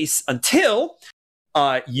case until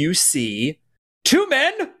you see 2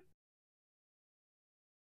 men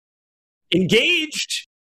engaged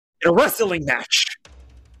in a wrestling match.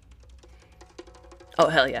 Oh,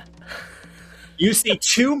 hell yeah. You see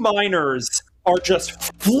 2 miners are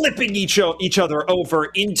just flipping each other over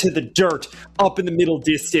into the dirt up in the middle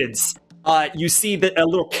distance. You see that a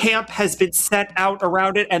little camp has been set out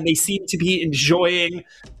around it, and they seem to be enjoying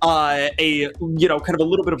kind of a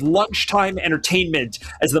little bit of lunchtime entertainment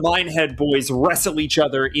as the Minehead boys wrestle each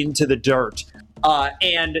other into the dirt.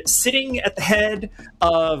 And sitting at the head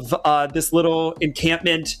of this little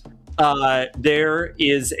encampment, there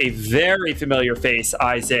is a very familiar face,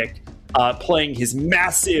 Isaac, playing his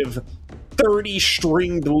massive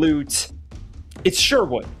 30-stringed lute. It's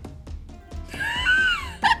Sherwood,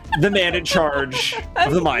 the man in charge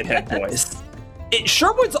of the Minehead boys.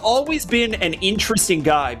 Sherwood's always been an interesting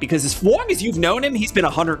guy because as long as you've known him, he's been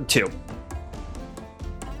 102.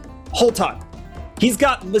 Whole time. He's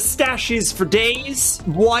got mustaches for days,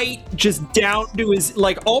 white, just down to his,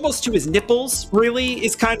 like, almost to his nipples, really,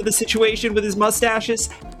 is kind of the situation with his mustaches.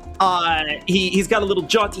 He's got a little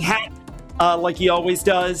jaunty hat, like he always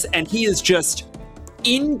does, and he is just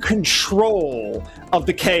in control of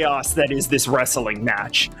the chaos that is this wrestling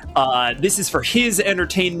match. This is for his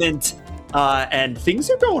entertainment, and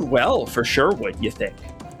things are going well for Sherwood, you think?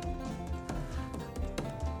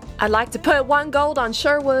 I'd like to put 1 gold on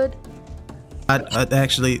Sherwood.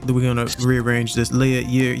 Actually, we're gonna rearrange this. Leah,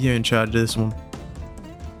 you're in charge of this one.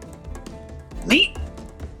 Me?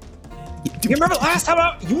 You remember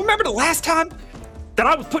the last time that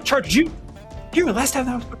I was put in charge of you? You remember the last time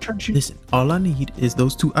that I was put in charge of you? Listen, all I need is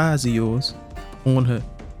those 2 eyes of yours on her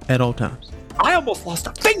at all times. I almost lost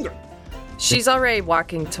a finger. She's already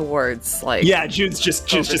walking towards, like... Yeah, June's just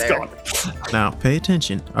gone. Now, pay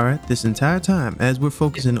attention, all right? This entire time, as we're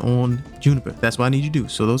focusing on Juniper, that's what I need you to do.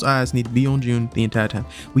 So those eyes need to be on June the entire time.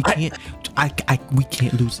 We can't, we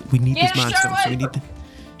can't lose it. We need this mind stone. So we need to.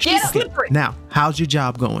 Get Okay, now, how's your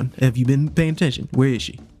job going? Have you been paying attention? Where is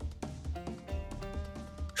she?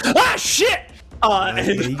 Ah, shit!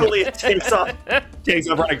 And Julia takes off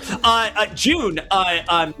running. June,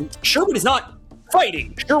 Sherwood is not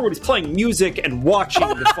fighting. Sherwood is playing music and watching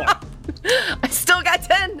the fight. I still got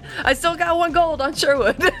 10. I still got 1 gold on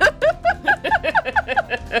Sherwood.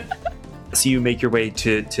 So you make your way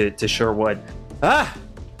to Sherwood. Ah,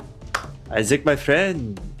 Isaac, my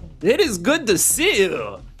friend. It is good to see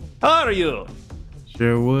you. How are you?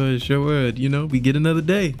 Sure would. You know, we get another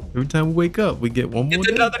day. Every time we wake up, we get one more It's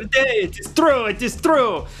day. another day. It is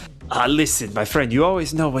true. Listen, my friend, you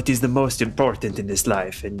always know what is the most important in this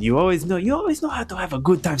life, and you always know how to have a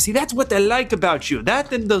good time. See, that's what I like about you.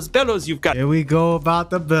 That and those bellows you've got. Here we go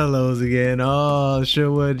about the bellows again. Oh,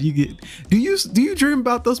 Sherwood, you get. Do you dream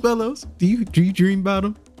about those bellows? Do you dream about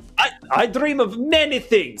them? I dream of many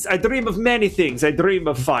things. I dream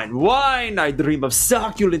of fine wine. I dream of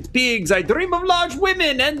succulent pigs. I dream of large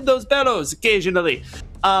women and those bellows occasionally.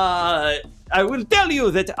 I will tell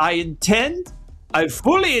you that I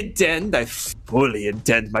fully intend,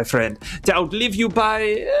 my friend, to outlive you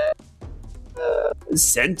by a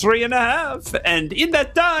century and a half. And in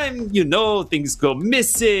that time, things go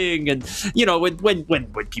missing. And, when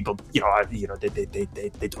people,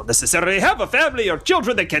 they don't necessarily have a family or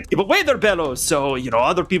children, they can't give away their bellows. So,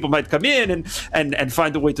 other people might come in and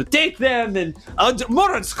find a way to take them. And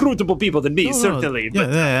more unscrutable people than me, certainly.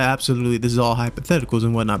 Yeah, absolutely. This is all hypotheticals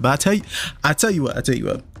and whatnot. But I tell you what.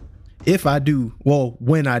 If I do,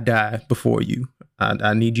 when I die before you,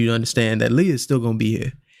 I need you to understand that Leah's still gonna be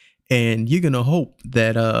here, and you're gonna hope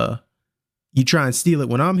that you try and steal it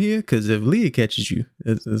when I'm here. Because if Leah catches you,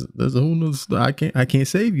 there's a whole nother. I can't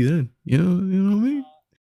save you then. You know what I mean?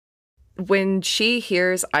 When she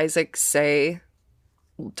hears Isaac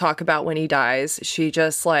talk about when he dies, she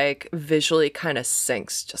just like visually kind of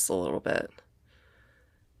sinks just a little bit,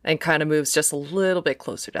 and kind of moves just a little bit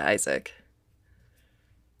closer to Isaac.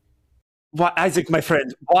 Why, Isaac, my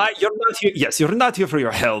friend, why you're not here? Yes, you're not here for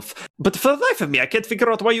your health, but for the life of me, I can't figure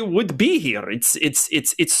out why you would be here.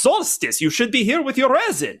 It's solstice. You should be here with your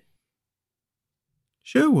resin.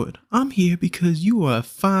 Sherwood, I'm here because you are a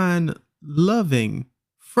fine, loving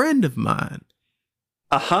friend of mine.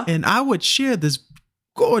 And I would share this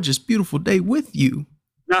gorgeous, beautiful day with you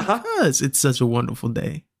because it's such a wonderful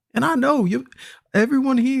day. And I know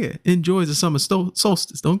everyone here enjoys the summer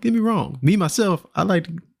solstice. Don't get me wrong. Me, myself, I like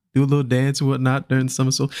to do a little dance and whatnot during the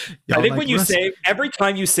summer solstice. I think every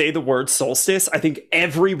time you say the word solstice, I think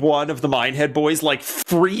every one of the Minehead boys like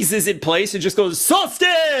freezes in place and just goes,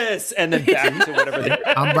 solstice! And then back to whatever they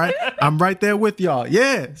I'm right there with y'all.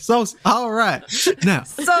 Yeah. All right. Now,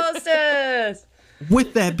 Solstice!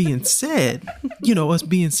 With that being said, us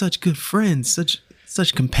being such good friends,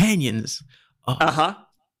 such companions,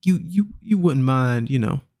 you wouldn't mind,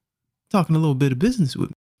 talking a little bit of business with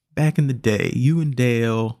me. Back in the day, you and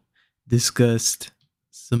Dale discussed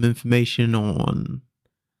some information on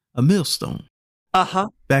a millstone.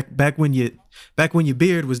 Back when your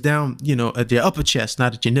beard was down, at your upper chest,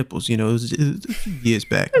 not at your nipples. It was a few years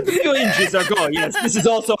back. A few inches ago, yes. This is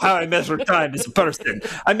also how I measure time as a person.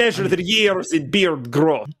 I measure the years in beard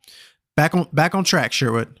growth. Back on track,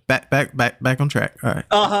 Sherwood. Back on track. All right.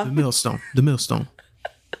 The millstone.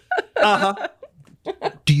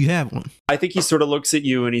 Do you have one? I think he sort of looks at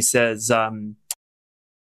you and he says,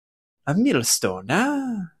 a millstone,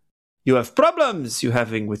 You have problems you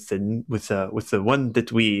having with the one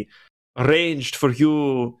that we arranged for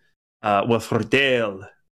you, for Dale,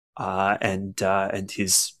 and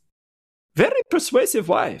his very persuasive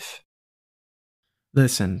wife.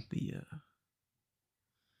 Listen,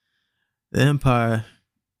 the Empire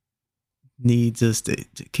needs us to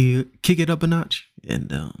kick it up a notch.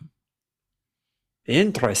 And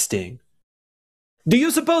Interesting. Do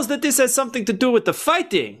you suppose that this has something to do with the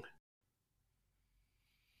fighting?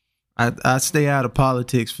 I stay out of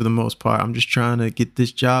politics for the most part. I'm just trying to get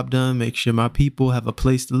this job done, make sure my people have a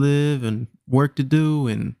place to live and work to do,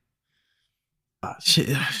 and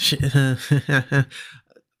shit.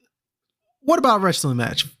 What about a wrestling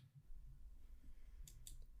match?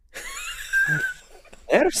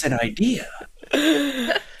 There's an idea.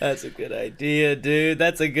 That's a good idea, dude.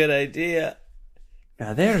 That's a good idea.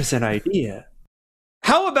 Now there's an idea.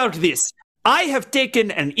 How about this? I have taken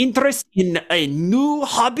an interest in a new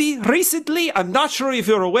hobby recently. I'm not sure if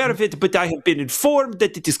you're aware of it, but I have been informed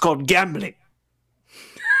that it is called gambling.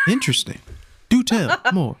 Interesting. Do tell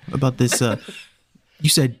more about this. You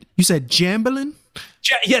said jambling?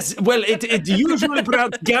 Yes, well, it usually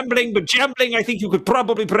pronounced gambling, but jambling, I think you could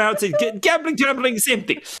probably pronounce it. Gambling, same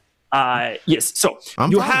thing. Yes, so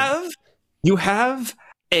you have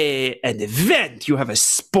an event, you have a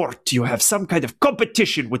sport, you have some kind of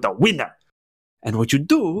competition with a winner. And what you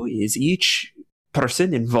do is each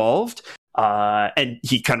person involved, and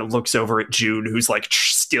he kind of looks over at June, who's like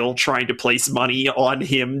still trying to place money on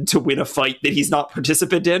him to win a fight that he's not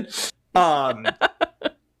participant in.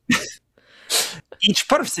 Each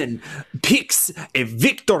person picks a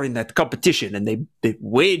victor in that competition, and they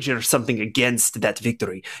wager something against that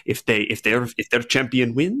victory. If their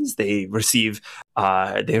champion wins, they receive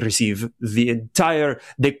the entire.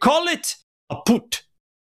 They call it a put.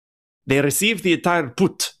 They receive the entire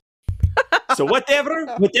put. So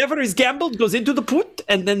whatever is gambled goes into the put,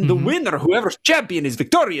 and then the winner, whoever's champion is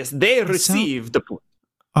victorious, they receive the put.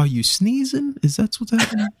 Are you sneezing? Is that what's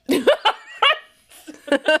happening?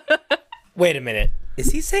 Wait a minute.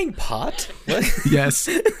 Is he saying pot? What? Yes.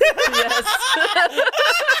 Yes.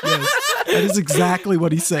 That is exactly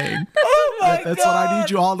what he's saying. Oh my That's God. what I need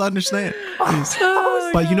you all to understand.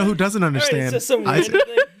 But you know who doesn't understand? It's just some weird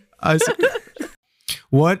thing. Isaac.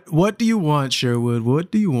 What do you want, Sherwood?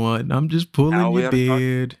 What do you want? I'm just pulling your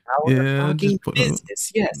beard. Talking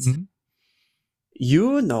business, yes. Mm-hmm.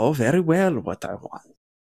 You know very well what I want.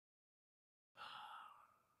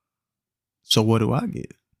 So what do I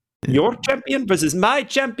get? Your champion versus my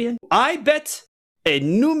champion. I bet a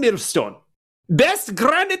new millstone. Best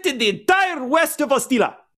granite in the entire west of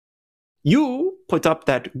Ostila. You put up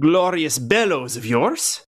that glorious bellows of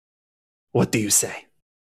yours. What do you say?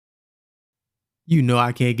 You know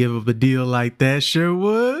I can't give up a deal like that,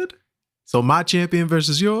 Sherwood. So my champion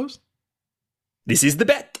versus yours? This is the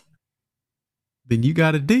bet. Then you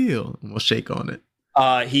got a deal. And we'll shake on it.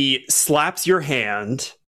 He slaps your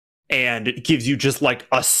hand and gives you just like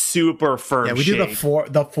a super firm Yeah, we shake. do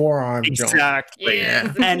the forearm jump. Exactly.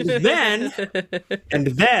 Yeah. And then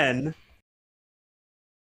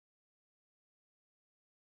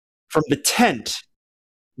from the tent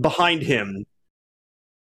behind him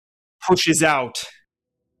pushes out,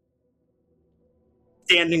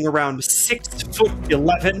 standing around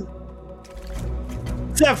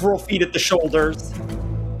 6'11", several feet at the shoulders,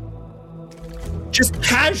 just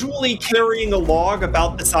casually carrying a log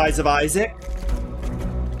about the size of Isaac,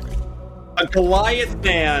 a Goliath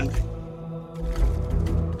man.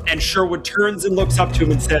 And Sherwood turns and looks up to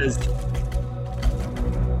him and says,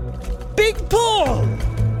 "Big Paul!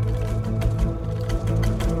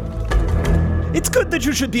 It's good that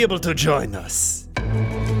you should be able to join us."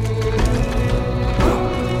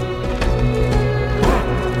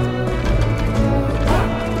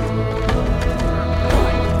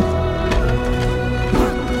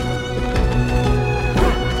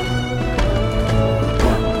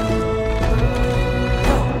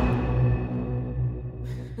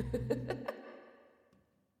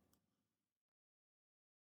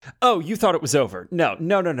 Oh, you thought it was over. No.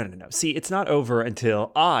 See, it's not over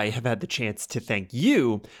until I have had the chance to thank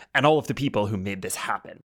you and all of the people who made this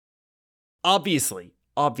happen. Obviously,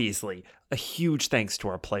 a huge thanks to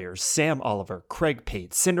our players, Sam Oliver, Craig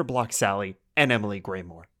Pate, Cinderblock Sally, and Emily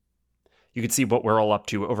Graymore. You can see what we're all up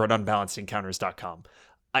to over at unbalancedencounters.com.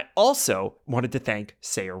 I also wanted to thank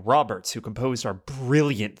Sayer Roberts, who composed our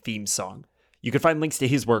brilliant theme song. You can find links to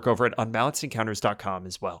his work over at unbalancedencounters.com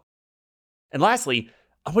as well. And lastly,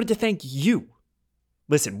 I wanted to thank you.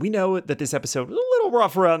 Listen, we know that this episode was a little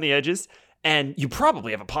rough around the edges, and you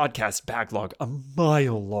probably have a podcast backlog a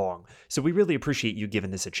mile long, so we really appreciate you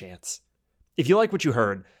giving this a chance. If you like what you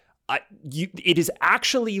heard, it is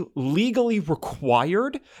actually legally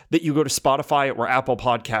required that you go to Spotify or Apple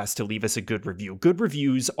Podcasts to leave us a good review. Good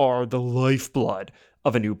reviews are the lifeblood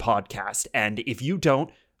of a new podcast, and if you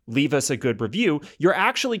don't, leave us a good review, you're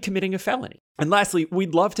actually committing a felony. And lastly,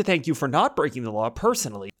 we'd love to thank you for not breaking the law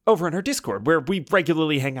personally over in our Discord, where we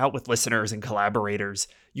regularly hang out with listeners and collaborators.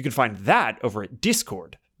 You can find that over at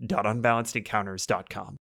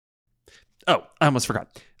discord.unbalancederncounters.com. Oh, I almost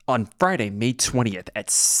forgot. On Friday, May 20th at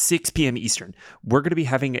 6 p.m. Eastern, we're going to be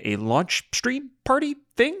having a launch stream party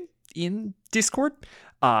thing in Discord.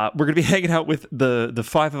 We're going to be hanging out with the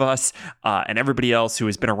five of us and everybody else who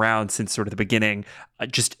has been around since sort of the beginning,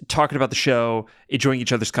 just talking about the show, enjoying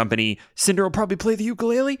each other's company. Cinder will probably play the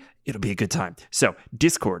ukulele. It'll be a good time. So,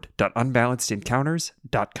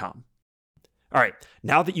 discord.unbalancederncounters.com. All right,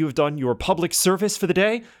 now that you have done your public service for the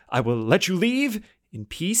day, I will let you leave in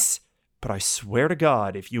peace. But I swear to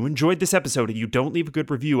God, if you enjoyed this episode and you don't leave a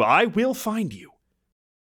good review, I will find you.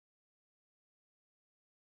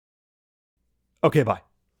 Okay, bye.